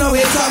person over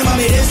here talking about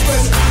me, this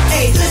person.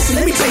 Hey, listen,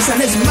 let me tell you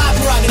something. This is my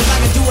prerogative. I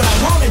can do what I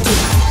want to do.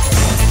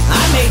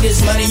 I made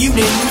this money, you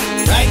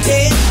didn't. Right,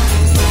 Ted?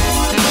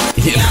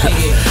 Yeah.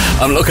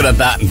 I'm looking at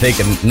that and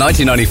thinking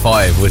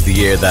 1995 was the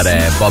year that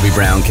Bobby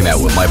Brown came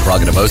out with My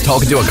Prerogative. I was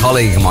talking to a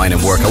colleague of mine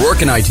in work. I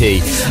work in IT,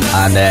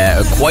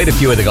 and quite a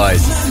few of the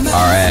guys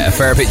are a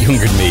fair bit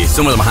younger than me.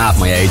 Some of them half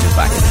my age, in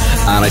fact.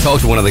 And I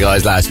talked to one of the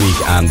guys last week,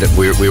 and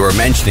we were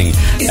mentioning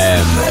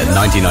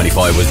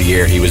 1995 was the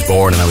year he was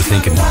born, and I was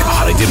thinking,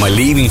 God, I did my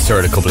leaving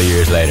cert a couple of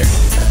years later.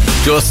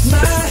 Just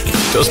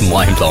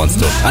mind-blowing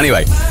stuff.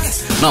 Anyway,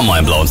 not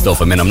mind-blowing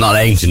stuff. I mean, I'm not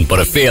ancient, but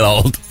I feel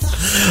old.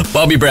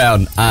 Bobby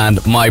Brown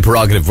and My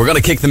Prerogative. We're going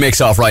to kick the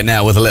mix off right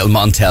now with a little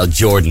Montel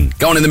Jordan.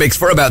 Going in the mix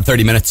for about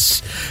 30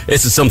 minutes.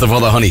 This is something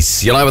for the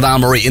honeys. You're live with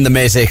Anne-Marie in the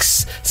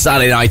Matrix.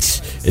 Saturday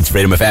night. It's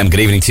Freedom FM.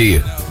 Good evening to you.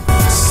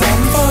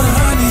 Something for the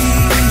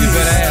honey. You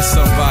better ask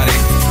somebody.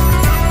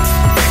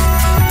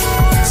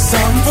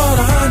 Something for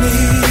the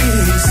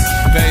honeys.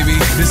 Baby,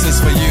 this is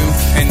for you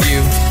and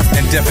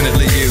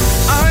definitely you.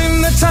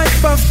 I'm the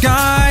type of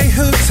guy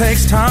who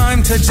takes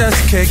time to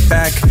just kick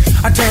back.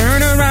 I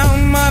turn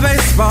around my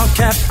baseball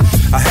cap.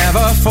 I have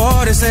a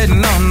 40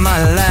 sitting on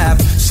my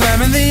lap,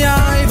 slamming the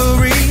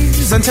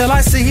ivories until I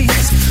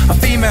seize a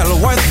female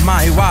worth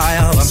my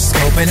while. I'm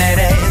scoping that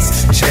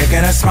ass,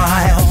 checking her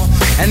smile,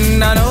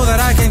 and I know that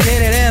I can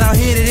get it and I'll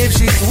hit it if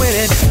she's with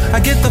it.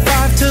 I get the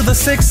 5 to the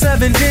 6,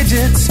 7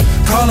 digits,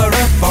 call her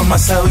up on my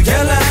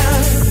cellular,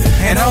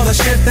 and all the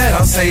shit that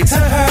I'll say to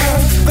her.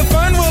 The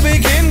fun will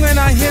begin when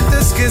I hit the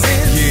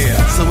skizzin'. Yeah.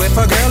 So if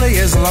a girlie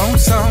is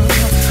lonesome,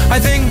 I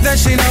think that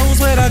she knows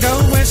where to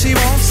go when she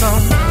wants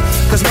some.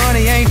 Cause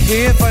money ain't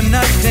here for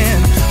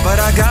nothing, but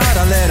I got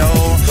a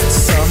little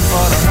something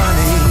for the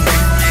honey.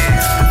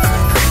 Yeah.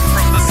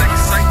 From the 6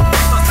 St.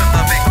 Brothers to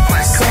the big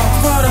black.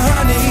 Something for the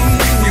honey.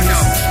 You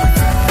know.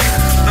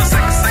 The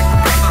 6 St.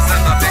 Brothers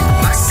and the big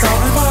black.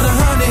 Something for the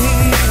honey.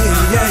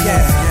 Yeah,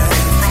 yeah.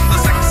 From the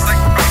 6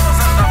 St.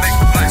 Brothers and the big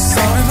black.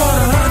 Something for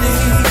the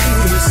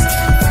honeys.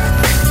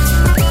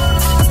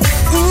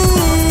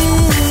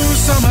 Ooh,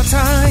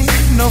 summertime,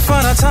 no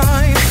funner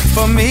time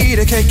for me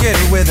to kick it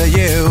with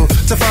you,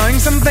 to find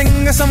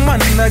something or someone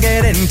to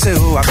get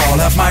into. I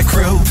call up my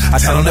crew, I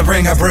tell them to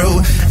bring a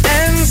brew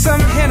and some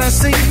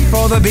Hennessy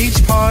for the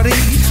beach party.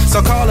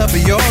 So call up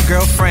your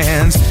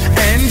girlfriends,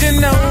 and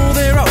you know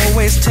there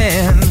always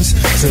tends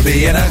to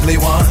be an ugly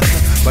one,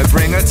 but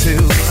bring her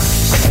two.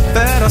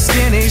 Fat or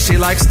skinny, she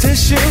likes to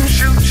shoot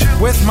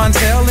with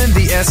Montel in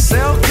the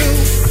SL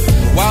coupe.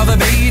 While the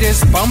beat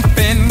is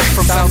bumping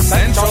from South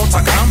Central to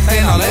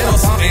Compton, a little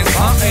something,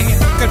 something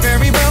could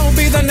very well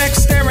be the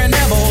next Aaron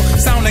Neville,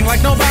 sounding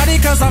like nobody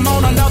cause I'm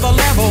on another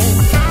level.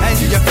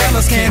 And you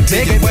fellas can't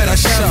dig it with a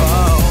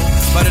shovel,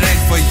 but it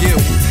ain't for you.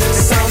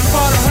 Something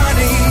for the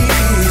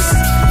honeys.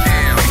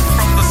 Yeah,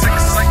 from the 6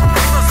 St.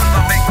 Brothers and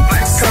the big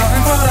black.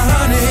 Something for the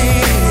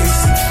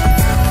honeys.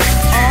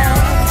 Oh,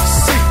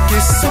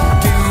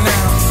 Suki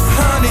now,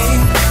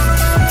 honey.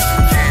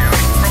 Yeah,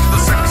 from the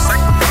 6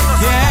 St.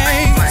 Brothers and the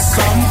big black.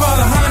 Something for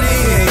the honey,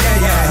 yeah,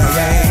 yeah,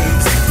 yeah.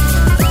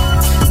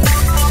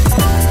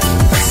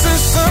 This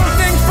is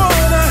something for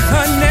the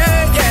honey,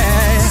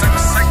 yeah.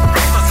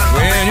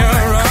 When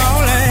you're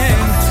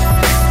rolling,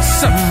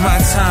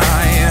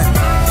 summertime,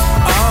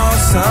 oh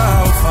so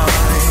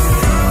fine.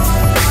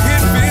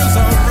 It feels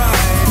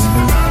alright.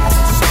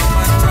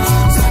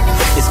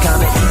 It's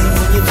kinda easy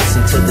when you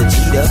listen to the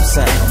G'd up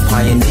sound.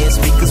 Pioneer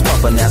speakers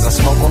bumping as I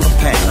smoke on the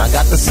pound. I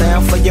got the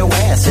sound for your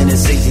ass and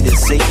it's easy to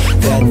see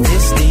that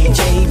this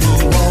DJ be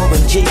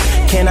Warren G.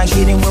 Can I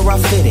get in where I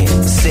fit in?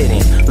 Sit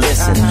in,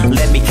 listen,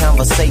 let me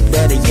conversate,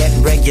 better yet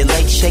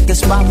regulate. Shake a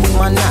spot with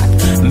my knot,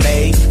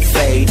 made,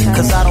 fade.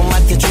 Cause I don't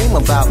like to dream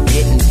about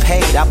getting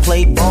paid. I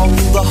played ball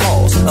through the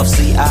halls of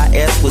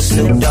CIS with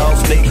Snoop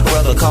Dogg's big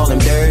brother, call him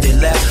Dirty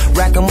Left.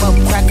 Rack 'em up,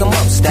 crack 'em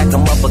up, stack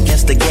 'em up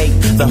against the gate.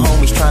 The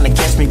homies trying to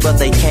catch me but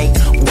they can't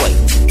wait.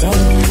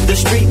 The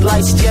street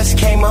lights just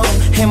came on,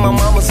 and my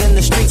mama's in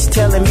the streets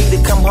telling me to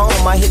come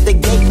home. I hit the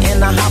gate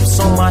and I hops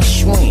on my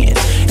Schwinn,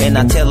 and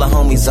I tell the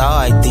homies,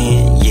 alright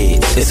then, yeah.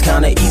 It's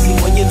kinda easy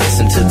when you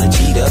listen to the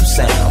G'd up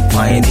sound.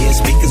 Pioneer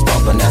speakers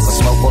bumping as I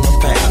smoke on the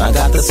pound. I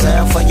got the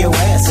sound for your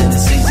ass and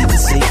it's easy to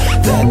see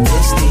that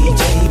this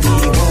DJ be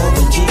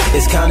Warren G.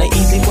 It's kinda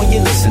easy when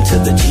you listen to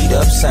the G'd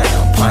up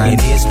sound.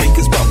 Pioneer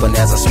speakers bumping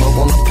as I smoke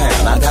on the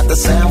pound. I got the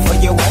sound for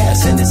your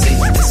ass and it's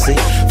easy to see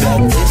that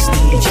this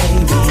DJ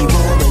be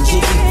Warren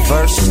G.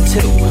 Verse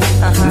 2.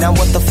 Now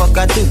what the fuck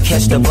I do?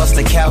 catch the bus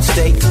to Cal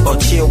State or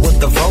chill with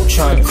the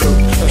Voltron crew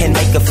and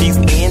make a few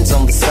ends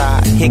on the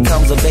side. Here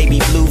comes a baby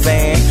blue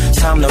van,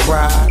 time to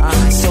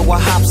ride. So I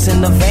hops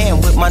in the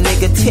van with my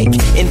nigga Tick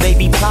and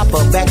baby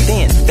Papa. Back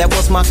then, that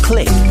was my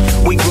clique.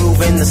 We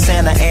groove in the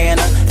Santa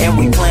Ana and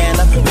we plan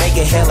to make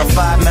a hell of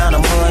a amount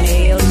of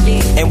money.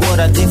 And what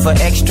I did for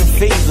extra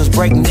fees was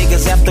break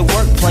niggas after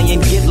work playing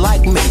Get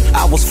Like Me.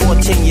 I was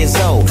 14 years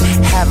old,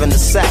 having a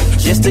sack.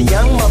 Just a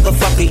young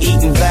motherfucker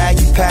eating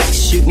value packs,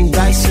 shooting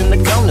dice in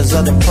the corners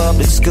of the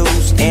public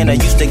schools. And I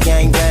used to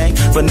gang bang,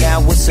 but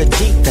now it's a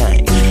G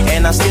thing.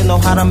 And I still know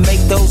how to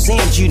make those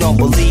ends. You don't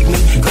believe me?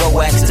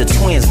 Go ask the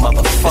twins,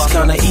 motherfucker. It's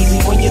kinda easy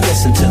when you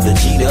listen to the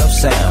G'd up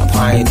sound.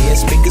 Pioneer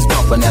speakers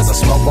bumping as I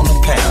smoke on the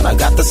pound. I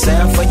got the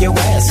sound for your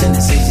ass and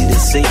it's easy to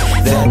see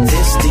that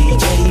this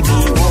DJ be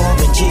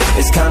Warren G.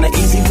 It's kinda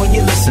easy when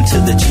you listen to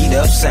the G'd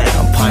up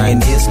sound.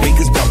 Pioneer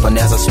speakers bumping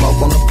as I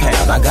smoke on the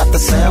pound. I got the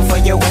sound for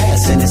your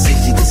ass and it's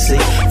easy to see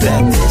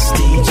that this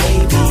DJ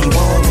be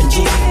Warren G.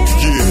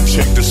 Yeah,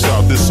 check this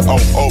out. This is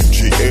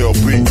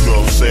OGLB, you know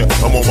what I'm saying?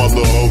 I'm on my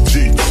little OG,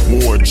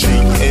 Warren G.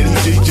 And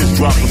he just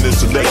dropping this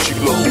to let you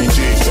know BG.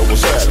 So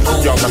what's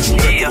happening? Y'all got some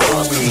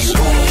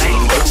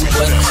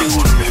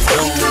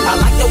I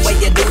like the way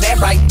you do that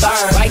right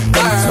there, right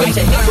there. Switch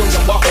your hips when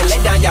you walk and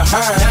let down your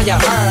hair, down your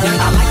hair.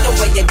 I like the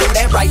way you do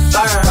that right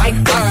there, right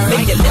there.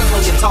 Make your lips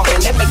when you talking,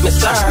 that make me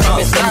stir, make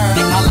me stir.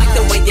 I like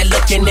the way you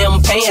look in them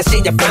pants,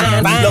 see you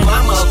fine. Lil'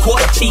 mama a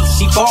quarter piece,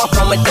 she far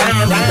from a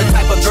dime. The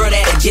type of girl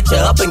that'll get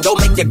you up and go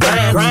make you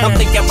grind. I'm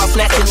thinking about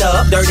snatching her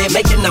up, dirty,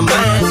 making her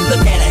mine.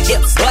 Look at her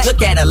hips,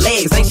 look at her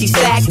legs, ain't she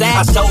stacked?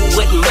 I so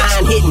wouldn't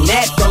mind hitting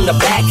that from the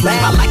back.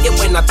 I like it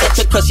when I touch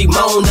her cause she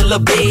moan a little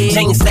bit.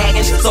 Chain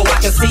sagging so I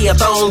can see her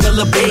thong a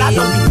little bit. I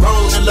know you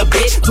grown a little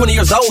bit, 20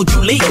 years old,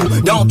 you legal.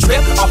 Don't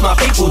trip off my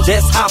people,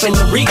 just hop in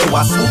the Regal.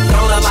 I swoop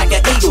on her like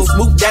an eagle,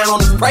 swoop down on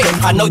his prey.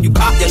 I know you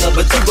popular,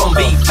 but you gon'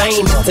 be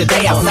famous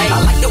today. I say, I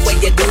like the way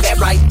you do that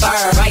right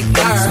there, right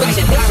there. Switch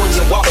your hips when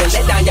you walk and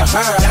let down your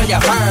hair, down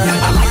your hair.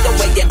 I like the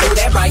way you do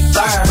that right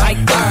there, right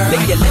there.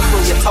 Make your lips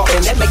when you're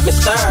talking, that make me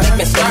stir, make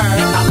me stir.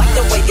 I like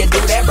the way you do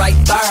that right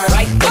there,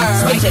 right there.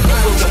 Switch your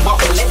hips when you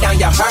walk and let down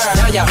your hair,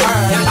 down your hair.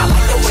 I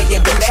like the way you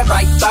do that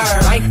right there,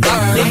 right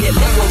there. Make your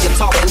lips when you're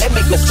talking, that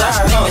make me stir,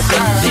 make me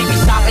stir. She be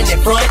stopping at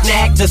front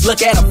neck, just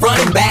look at her front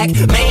and back.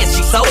 Man,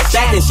 she so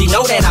sad and she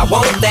know that I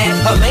want that.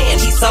 Her man,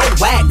 he so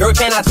whack. Girl,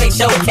 can I take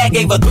your cat?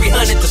 Gave her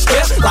 300 to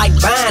strip, like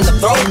buying the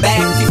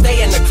throwback. She stay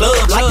in the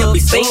club like you be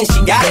seen, she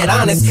got it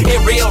honest. In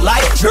real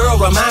life, girl,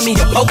 remind me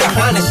of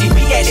Pocahontas. She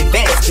be at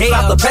advance,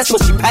 off the press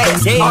when she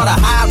pass. All the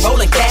high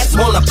rolling cats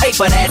wanna pay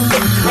for that.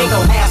 Ain't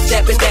no half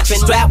stepping,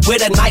 strapped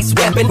with a nice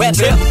weapon.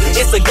 Tip,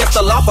 it's against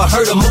the law for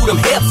her to move them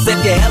hips. If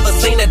you ever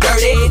seen a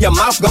dirty, your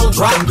mouth gon'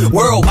 drop.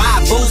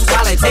 Worldwide boost,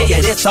 while I tell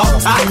you this all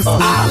time.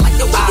 I like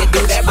the way you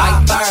do that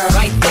right there,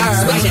 right there.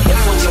 Switch your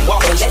hips when you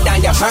walk and let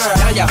down your hair,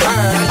 down your hair.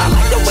 I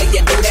like the way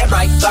you do that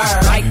right there,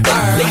 right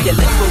there. Make your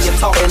lips when you're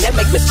talking, that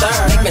make me stir,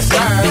 make me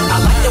stir. I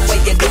like the way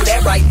you do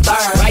that right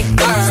there, right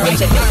there. Switch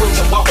your hips when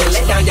you walk and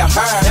let down your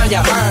hair, down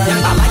your hair.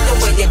 I like the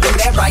way you do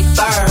that right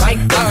there,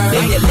 right there.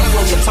 Make your lips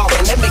when you're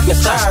talking, that make me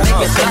stir, make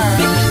me stir.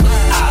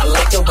 I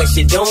like the way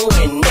she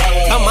doing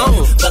that. Come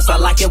on. Plus I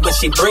like it when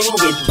she bring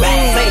it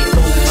back. Say,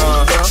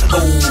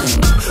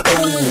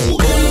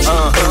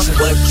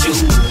 what you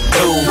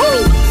do?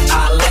 I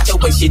like the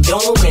way she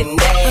doing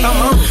that.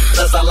 Come on.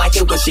 Plus I like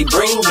it when she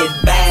bring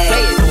it back.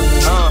 Say,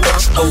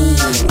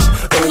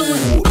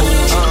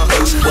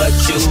 what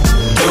you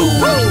do?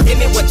 Give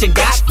me what you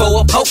got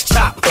for a poke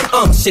chop.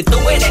 She threw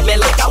it at me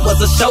like I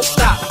was a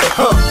showstop.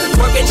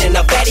 Twerking in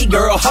a fatty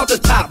girl off the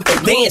top.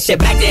 Then she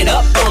backed it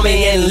up on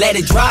me and let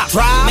it drop.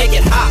 Make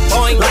it hot,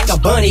 boing like a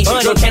bunny.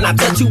 Girl, can I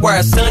touch you where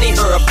it's sunny?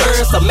 Her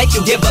appearance will make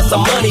you give us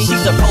some money.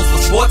 She's supposed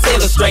for Sports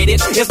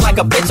Illustrated. It's like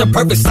a picture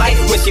perfect sight.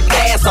 When she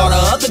pass, all the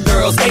other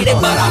girls hate it.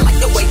 But I like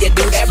the way you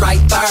do that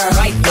right there,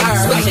 right there.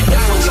 Switch your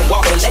hips when you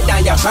walk and let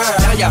down your hair,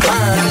 down your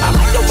hair. I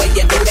like the way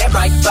you do that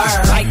right there,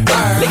 right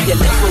there. Make your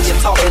lips when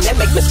you're talking, that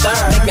make me stir,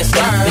 make me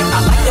stir. I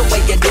like the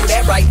way you do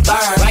that right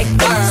there, right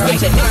there.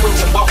 Switch your hips when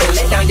you walk and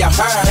let down your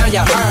hair, down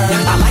your hair.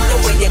 I like the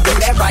way you do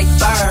that right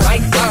there,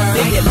 right there.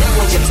 Make your lips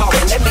when you're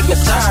talking, that make me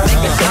stir,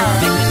 make me stir.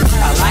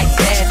 I like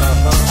that,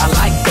 I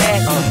like that,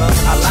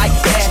 I like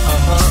that,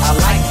 I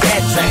like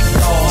that track.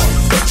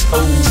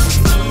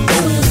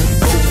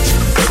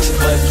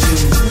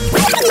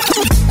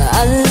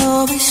 I'll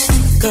always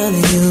think of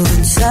you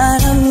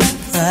inside of my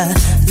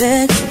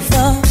private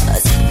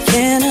thoughts.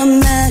 Can't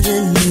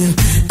imagine you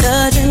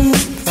touching my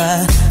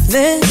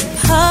private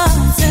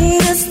parts. And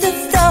just the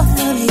thought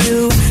of you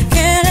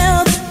can't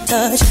help but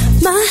touch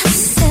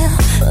myself.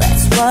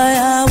 That's why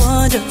I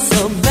want you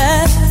so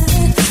bad.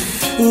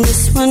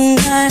 This one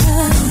night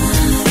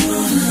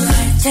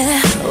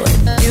yeah,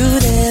 with you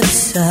there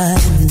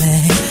beside me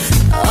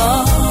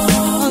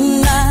all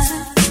night,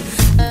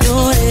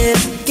 doing it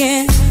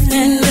again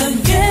and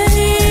again.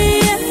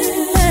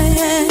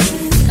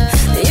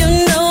 You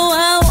know I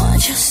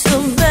want you so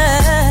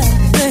bad,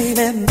 baby,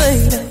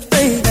 baby,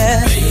 baby,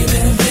 baby,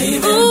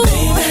 baby, ooh,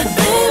 baby,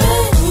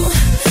 ooh.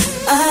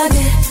 I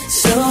get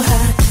so high.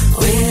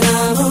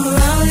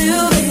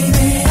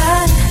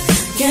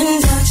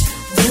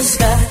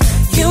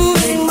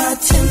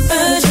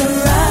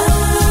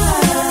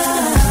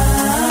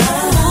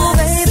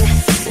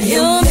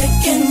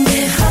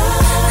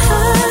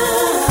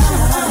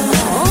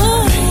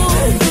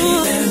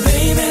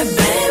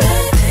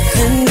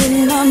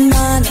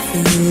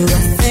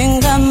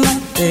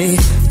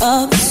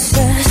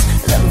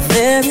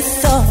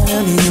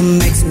 of you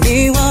makes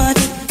me want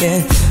to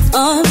get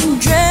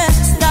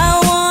undressed. I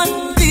want to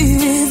be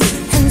with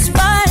you in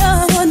spite of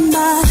what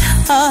my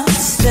heart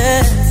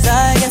says. I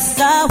guess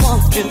I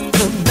want you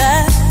the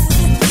best.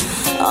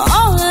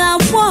 All I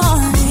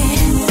want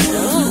is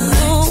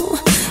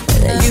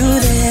you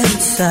there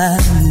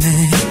inside me.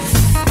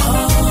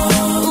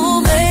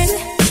 Oh, baby,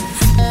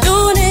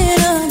 doing it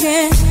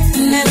again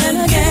and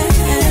again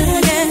and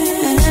again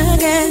and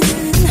again.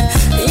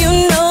 You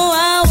know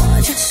I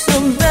want you so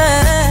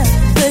bad,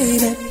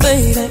 baby,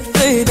 baby,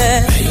 baby.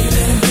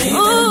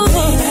 Ooh,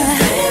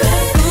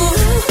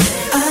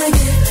 I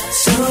get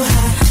so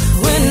high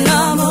when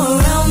I'm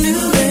around you,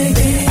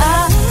 baby. I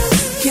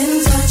can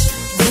touch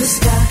the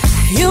sky.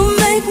 You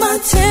make my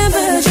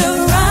temperature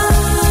rise.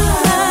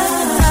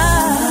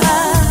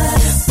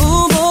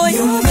 Ooh, boy,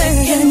 you're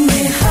making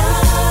me high.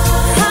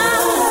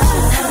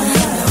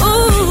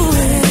 Ooh,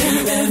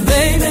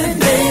 baby,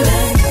 baby,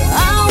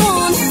 I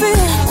wanna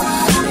feel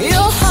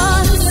your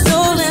heart and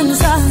soul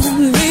inside of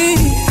me.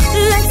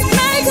 Let's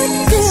make a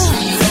deal.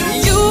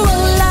 You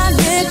and I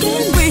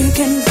can, we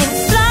can go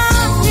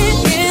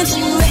flying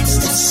into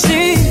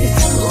ecstasy.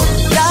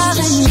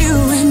 Darling, you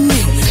and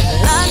me,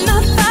 light my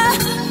fire,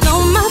 know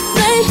my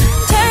flame.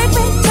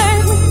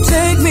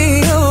 Take me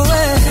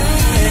away.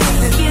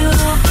 You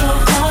for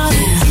all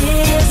the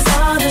tears,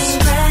 all the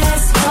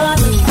stress, all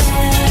the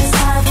mess.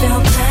 I feel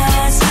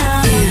blessed.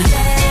 I'm a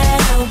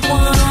better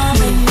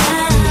woman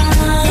now.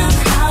 Look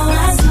how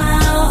I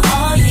smile.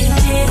 All you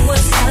did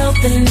was help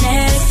the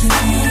next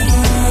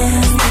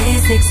man.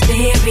 This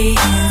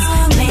experience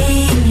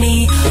made me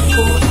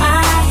who I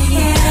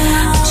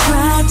am.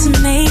 Tried to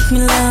make me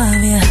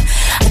love you.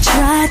 I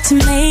tried to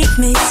make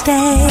me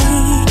stay.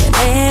 And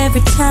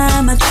every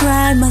time I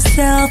tried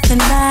myself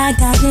and I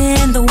got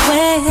in the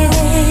way.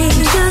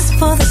 Just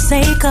for the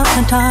sake of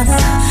my daughter,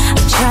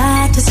 I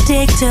tried to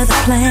stick to the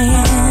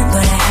plan.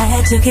 But I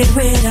had to get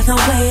rid of the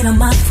weight on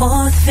my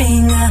fourth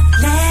finger.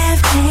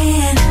 Left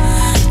hand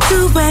to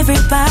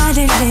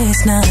everybody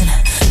listening.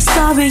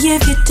 Sorry if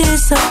you're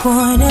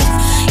disappointed.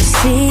 You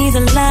see,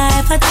 the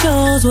life I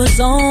chose was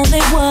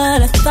only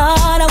what I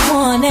thought I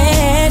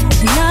wanted.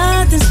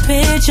 Nothing's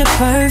picture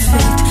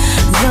perfect.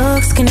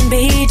 Looks can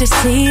be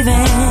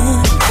deceiving.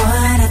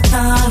 What I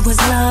thought was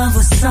love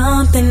was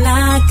something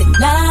I could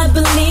not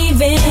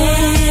believe in.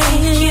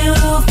 Thank you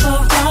for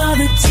all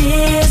the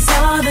tears,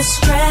 all the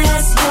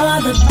stress.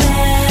 You're the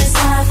best.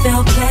 I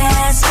feel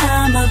blessed.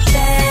 I'm a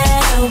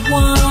better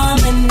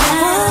woman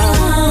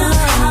now.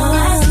 How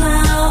I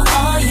smile.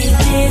 All you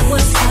did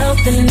was help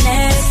the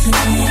next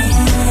man.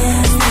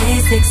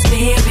 This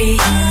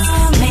experience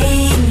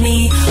made me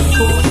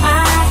who I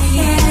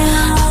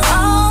am. I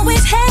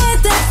always had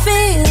that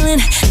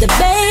feeling the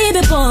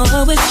baby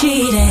boy was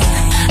cheating.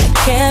 I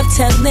kept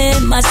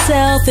telling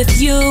myself,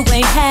 if you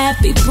ain't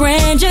happy,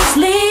 friend, just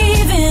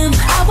leave him.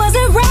 I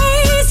wasn't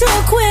raised to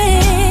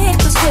quit,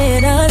 'cause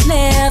quitters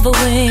never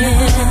win.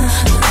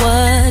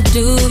 What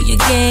do you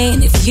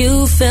gain if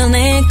you feel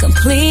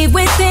incomplete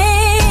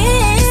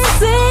within?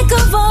 Sick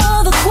of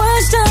all the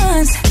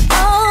questions,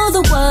 all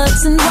the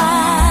what's and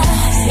whys.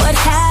 What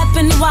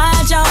happened?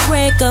 Why'd y'all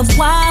break up?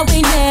 Why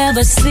we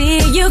never see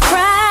you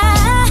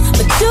cry?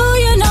 But do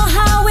you know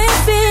how it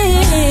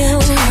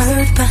feels?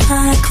 Hurt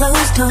behind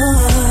closed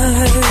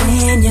doors.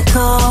 When you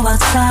go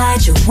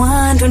outside, you're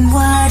wondering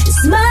what you're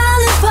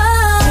smiling for.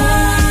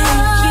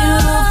 Thank you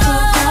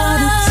for all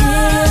the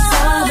tears,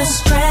 all the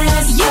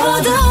stress. You're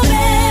the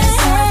best.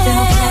 I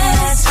feel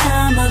blessed.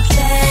 I'm a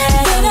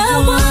better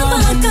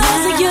woman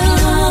because of you.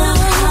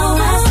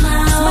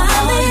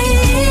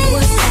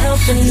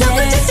 Look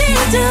what you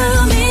did to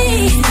me.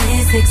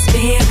 This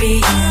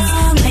experience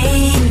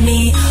made me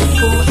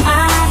who I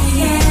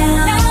am.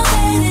 Now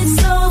that it's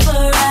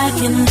over, I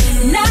can.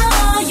 Now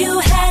all you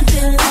had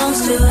belongs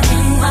to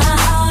him. My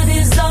heart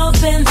is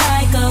open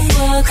like a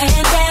book,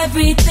 and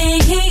everything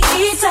he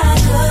eats I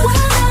cook.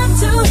 What I'm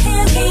to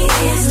him, he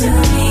is to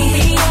me.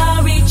 We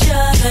are each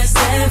other's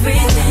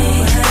everything.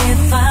 But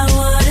if I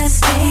would've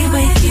stayed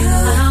with you,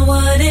 I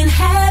wouldn't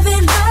have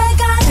it like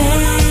I did.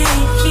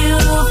 Thank you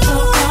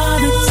for all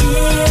the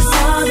tears,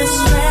 all the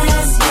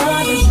stress.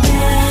 You're the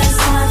best.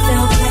 I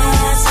feel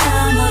blessed.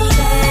 I'm a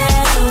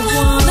better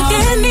woman. Look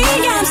at me,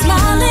 I'm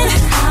smiling.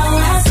 How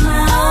I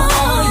smile.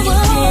 All you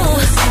did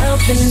was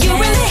helping. You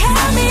really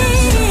helped me.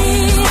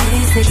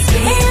 It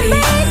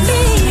made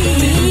me.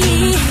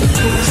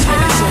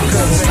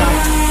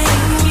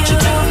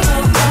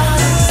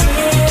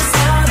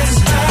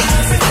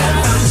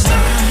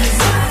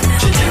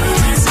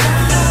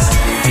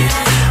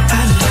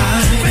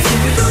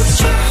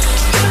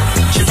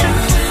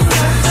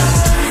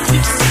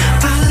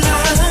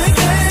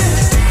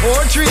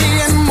 Poetry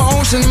in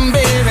motion,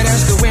 baby,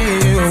 that's the way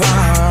you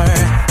are.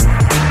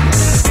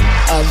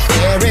 A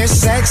very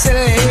sexy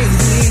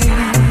lady.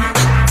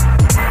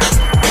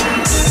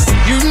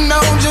 You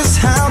know just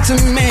how to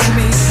make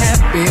me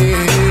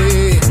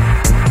happy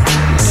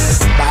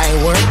by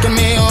working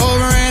me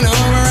over and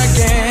over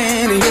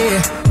again,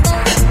 yeah.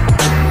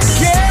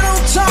 Get on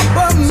top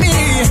of me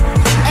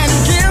and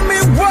give me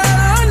what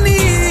I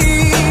need.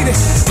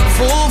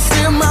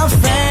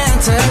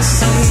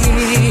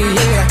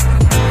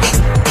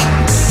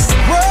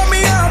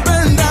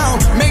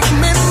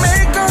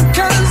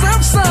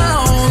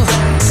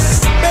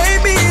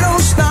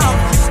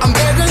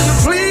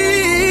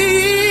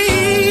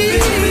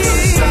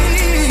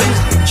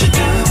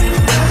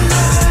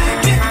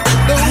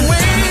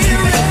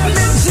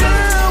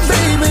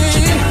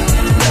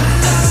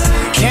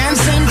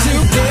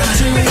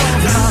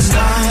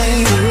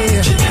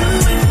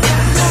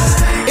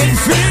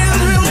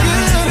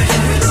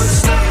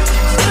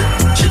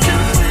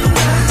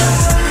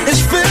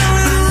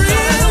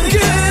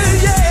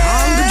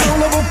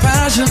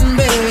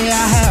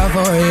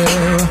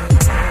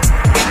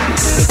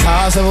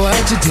 because of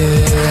what you do.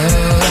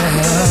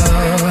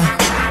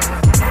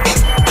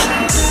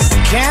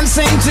 Can't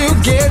seem to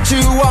get you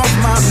off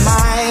my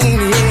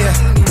mind,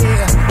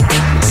 yeah.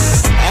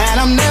 And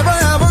I'm never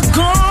ever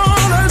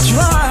gonna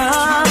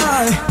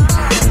try.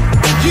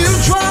 You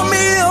drive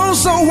me oh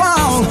so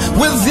wild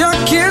with your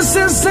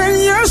kisses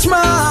and your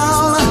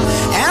smile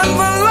and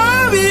the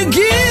love you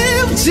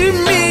give to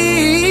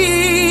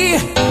me.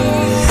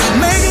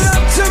 Make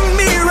love to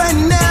me right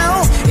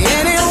now,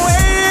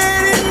 anyway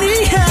and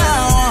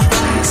anyhow.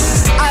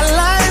 I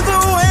like the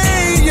way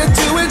you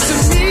do it to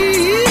me.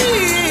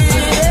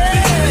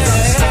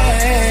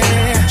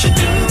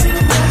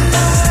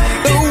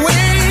 The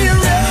way you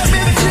rub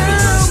me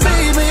down,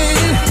 baby.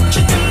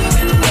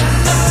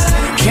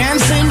 Can't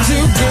seem to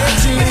get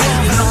you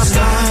off my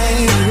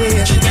mind.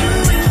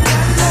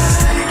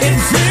 It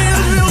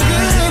feels real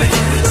good.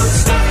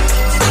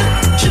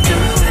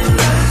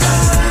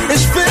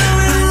 It's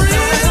feeling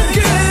real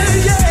good,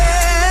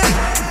 yeah.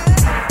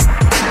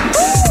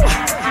 Woo!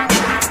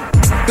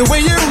 The way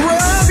you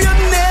rub your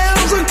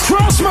nails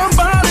across my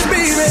body,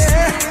 baby.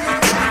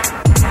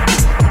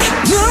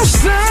 Don't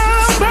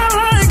stop, I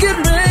like it,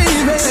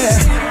 baby.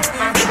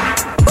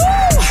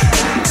 Woo!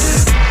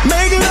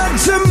 Make love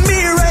to me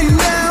right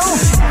now.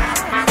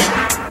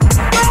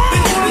 Oh,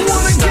 I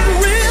wanna get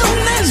real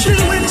nasty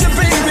with you,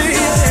 baby.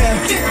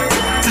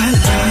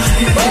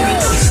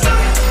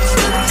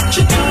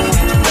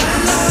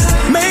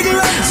 Make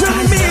love to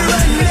me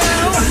right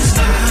now.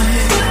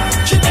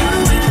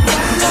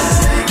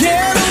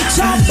 Get on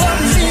top of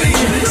me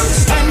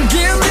and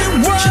give me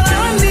what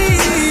I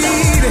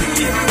need.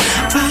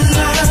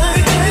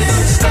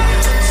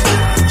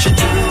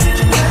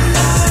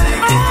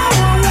 Oh,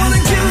 I wanna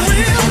get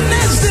real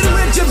nasty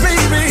with you,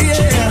 baby.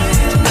 Yeah.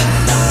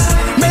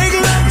 Make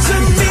love to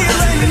me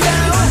right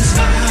now.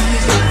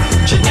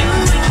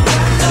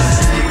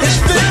 It's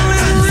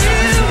feeling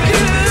real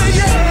good,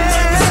 yeah.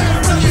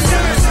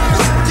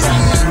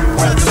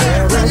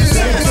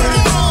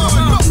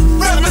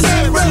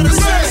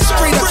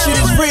 Straight up shit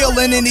is real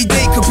and any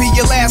day could be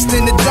your last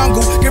in the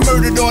jungle. Get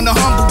murdered on the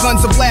humble,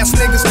 guns of blast,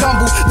 niggas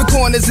tumble. The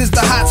corners is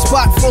the hot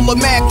spot full of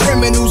mad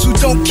criminals who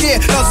don't care.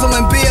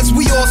 Nuzzling beers,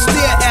 we all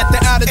stare at the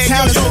out of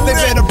towners. They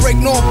better break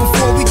north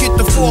before we get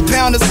the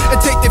 4-pounders and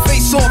take their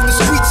face off. The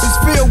streets is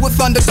filled with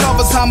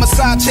undercovers,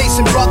 homicide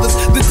chasing brothers.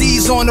 The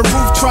D's on the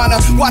roof trying to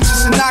watch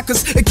us and knock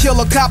us and kill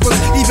a coppers.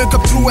 Even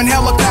come through in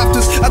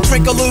helicopters. I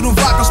drink a little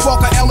vodka,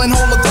 spark a L and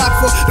hold a Glock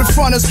for the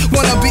fronters.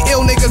 Wanna be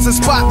ill niggas and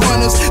spot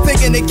runners,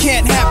 thinking it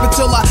can't happen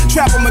till I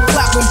trap them and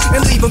clap them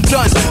and leave them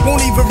done.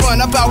 Won't even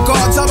run about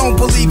guards, I don't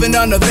believe in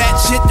none of that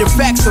shit. Your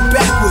facts are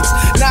backwards.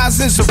 Nas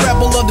is a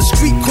rebel of the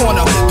street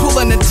corner,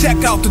 pulling the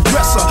tech out the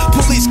dresser.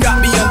 Police got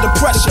me under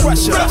pressure.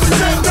 Represent,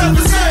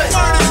 represent,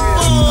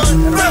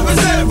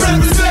 represent,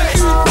 represent,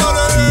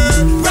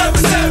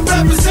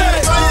 represent,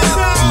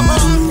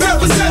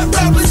 represent,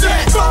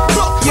 represent.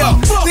 Yo,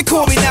 they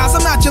call me Nas,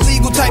 I'm not your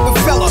legal type of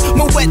fella.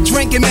 My wet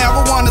drinking,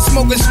 marijuana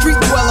smoking street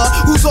dweller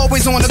who's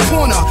always on the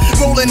corner,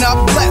 rolling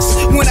up blessed.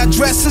 When I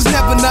dress, is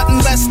never nothing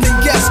less than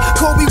guess.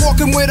 Kobe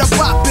walking with a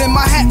bop and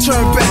my hat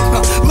turned back.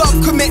 Love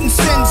committing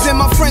sins and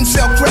my friends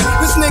sell crack.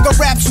 This nigga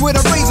raps with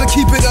a razor,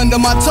 keep it under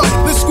my tongue.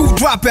 This school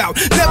dropout,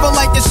 never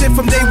liked this shit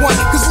from day one.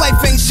 Cause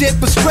life ain't shit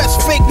but stress,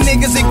 fake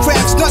niggas and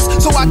crap stunts.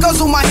 So I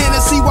guzzle my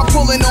Hennessy while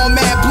pulling on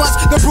mad blunts.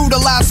 The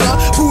brutalizer,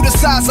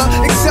 brutalizer,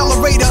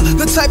 accelerator.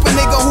 The type of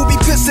nigga who be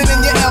pissing in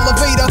your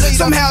elevator.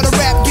 Somehow the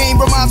rap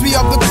game reminds me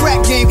of the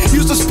crack game.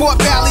 Used to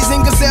sport valleys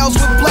and gazelles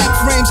with black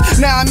frames.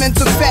 Now I'm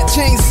into fat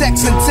chains,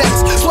 sex and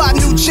text. Fly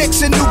new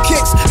chicks and new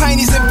kicks,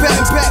 heinies and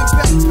bags.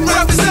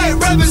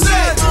 Represent,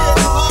 represent,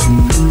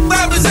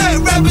 represent,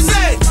 represent,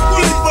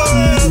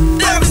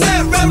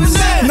 represent,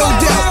 represent. No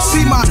doubt,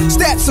 see my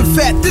stats are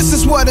fat, this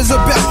is what it's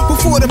about.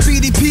 Before the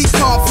BDP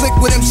conflict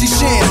with MC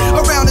Shan,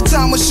 around the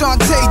time with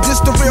Shantae,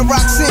 just the real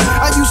Roxanne.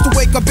 I used to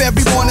wake up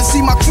every morning,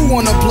 see my crew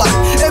on the block.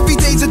 Every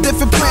day's a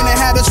different planet,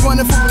 had us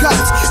running from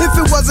cops. If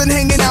it wasn't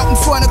hanging out in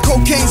front of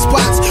cocaine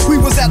spots, we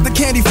was at the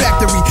candy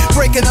factory,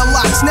 breaking the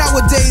locks.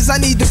 Nowadays, I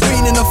need the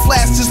green in a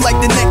flash, just like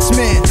the next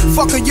man.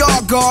 Fuck a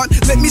yard guard,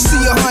 let me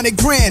see 100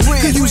 grand.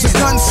 Could use a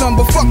gun, son,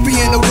 but fuck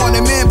being a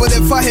wanted man. But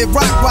if I hit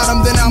rock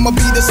bottom, then I'ma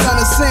be the son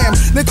of Sam.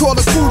 They call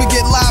the crew to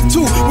get live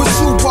too, with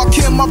Tupac,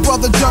 Kim, my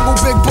brother Jungle,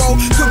 Big Bro,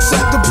 cooks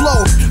up the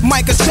blow.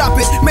 Micah chop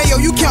it, Mayo,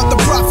 you count the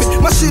profit.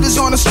 My shit is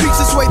on the streets,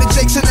 this way the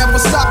Jakes should never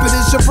stop it.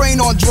 Is your brain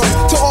on drugs?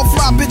 To all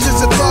fly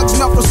bitches and thugs,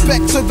 enough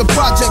respect to the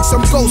projects.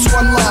 I'm Ghost,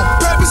 one love.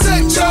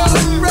 Represent, y'all,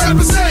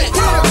 represent,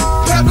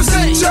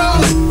 represent,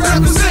 y'all,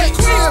 represent,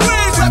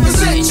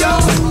 represent, y'all,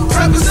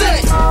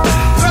 represent,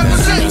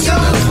 represent,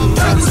 y'all,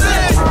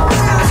 represent.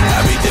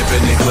 I be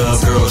dipping in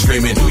club, girls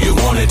screaming, do you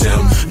want it,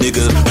 them?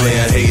 Niggas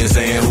playing, hating,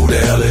 saying, who the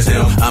hell is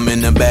him? I'm in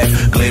the back,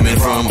 gleaming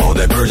from all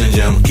that Persian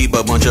gem. Keep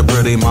a bunch of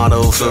pretty models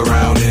shadow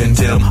surrounding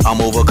Tim.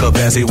 I'm over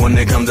capacity when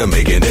it comes to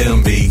making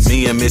them beats.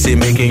 Me and Missy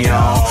making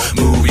y'all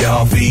move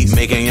y'all feet,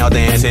 making y'all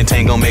dance and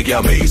tango, make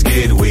y'all mates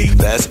get weak.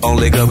 That's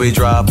only 'cause we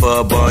drop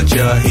a bunch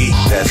of heat.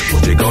 That's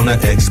what you're gonna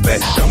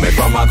expect coming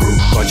from my group.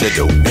 Bunch of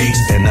dope beats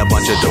and a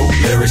bunch of dope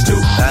lyrics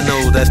too. I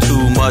know that's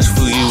too much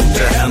for you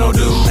to handle,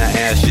 dude. Now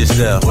ask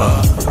yourself,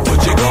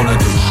 what you gonna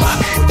do?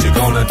 What you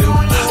gonna do?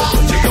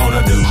 What you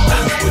gonna do?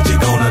 What you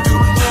gonna do?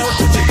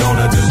 What you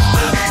gonna do?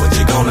 What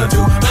you gonna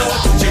do?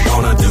 What you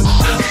gonna do?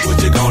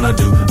 What you gonna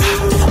do?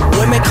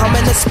 Women come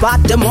in the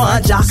spot, them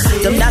one jock.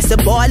 Them nasty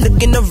boy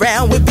looking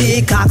around with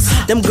big cocks.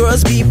 Them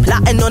girls be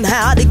plotting on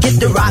how to get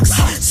the rocks.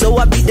 So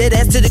I beat that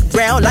ass to the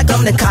ground like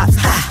I'm the cops.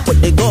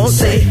 What they gon'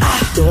 say?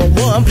 Doing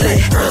one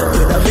play.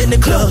 When I'm in the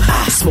club,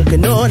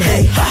 smoking on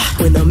hay.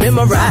 When I'm in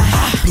my ride,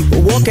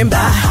 people walking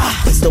by.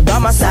 Pistol by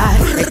my side,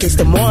 in case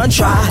them one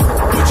try.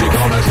 What you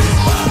gonna do?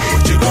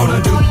 What you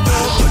gonna do?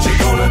 What you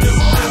gonna do?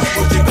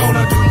 What you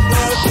gonna do?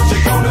 What you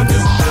gonna do?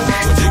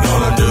 What you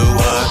gonna do?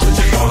 What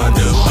you gonna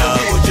do?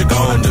 What you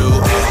gonna do?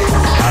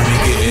 I be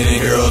getting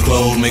in girls'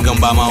 clothes, make them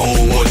buy my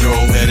own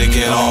wardrobe. Had to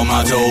get all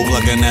my toes,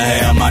 plucking the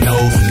hair, my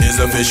nose. It's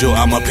official,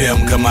 I'm a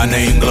pimp, 'cause my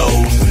name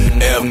glows.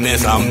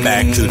 F-miss, I'm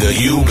back to the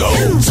you-go.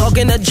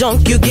 Talking a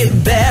junk, you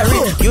get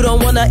buried. You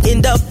don't wanna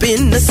end up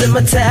in the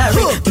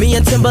cemetery. Me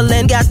and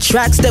Timberland got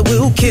tracks that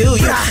will kill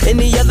you. In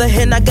the other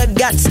hand, I got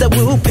guts that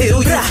will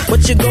peel you.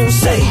 What you gon'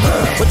 say?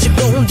 What you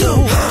gon' do?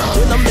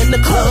 When I'm in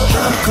the club,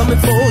 I'm coming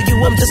for you.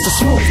 I'm just a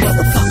smooth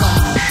motherfucker.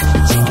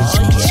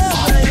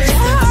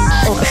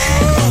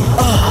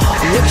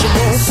 What you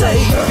gon' say?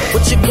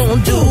 What you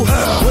gon' do?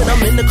 When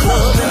I'm in the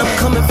club and I'm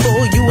coming for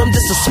you, I'm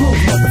just a smooth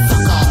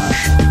motherfucker.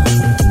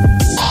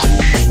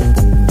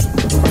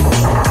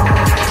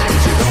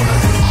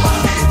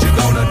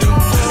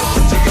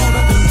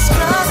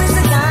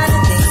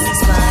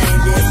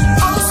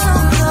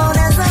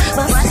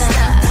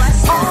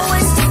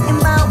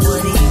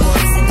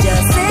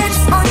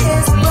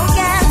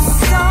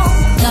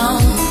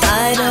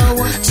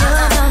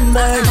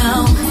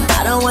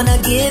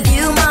 Give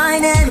you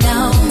mine and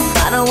no,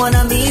 I don't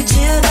wanna meet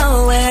you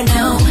nowhere,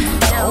 no.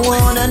 Don't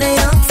want none of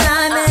your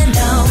time and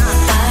no,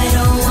 I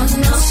don't want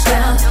no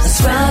scrub. A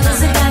scrub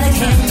is a guy that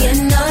can't get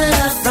no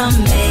love from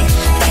me.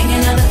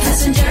 Hanging on the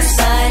passenger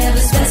side of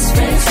his best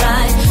friend's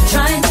ride,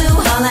 trying to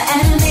holler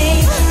at me.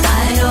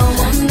 I don't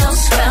want no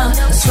scrub.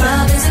 A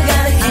scrub is a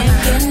guy that can't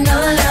get no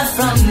love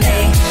from me.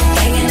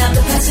 Hanging on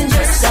the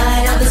passenger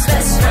side of his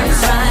best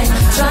friend's ride,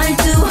 trying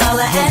to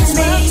holler at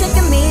me.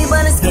 Checking me,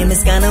 but his game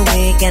is kinda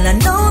weak, and I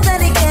know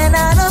that he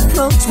cannot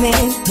approach me.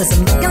 'Cause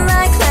I'm looking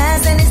like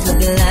class and he's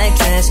looking like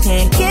trash.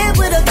 Can't get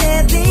with a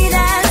deadbeat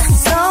ass.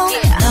 So,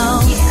 no,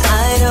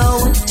 I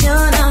don't want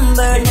your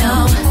number, no.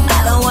 I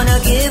don't wanna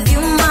give you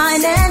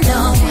mine and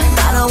no,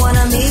 I don't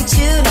wanna meet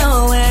you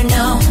nowhere,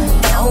 no.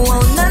 Don't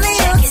want none of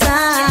your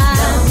time.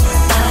 No,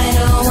 I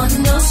don't want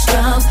no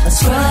scrub. A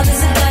scrub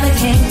is a guy that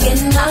can't get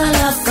no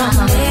love from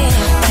me.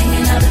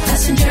 Hanging out the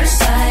passenger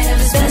side of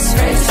his best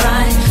friend's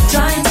ride,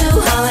 trying to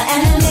holler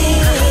at me.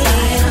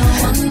 I don't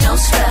want no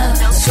scrub.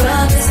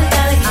 Scrub is a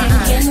guy that can't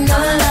get no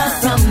love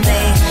from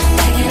me.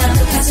 Hanging out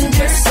the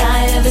passenger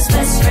side of his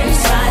best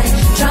friend's ride,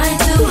 trying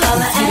to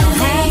holler at me. You don't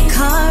have a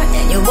car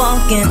and you're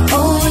walking,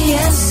 oh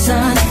yes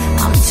son,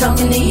 I'm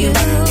talking to you.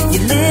 If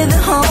you live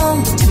at home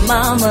with your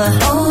mama,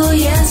 oh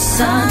yes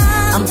son,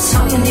 I'm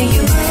talking to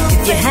you.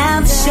 If you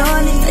have a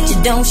shorty that you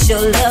don't show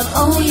love,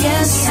 oh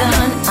yes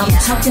son, I'm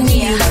talking to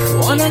you.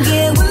 Wanna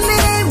get with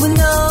me with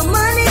no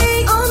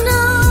money, oh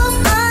no,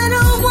 I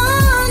don't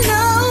want no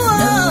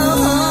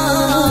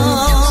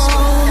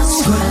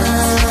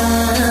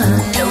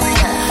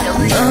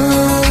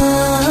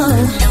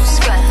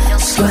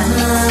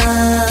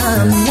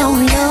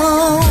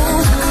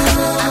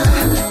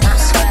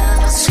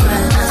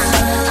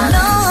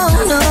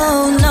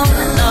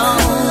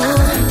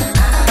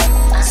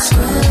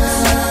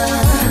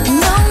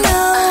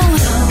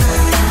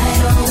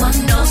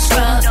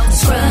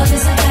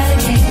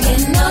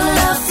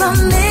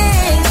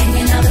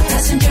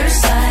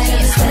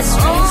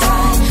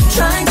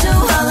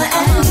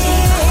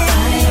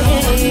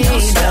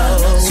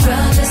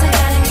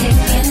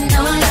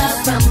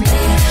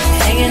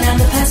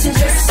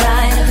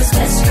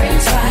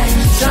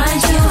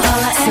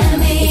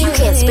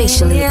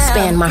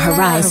Expand my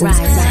horizons.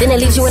 Then it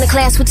leaves you in a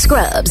class with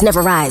scrubs,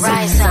 never rising.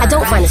 I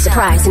don't find it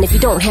surprising if you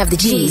don't have the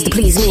G's to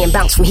please me and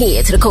bounce from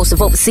here to the coast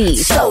of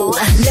overseas. So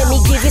let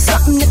me give you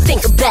something to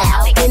think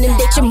about.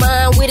 Inundate your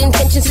mind with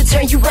intentions to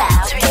turn you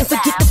out. Can't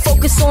forget to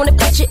focus on the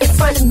picture in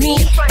front of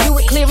me. Do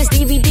it clear as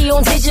DVD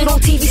on digital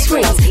TV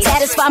screens.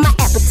 Satisfy my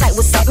appetite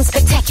with something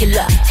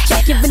spectacular.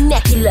 Check your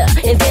vernacular,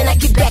 and then I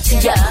get back to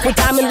ya with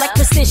diamond-like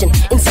precision.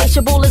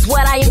 Insatiable is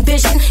what I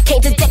envision.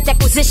 Can't detect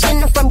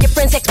acquisition from your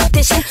friend's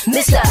expedition,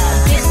 Mr.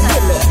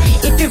 Billy.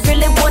 If you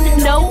really wanna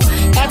know,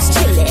 ask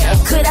Chili.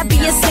 Could I be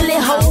a silly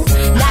hoe?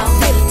 Not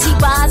really.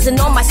 T-bars and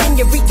all my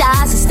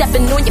senoritas and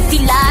stepping on your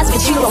felines,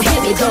 but you don't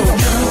hear me though.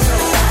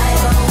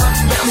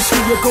 Let me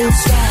see you go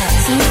slide.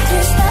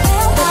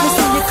 Let me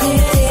see you go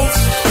dance.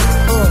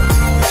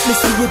 Let me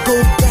see you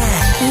go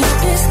back.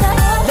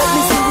 Let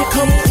me see you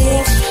come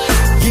in.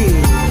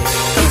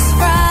 Yeah. It's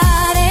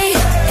Friday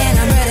and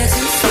I'm ready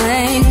to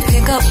swing.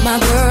 Pick up my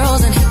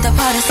girls and hit the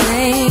party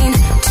scene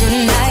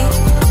tonight.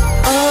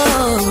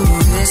 Oh,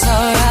 it's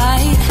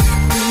alright.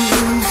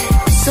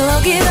 So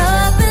get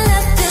up and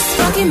let this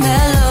funky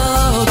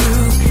melody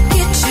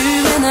get you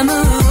in the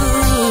mood.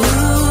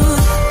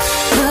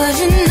 'Cause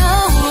you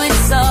know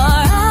it's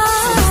alright.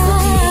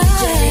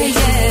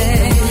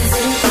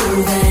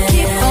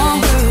 Keep on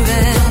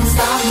grooving. Don't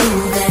stop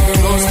moving.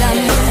 Don't stop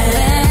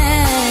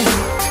moving.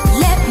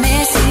 Let me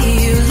see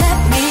you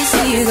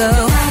go.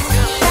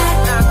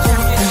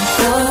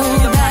 Go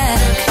back.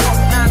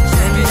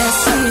 Let me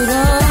see you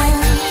go.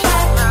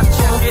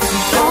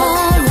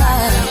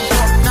 Alright.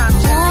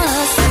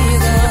 Wanna see you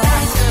go.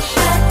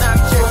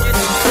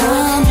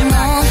 Come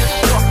on.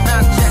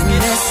 Let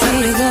me see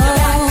you go.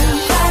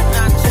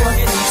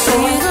 So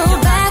you go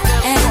back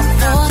and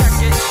forth.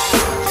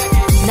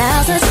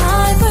 Now's the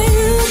time for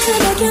you to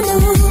make your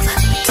move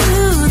to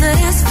the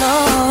dance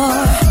floor.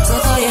 So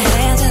throw your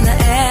hands in the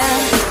air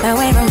and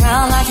wave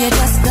around like you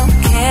just don't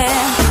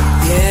care.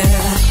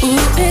 Yeah.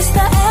 Ooh, it's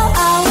the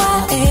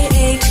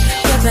LIYAH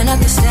ripping up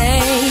the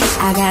stage.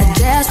 I got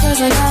jazz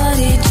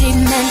personality, G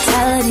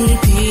mentality,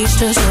 peach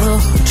to soul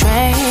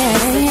train.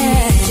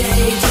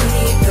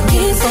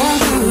 Keep on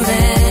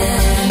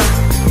grooving.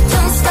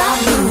 Don't stop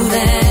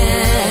moving.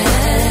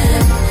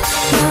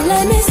 Now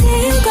let me see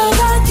you go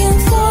back and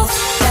forth,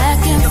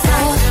 back and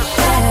forth,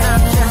 back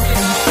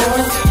and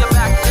forth.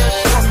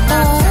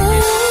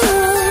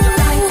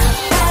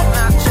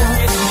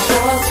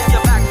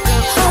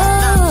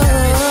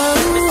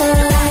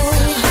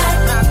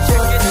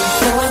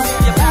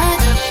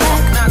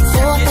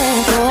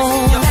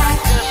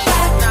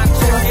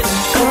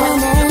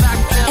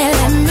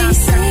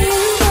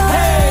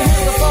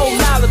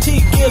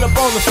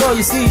 So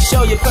you see,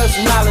 show your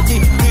personality,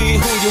 be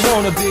who you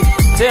wanna be.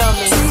 Tell me.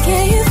 See,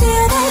 can you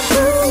feel that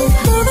groove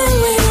moving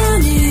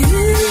around you?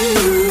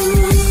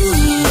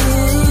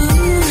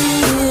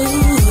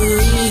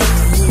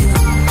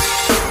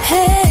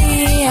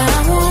 Hey, I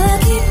wanna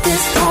keep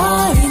this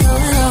party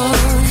going on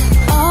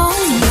all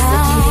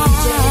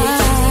night.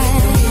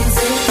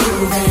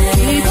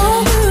 Keep on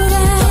moving.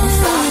 Don't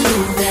stop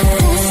moving.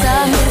 Don't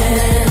stop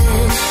moving.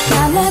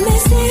 Now let me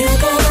see you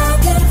go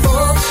back and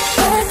forth,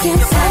 back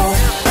and forth.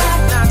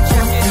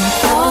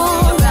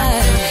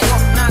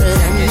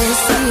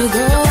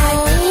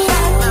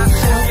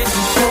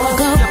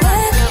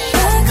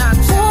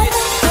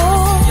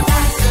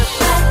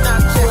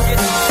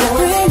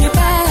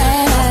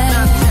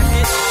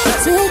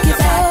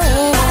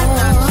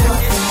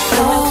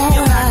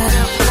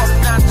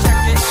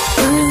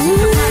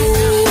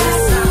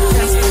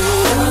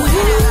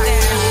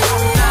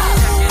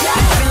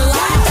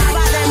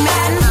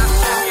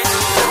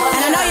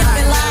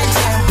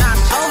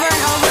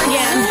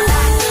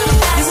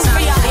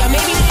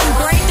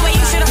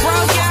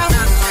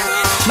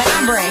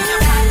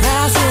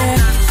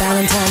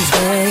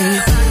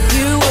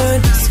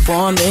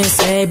 They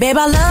say, babe,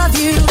 I love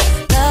you.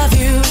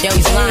 Yo,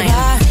 he's lying.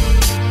 I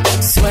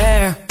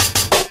swear,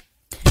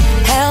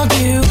 held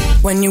you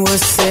when you were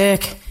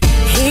sick.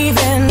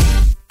 Even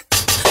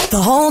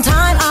the whole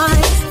time I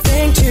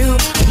think to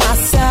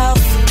myself,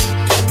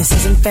 this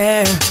isn't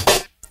fair.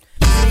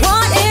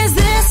 What is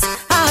this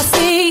I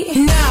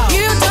see? No.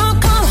 You don't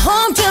come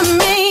home to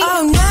me.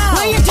 Oh, no.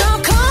 When you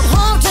don't come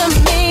home to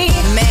me.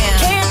 Man.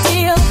 Can't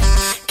deal,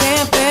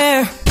 can't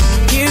bear.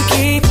 You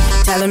keep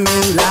telling me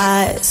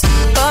lies.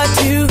 But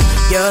to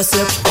your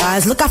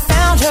surprise, look, I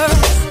found her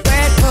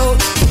red coat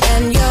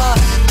and your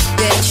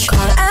bitch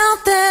caught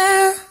out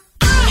there.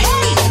 I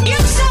hate you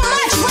so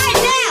much right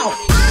now.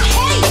 I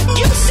hate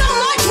you so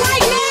much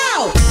right now.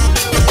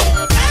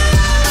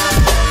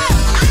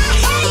 I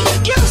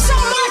hate you so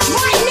much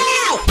right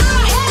now.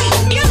 I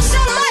hate you so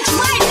much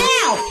right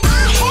now.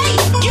 I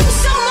hate you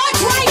so much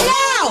right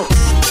now.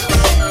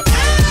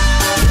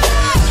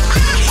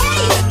 I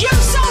hate you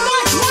so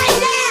much right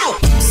now.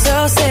 So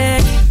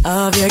sick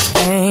of your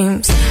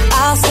games.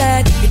 I'll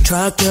set your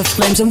truck to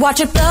flames and watch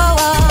it blow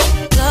up,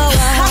 blow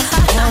up.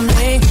 Tell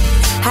me,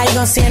 how you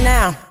gonna see it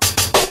now?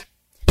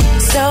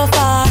 So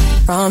far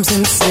from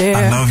sincere.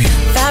 I love you.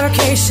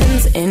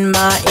 Fabrications in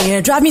my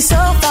ear drive me so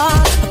far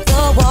up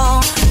the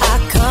wall. I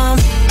come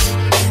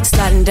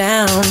sliding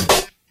down.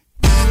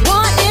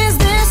 What is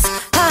this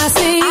I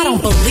see? I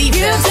don't believe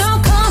you. this. You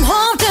don't come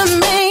home to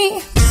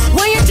me.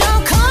 When you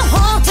don't come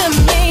home to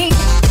me,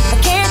 I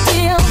can't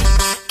deal,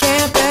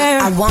 can't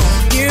bear. I won't.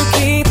 You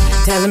keep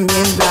telling me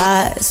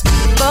lies,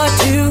 but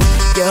to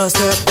your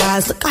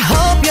surprise, look, I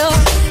hope you're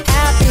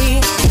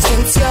happy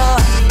since you're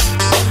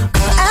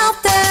out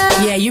there.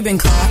 Yeah, you've been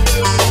caught.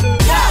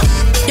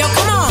 Yo,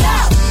 come on.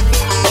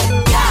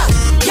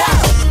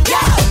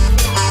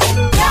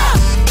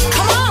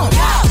 Come on. I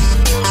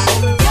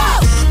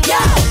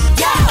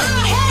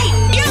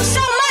hate you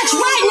so much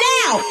right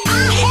now. I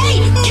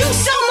hate you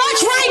so much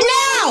right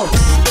now.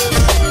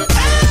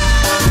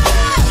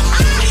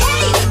 I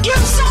hate you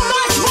so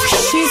much right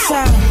now. She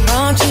sound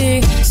raunchy,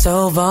 so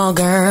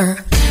vulgar.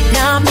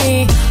 not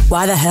me.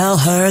 Why the hell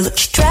her? Look,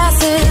 she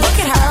dresses. Look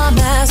at her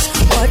mess.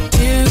 What do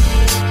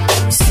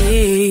you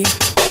see?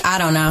 I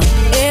don't know.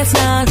 It's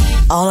not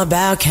all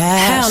about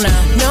cash. Hell no.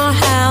 Nor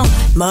how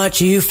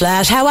much you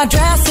flash. How I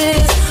dress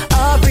is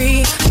a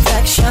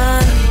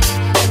reflection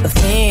of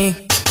me.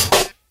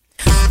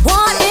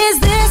 What is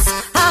this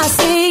I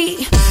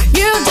see?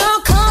 You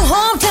don't come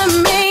home to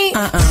me.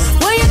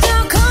 Well, you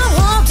don't come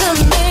home to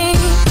me.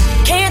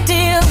 Can't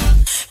deal,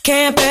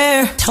 can't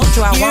bear. Told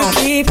you I won't.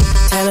 You keep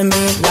telling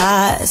me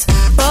lies,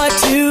 but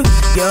to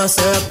your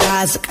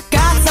surprise, look, I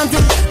got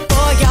something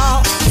for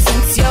y'all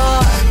since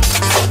you're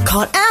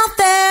caught out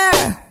there.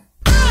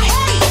 I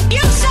hate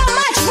you so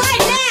much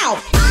right now.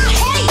 I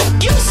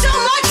hate you so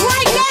much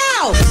right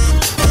now.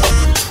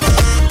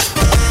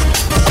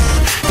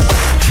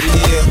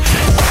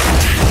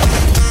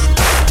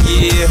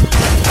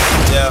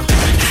 Yeah.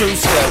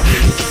 Two-step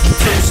with it.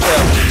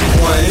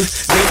 One.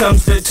 Then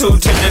comes the 2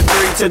 to the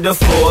 3 to the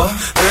 4.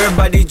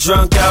 Everybody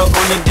drunk out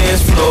on the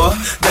dance floor.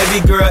 Baby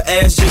girl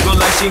ass jiggle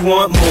like she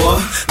want more.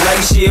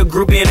 Like she a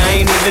groupie and I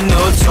ain't even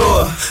no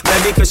tour.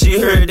 Maybe cause she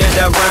heard that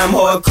I rhyme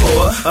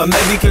hardcore. Or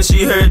maybe cause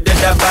she heard that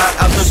I buy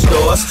out the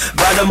stores.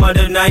 Bottom of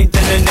the 9th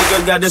and the nigga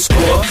got the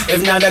score.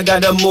 If not, I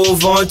gotta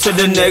move on to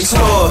the next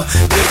whore.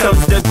 Then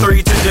comes the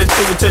 3 to the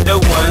 2 to the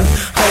 1.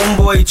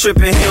 Homeboy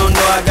tripping, he don't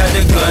know I got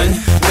the gun.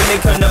 When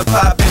it come to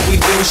poppin', we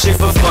do shit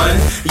for fun.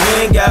 You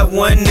ain't got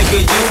one nigga,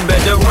 you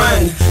better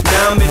run.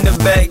 Now I'm in the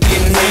back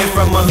getting head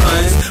from my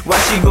huns.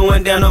 While she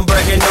going down, I'm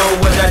bragging on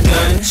what I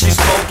done. She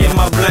smoking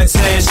my blunt,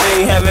 saying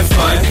she ain't having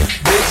fun.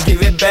 Bitch,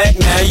 give it back,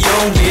 now you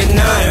don't get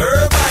none.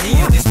 Everybody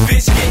in this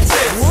bitch get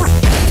tipped.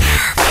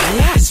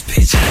 Everybody in this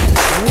bitch get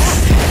tipped.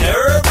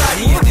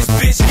 Everybody in this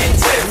bitch get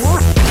tipped.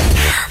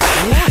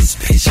 Everybody in this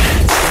bitch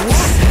get tipped.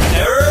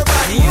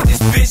 Everybody in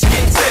this bitch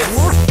get tipped.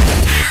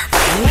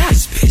 Everybody in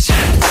this bitch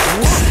get tipped.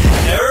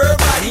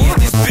 Everybody in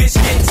this bitch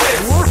get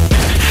tipped.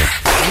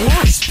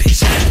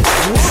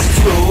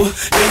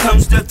 Then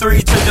comes the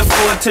 3 to the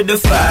 4 to the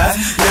 5.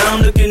 Now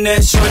I'm looking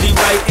at shorty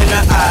right in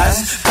the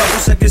eyes. Couple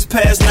seconds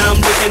pass, now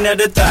I'm looking at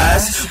her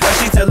thighs. While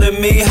she telling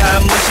me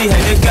how much she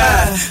hate a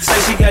guy. Say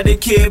she got a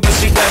kid, but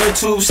she got her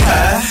tubes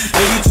high.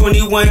 And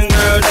you 21,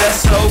 girl,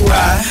 that's so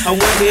right. I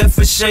wonder if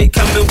a shake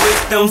coming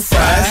with them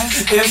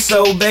fries. If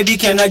so, baby,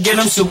 can I get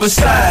them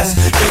supersized?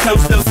 Then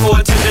comes the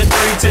 4 to the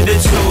 3 to the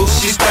 2.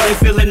 She started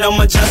feeling on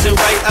my Johnson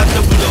right out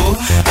the blue.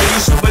 And you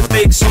super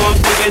thick, so I'm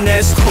thinking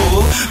that's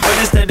cool. But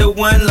instead of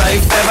one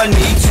life, I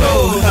need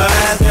two. Her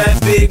eyes that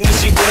big when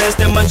she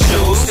glanced at my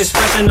jewels.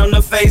 Expression on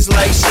her face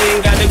like she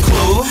ain't got a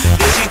clue.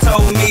 Then she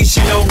told me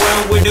she don't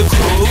run with the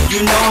crew.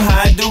 You know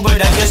how I do, but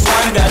I guess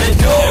one gotta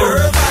do.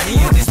 Everybody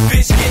in this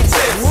bitch get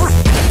tipped.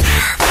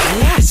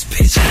 Everybody in this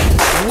bitch get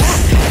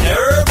tipped.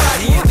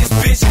 Everybody in this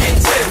bitch get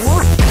tipped.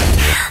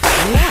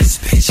 Everybody in this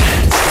bitch get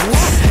tipped.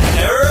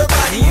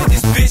 Everybody in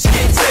this bitch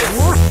get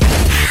tipped.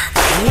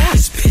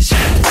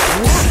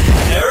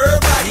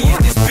 Everybody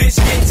in this bitch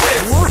get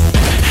tipped. Everybody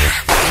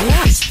in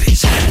this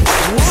bitch get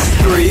tipped.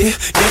 3,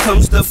 then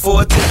comes the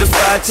 4 to the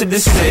 5 to the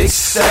 6.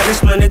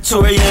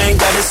 Self-explanatory, I ain't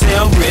gotta say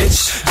I'm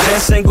rich.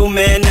 Just single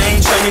man, I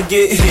ain't tryna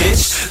get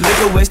hitched.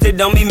 Liquor wasted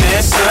on me,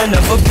 man, son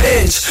of a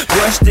bitch.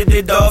 Brushed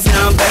it off,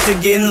 now I'm back to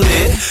getting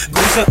lit.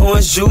 Goose and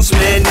orange juice,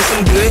 man, it's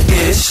some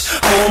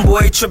good-ish.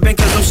 Homeboy tripping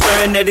cause I'm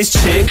staring at his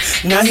chick.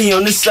 Now he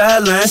on the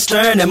sideline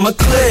staring at my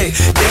clique.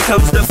 Then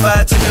comes the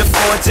 5 to the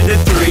 4 to the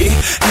 3.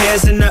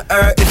 Hands in the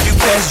air if you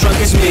catch drunk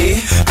as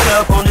me.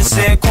 Club on the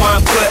San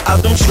Juan, put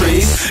out them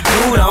trees.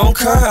 Dude, I don't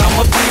care, I'm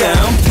a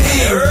PMP.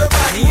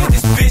 Everybody in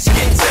this bitch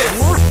get tipped.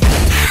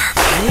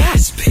 Everybody in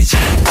this bitch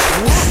get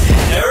tipped.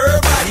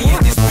 Everybody in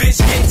this bitch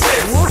get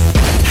tipped.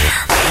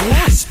 Everybody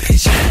in this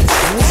bitch get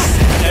tipped.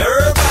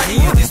 Everybody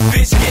in this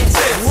bitch get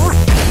tipped.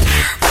 Everybody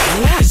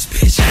in this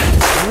bitch get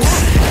tipped.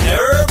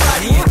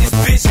 Everybody in this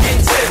bitch get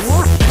tipped.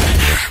 Everybody in this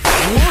bitch get tipped.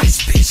 Everybody in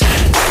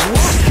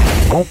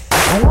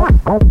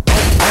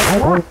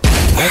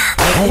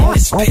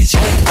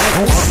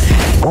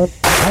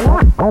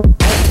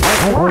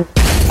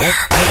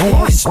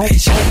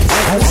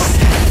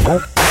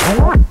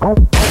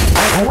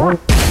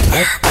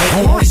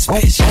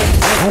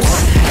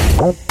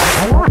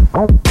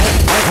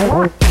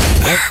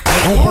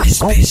this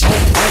bitch get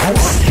tipped.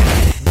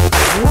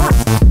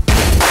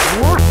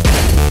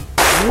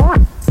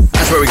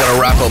 That's where we got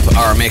to wrap up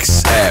our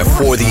mix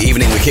for the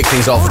evening. We kick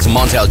things off with some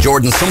Montel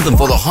Jordan, Something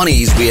for the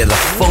Honeys. We had the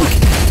funk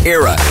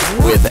era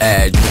with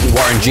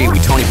Warren G,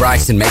 with Tony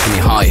Braxton, Making Me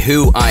High,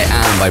 Who I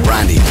Am by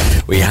Brandy.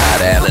 We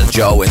had Little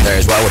Joe in there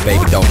as well with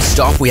Baby Don't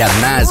Stop. We had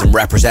Naz and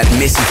Represent,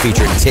 Missy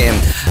featuring Tim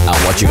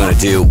and What You Gonna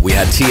Do. We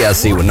had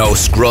TLC with No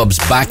Scrubs,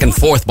 Back and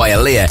Forth by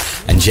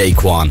Aaliyah and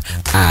Jaquan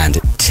and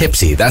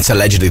Tipsy. That's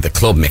allegedly the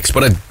club mix,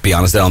 but I'd be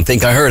honest, I don't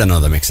think I heard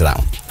another mix of that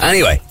one.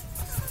 Anyway,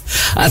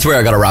 that's where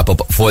I got to wrap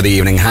up for the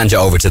evening. Hand you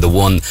over to the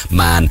one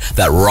man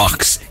that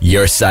rocks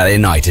your Saturday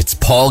night. It's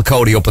Paul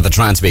Cody up with the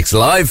Trance Mix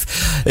Live.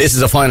 This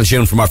is a final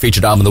tune from our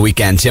featured album of the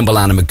weekend.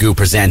 Timbaland and Magoo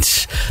present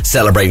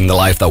Celebrating the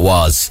Life That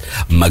Was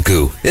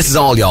Magoo. This is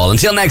all, y'all.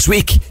 Until next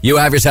week, you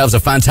have yourselves a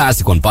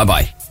fantastic one.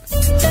 Bye-bye.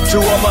 To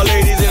all my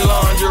ladies in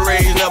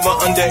lingerie, never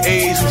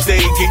underage, who stay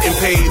getting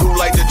paid, who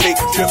like to take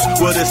trips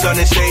where the sun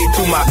is shade.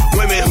 To my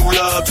women who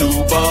love to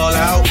ball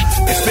out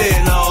and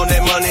spend all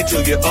that money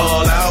till you're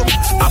all out.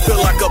 I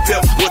feel like a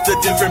pimp with a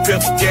different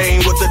pimp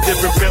game, with a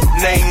different pimp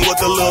name,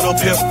 with a little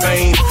pimp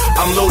fame.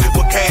 I'm loaded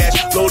with cash,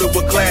 loaded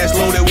with class,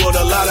 loaded with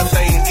a lot of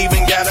things.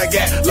 Even got a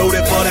gat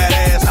loaded for that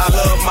ass. I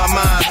love my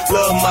mind,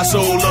 love my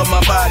soul, love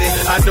my body.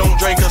 I don't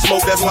drink or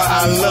smoke, that's why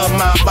I love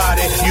my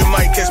body. You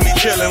might catch me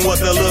chilling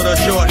with a little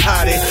short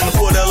hottie,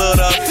 with a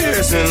little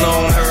piercing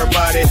on her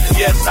body.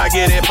 Yes, I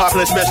get it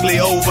poppin', especially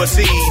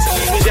overseas.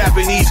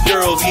 Japanese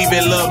girls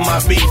even love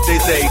my beef. They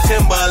say,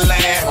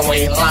 Timberland,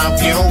 we love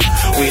you.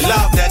 We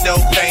love the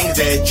dope things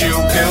that you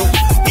do.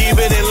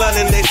 Even in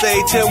London, they say,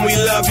 Tim, we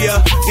love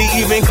ya. They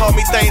even call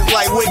me things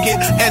like Wicked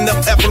and the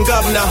effing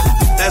governor.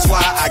 That's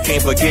why I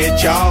can't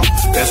forget y'all.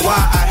 That's why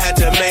I had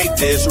to make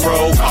this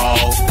roll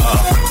call.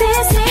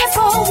 This here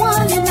for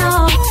one and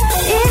all.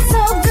 It's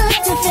so good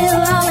to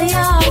feel all of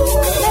y'all.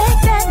 Make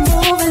that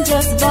move and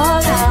just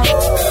ball out.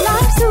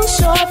 Life's too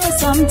short for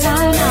some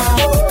time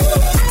out.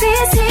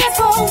 This here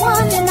for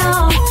one and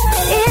all.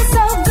 It's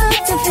so good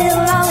to feel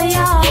all of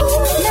y'all.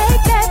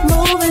 Make that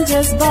move and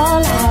just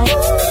ball out.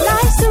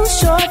 Life's too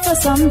short for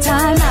some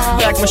time out.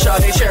 Back when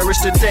Sade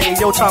cherished the day,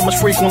 yo Thomas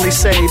frequently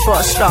say,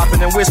 bus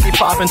stopping and whiskey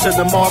popping to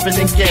the Marvin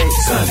and Gaye.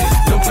 Sunday,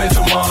 don't plan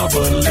tomorrow,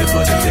 but live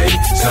for the day.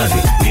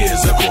 Sunday,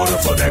 here's a quarter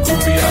for that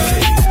groovy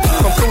arcade.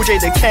 From Cool J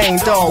to Kane,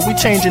 dog, we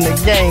changing the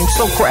game.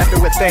 So crafty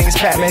with things,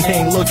 Batman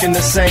ain't looking the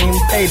same.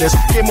 Haters,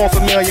 get more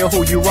familiar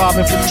who you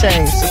robbing for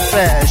change.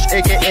 Fash,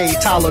 aka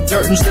Tyler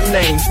Durden's the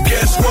name.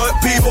 Guess what,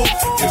 people?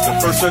 It's the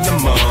first of the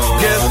month.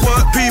 Guess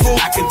what, people?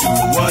 I can do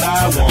what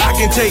I want. I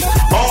can take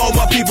all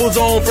my people's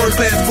on first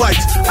class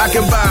flights. I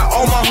can buy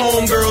all my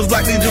homegirls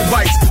black ninja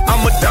bikes.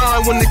 I'm a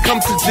dime when it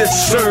comes to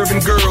just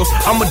serving girls.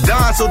 I'm a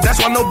dime, so that's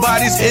why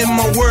nobody's in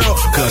my world.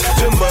 Cause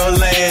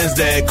Timberland's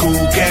that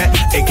cool cat,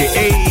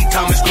 aka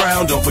Thomas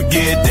Crown, don't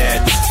forget that.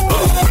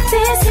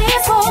 This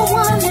here for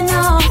one and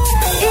all.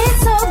 It's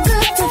so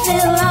good to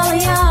feel all of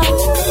y'all.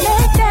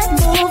 Make that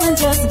move and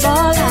just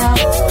ball out.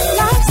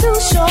 Life's too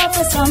short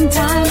for some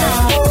time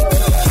out.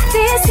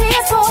 This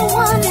here for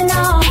one and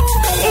all.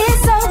 It's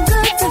so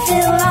good to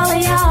feel all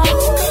of y'all.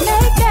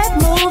 Make that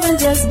move and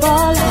just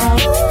ball out.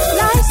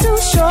 Life's too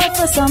short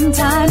for some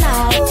time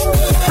out.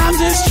 I'm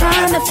just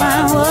trying to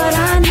find what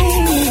I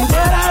need,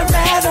 but I'd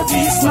rather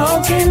be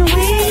smoking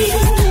weed.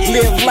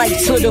 Live life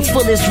to the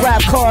fullest,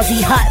 drive cars,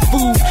 eat hot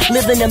food,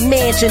 live in a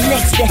mansion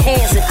next to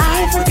Hanson.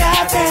 I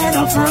forgot that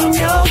I'm from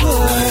your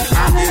hood.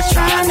 I'm just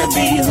trying to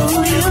be who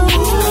you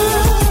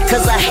would.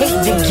 Cause I hate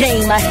the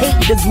game, I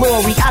hate the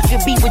glory. I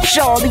could be with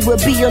Charlie, would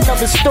be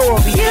another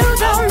story. You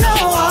don't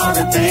know all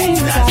the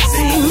things I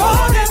see,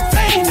 more than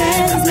fame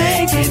and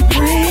make it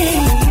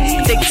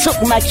green. They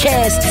took my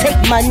cash, take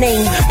my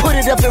name, put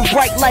it up in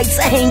bright lights,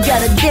 I ain't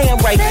got a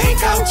damn right. Think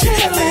I'm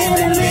chillin'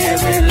 and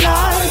living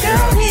large,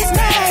 girl, he's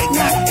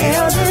Magna,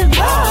 elder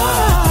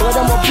bar. But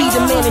I'ma be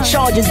the man in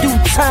charge in due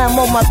time.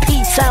 On my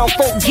P-Town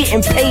folk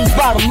getting paid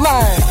bottom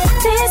line.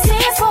 This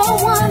here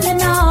for one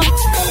and all.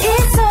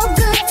 It's so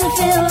good to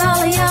feel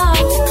all of y'all.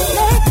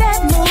 Make that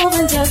move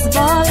and just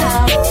ball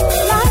out.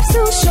 Life's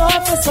too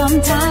short for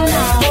some time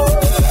out.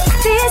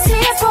 This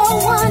here for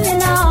one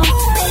and all.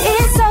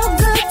 It's so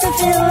good to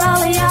feel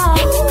all of y'all.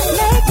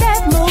 Make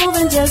that move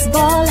and just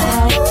ball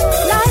out.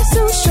 Life's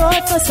too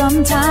short for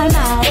some time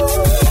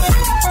out.